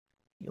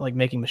like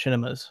making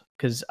machinimas,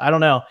 because I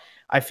don't know.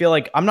 I feel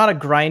like I'm not a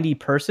grindy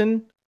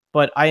person,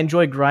 but I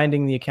enjoy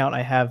grinding the account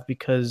I have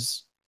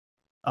because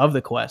of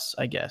the quests,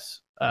 I guess.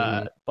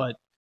 But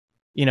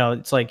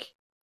it's like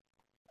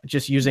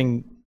just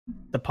using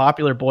the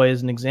popular boy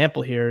as an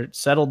example here.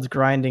 Settled's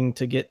grinding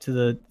to get to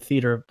the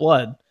Theater of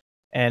Blood,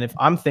 and if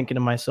I'm thinking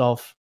to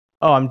myself,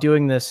 oh, I'm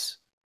doing this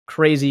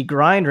crazy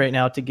grind right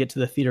now to get to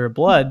the Theater of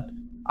Blood,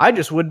 I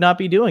just would not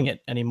be doing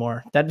it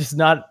anymore. That's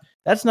not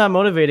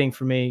motivating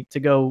for me to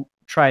go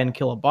try and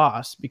kill a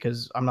boss,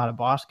 because I'm not a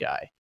boss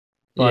guy.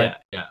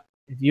 But yeah.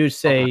 If you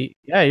say,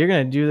 yeah, you're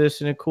going to do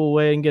this in a cool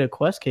way and get a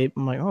quest cape,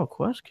 I'm like, oh,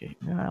 quest cape.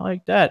 Yeah, I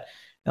like that.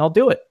 And I'll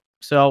do it.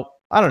 So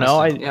I don't know.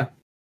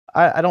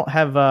 I don't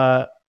have,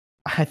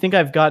 I think I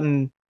have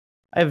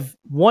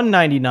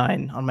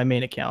 199 on my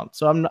main account.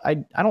 So I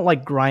don't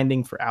like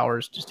grinding for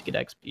hours just to get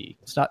XP.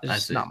 It's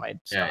not my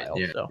style.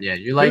 Yeah.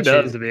 You like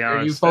to be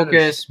honest. You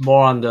focus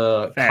more on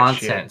the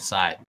content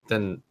side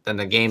than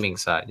the gaming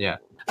side. Yeah.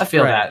 I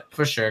feel that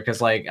for sure.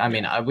 Because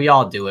we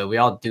all do it. We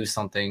all do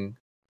something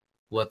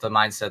with the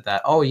mindset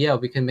that, oh yeah,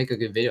 we can make a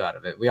good video out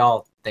of it. We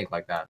all think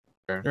like that.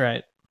 Sure.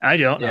 Right. I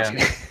don't.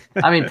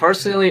 Yeah.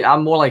 Personally,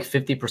 I'm more like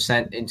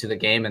 50% into the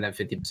game and then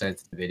 50%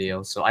 into the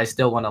video. So I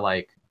still want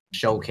to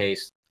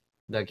showcase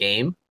the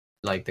game,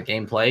 like the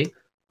gameplay.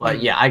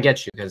 But yeah, I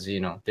get you, because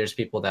there's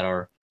people that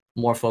are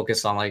more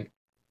focused on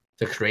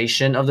the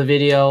creation of the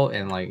video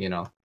and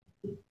the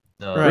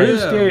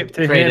RuneScape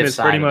to him is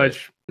pretty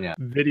much Yeah.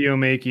 video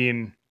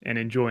making and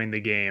enjoying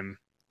the game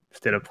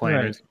instead of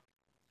playing it,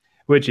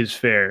 which is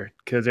fair,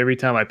 because every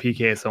time I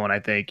PK someone, I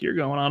think you're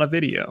going on a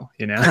video,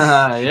 Yeah,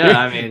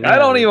 I mean, I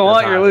don't even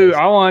want your loot.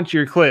 I want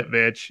your clip,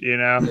 bitch.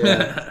 Yeah.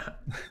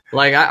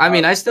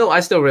 I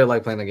still really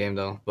like playing the game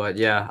though. But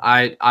yeah,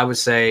 I would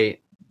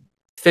say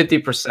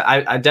 50%.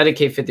 I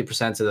dedicate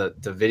 50% to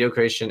the video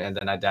creation, and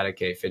then I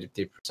dedicate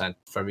 50%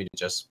 for me to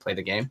just play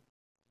the game.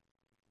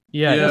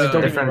 Yeah,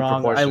 don't get me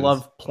wrong. proportions. I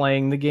love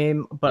playing the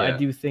game, but I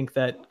do think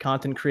that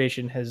content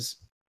creation has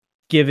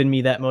given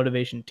me that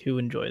motivation to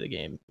enjoy the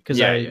game, because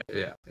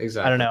exactly.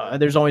 I don't know.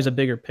 There's always a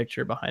bigger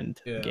picture behind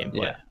the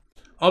gameplay. Yeah.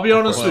 I'll be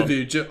honest with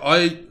you.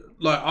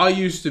 I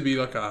used to be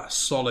like a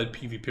solid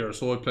PvPer,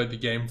 so I played the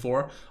game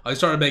for. I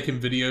started making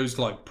videos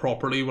like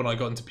properly when I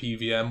got into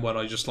PVM, when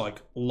I just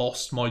like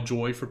lost my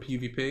joy for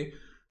PvP.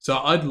 So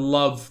I'd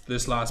love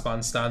this Last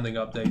Man Standing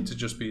update to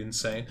just be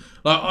insane.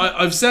 Like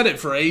I've said it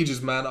for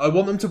ages, man. I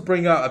want them to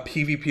bring out a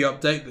PvP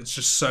update that's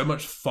just so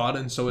much fun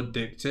and so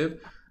addictive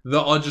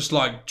that I just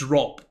like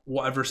drop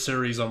whatever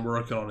series I'm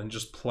working on and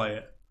just play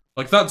it.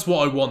 Like that's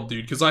what I want,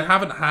 dude, because I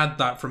haven't had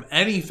that from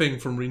anything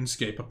from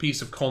RuneScape, a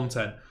piece of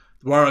content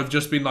where I've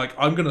just been like,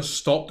 I'm gonna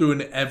stop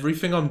doing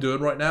everything I'm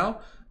doing right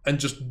now and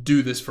just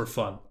do this for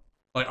fun.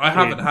 Like I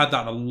haven't had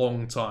that in a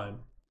long time.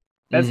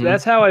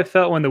 That's how I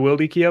felt when the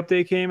Wildy Key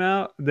update came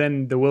out.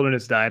 Then the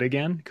wilderness died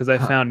again because I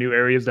found new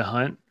areas to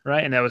hunt,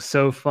 right? And that was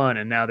so fun,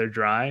 and now they're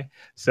dry.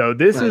 So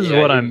this is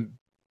what I'm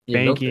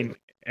banking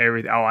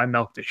everything. Oh, I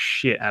milked the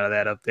shit out of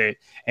that update,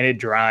 and it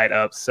dried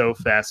up so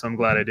fast. So I'm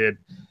glad I did.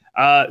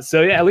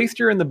 So yeah, at least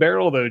you're in the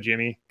barrel though,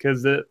 Jimmy,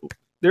 because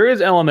there is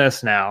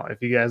LMS now.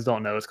 If you guys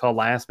don't know, it's called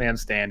Last Man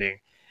Standing,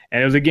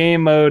 and it was a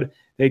game mode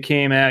that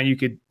came out. You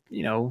could,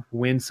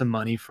 win some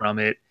money from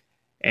it.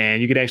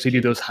 And you could actually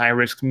do those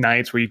high-risk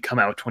nights where you'd come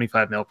out with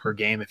 25 mil per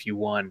game if you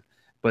won.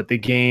 But the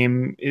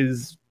game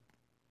is,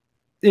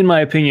 in my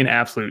opinion,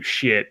 absolute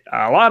shit.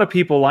 A lot of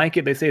people like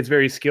it. They say it's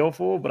very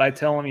skillful, but I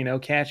tell them,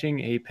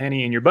 catching a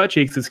penny in your butt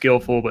cheeks is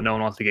skillful, but no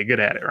one wants to get good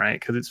at it, right?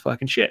 Because it's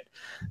fucking shit.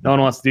 No one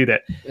wants to do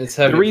that. It's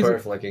heavy prayer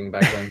flicking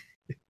back then.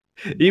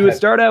 You would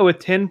start out with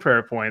 10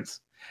 prayer points.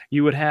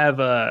 You would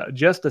have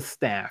just a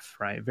staff,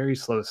 right? Very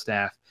slow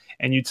staff.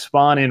 And you'd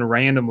spawn in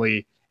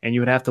randomly, and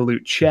you would have to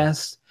loot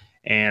chests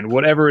and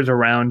whatever is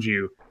around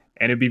you,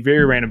 and it'd be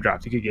very random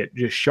drops. You could get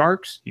just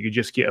sharks, you could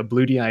just get a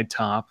blue-eyed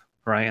top,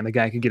 right? And the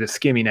guy could get a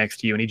skimmy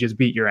next to you, and he just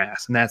beat your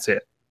ass, and that's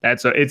it.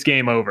 It's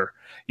game over.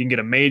 You can get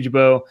a mage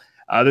bow.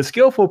 The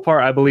skillful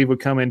part, I believe,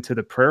 would come into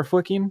the prayer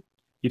flicking.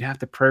 You'd have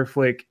to prayer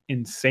flick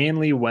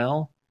insanely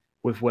well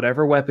with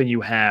whatever weapon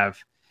you have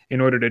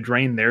in order to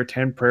drain their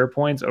 10 prayer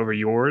points over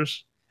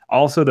yours.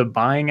 Also, the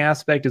buying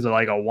aspect is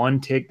like a one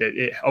tick that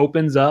it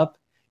opens up.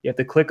 You have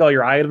to click all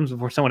your items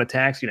before someone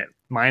attacks you, and it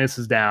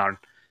minuses down,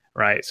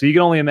 right? So you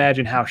can only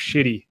imagine how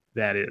shitty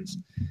that is.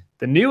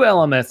 The new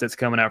LMS that's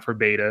coming out for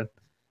beta,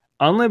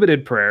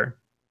 unlimited prayer,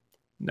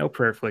 no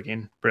prayer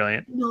flicking,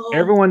 brilliant. No.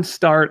 Everyone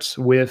starts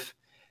with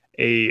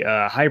a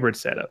hybrid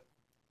setup,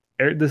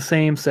 the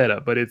same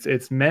setup, but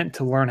it's meant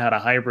to learn how to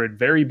hybrid,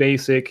 very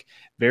basic,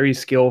 very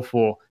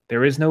skillful.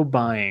 There is no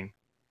buying,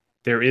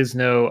 there is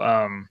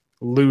no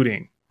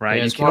looting, right?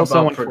 Yeah, it's more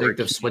about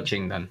predictive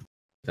switching then.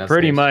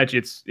 Pretty much,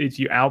 it's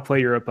you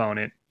outplay your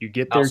opponent, you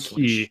get their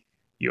key,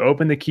 you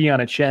open the key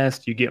on a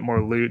chest, you get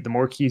more loot. The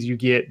more keys you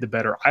get, the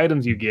better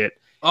items you get.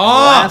 Oh, the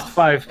last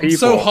 5 people. I'm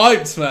so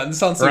hyped, man. This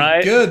sounds so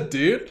good,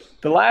 dude.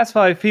 The last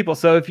 5 people.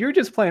 So if you're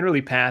just playing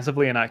really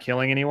passively and not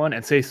killing anyone,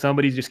 and say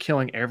somebody's just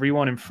killing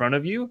everyone in front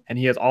of you, and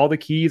he has all the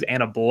keys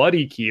and a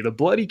bloody key, the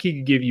bloody key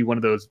could give you one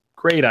of those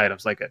great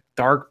items like a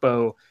dark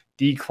bow,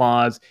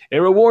 declaws. It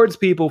rewards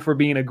people for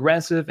being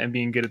aggressive and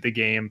being good at the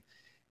game.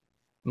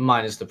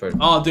 Minus the person.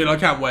 Oh, dude, I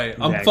can't wait.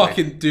 I'm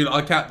fucking, dude,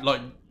 I can't, I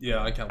can't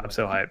wait. I'm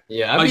so hyped.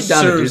 Yeah, I'd be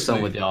down to do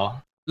something with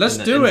y'all. Let's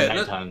do it.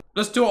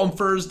 Let's do it on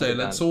Thursday.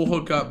 Let's all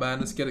hook up, man.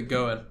 Let's get it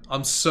going.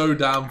 I'm so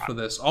down for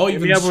this. I'll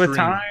even stream. With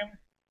time?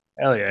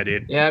 Hell yeah,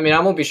 dude. Yeah, I mean, I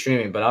won't be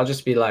streaming, but I'll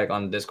just be like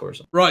on Discord.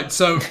 Right,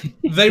 so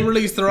they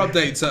release their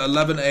updates at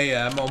 11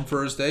 a.m. on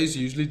Thursdays,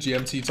 usually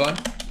GMT time.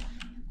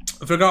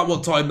 I forgot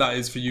what time that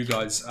is for you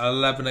guys.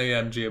 11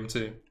 a.m.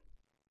 GMT.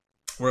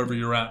 Wherever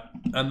you're at,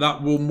 and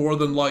that will more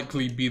than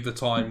likely be the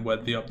time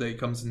when the update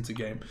comes into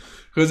game,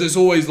 because it's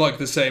always like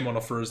the same on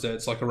a Thursday.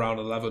 It's like around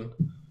 11,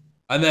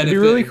 and then it'd be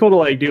really cool to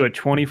like do a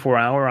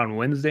 24-hour on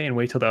Wednesday and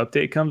wait till the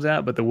update comes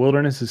out. But the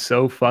wilderness is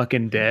so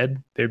fucking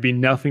dead. There'd be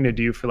nothing to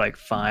do for like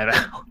 5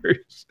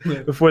 hours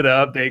before the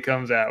update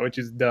comes out, which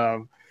is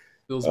dumb.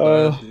 Feels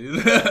bad,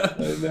 dude.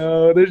 I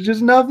know. There's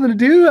just nothing to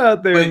do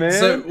out there, man.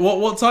 So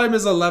what time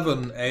is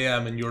 11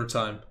 a.m. in your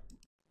time?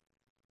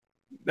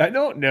 I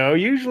don't know.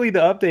 Usually the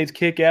updates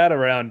kick out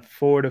around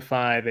 4 to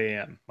 5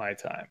 a.m. my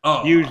time.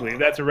 Oh. Usually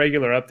that's a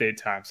regular update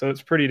time, so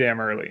it's pretty damn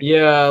early.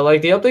 Yeah,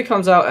 like the update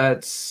comes out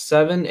at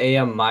 7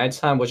 a.m. my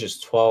time, which is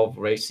 12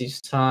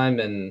 Racy's time,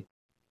 and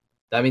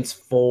that means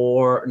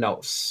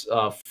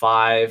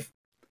 5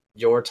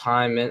 your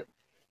time at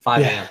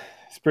 5 a.m.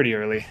 It's pretty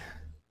early.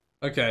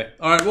 Okay,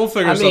 all right, we'll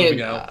figure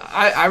something out.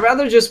 I'd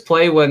rather just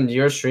play when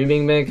you're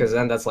streaming, man, because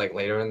then that's like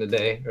later in the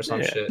day or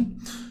some shit.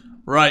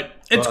 Right,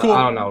 it's cool.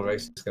 I don't know,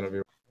 Racy's gonna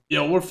be.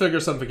 Yeah, we'll figure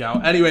something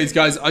out. Anyways,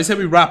 guys, I said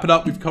we wrap it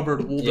up. We've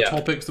covered all the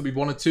topics that we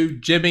wanted to.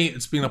 Jimmy,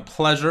 it's been a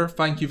pleasure.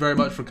 Thank you very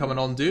much for coming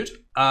on, dude.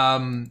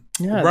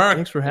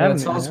 Thanks for having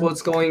me. Tell us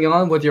what's going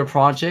on with your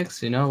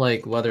projects,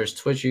 like whether it's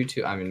Twitch,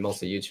 YouTube. I mean,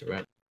 mostly YouTube,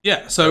 right?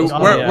 Yeah, so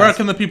where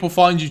can the people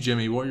find you,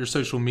 Jimmy? What are your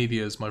social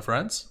medias, my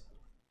friends?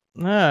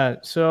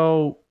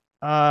 All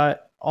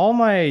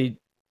my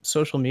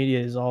social media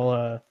is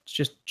all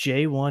just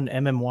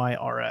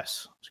J1mmy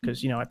RS,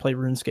 because, I play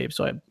RuneScape,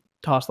 so I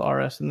toss the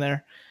RS in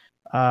there.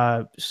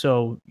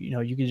 So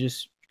you can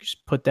just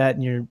put that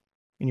in your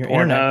in your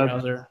internet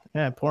browser.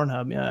 Yeah,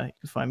 Pornhub. Yeah, you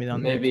can find me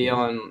on maybe there.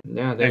 on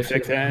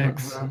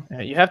XXX.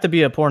 Yeah, you have to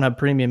be a Pornhub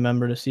premium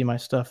member to see my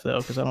stuff though,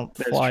 because I don't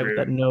fly with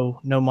that no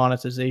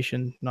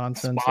monetization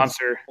nonsense.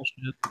 Sponsor.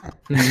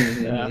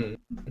 Yeah.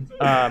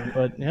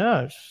 But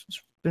yeah,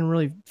 it's been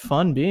really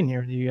fun being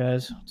here with you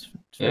guys. It's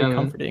very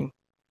comforting.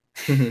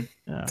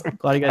 Yeah,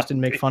 glad you guys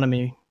didn't make fun of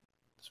me.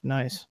 It's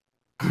nice.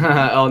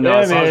 Oh no,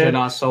 as long as you're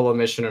not solo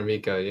missioner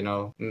Mika, you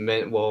know,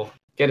 we'll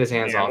get his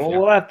hands off.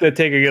 We'll have to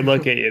take a good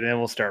look at you, then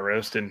we'll start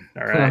roasting.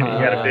 All right,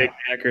 you got a Big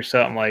Mac or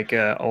something like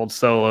old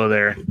Solo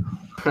there.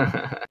 All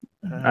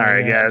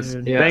right, guys.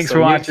 Yeah, thanks for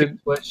watching.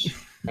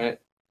 Right.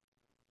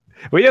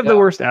 We have the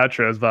worst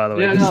outros, by the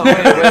way. Yeah, no,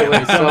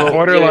 wait. So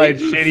borderline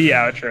shitty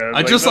outros.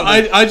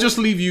 I just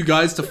leave you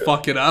guys to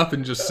fuck it up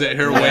and just sit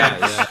here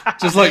waiting.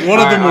 Just like one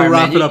of them will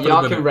wrap it up.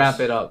 Y'all can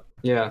wrap it up.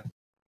 Yeah.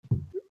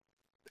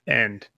 End.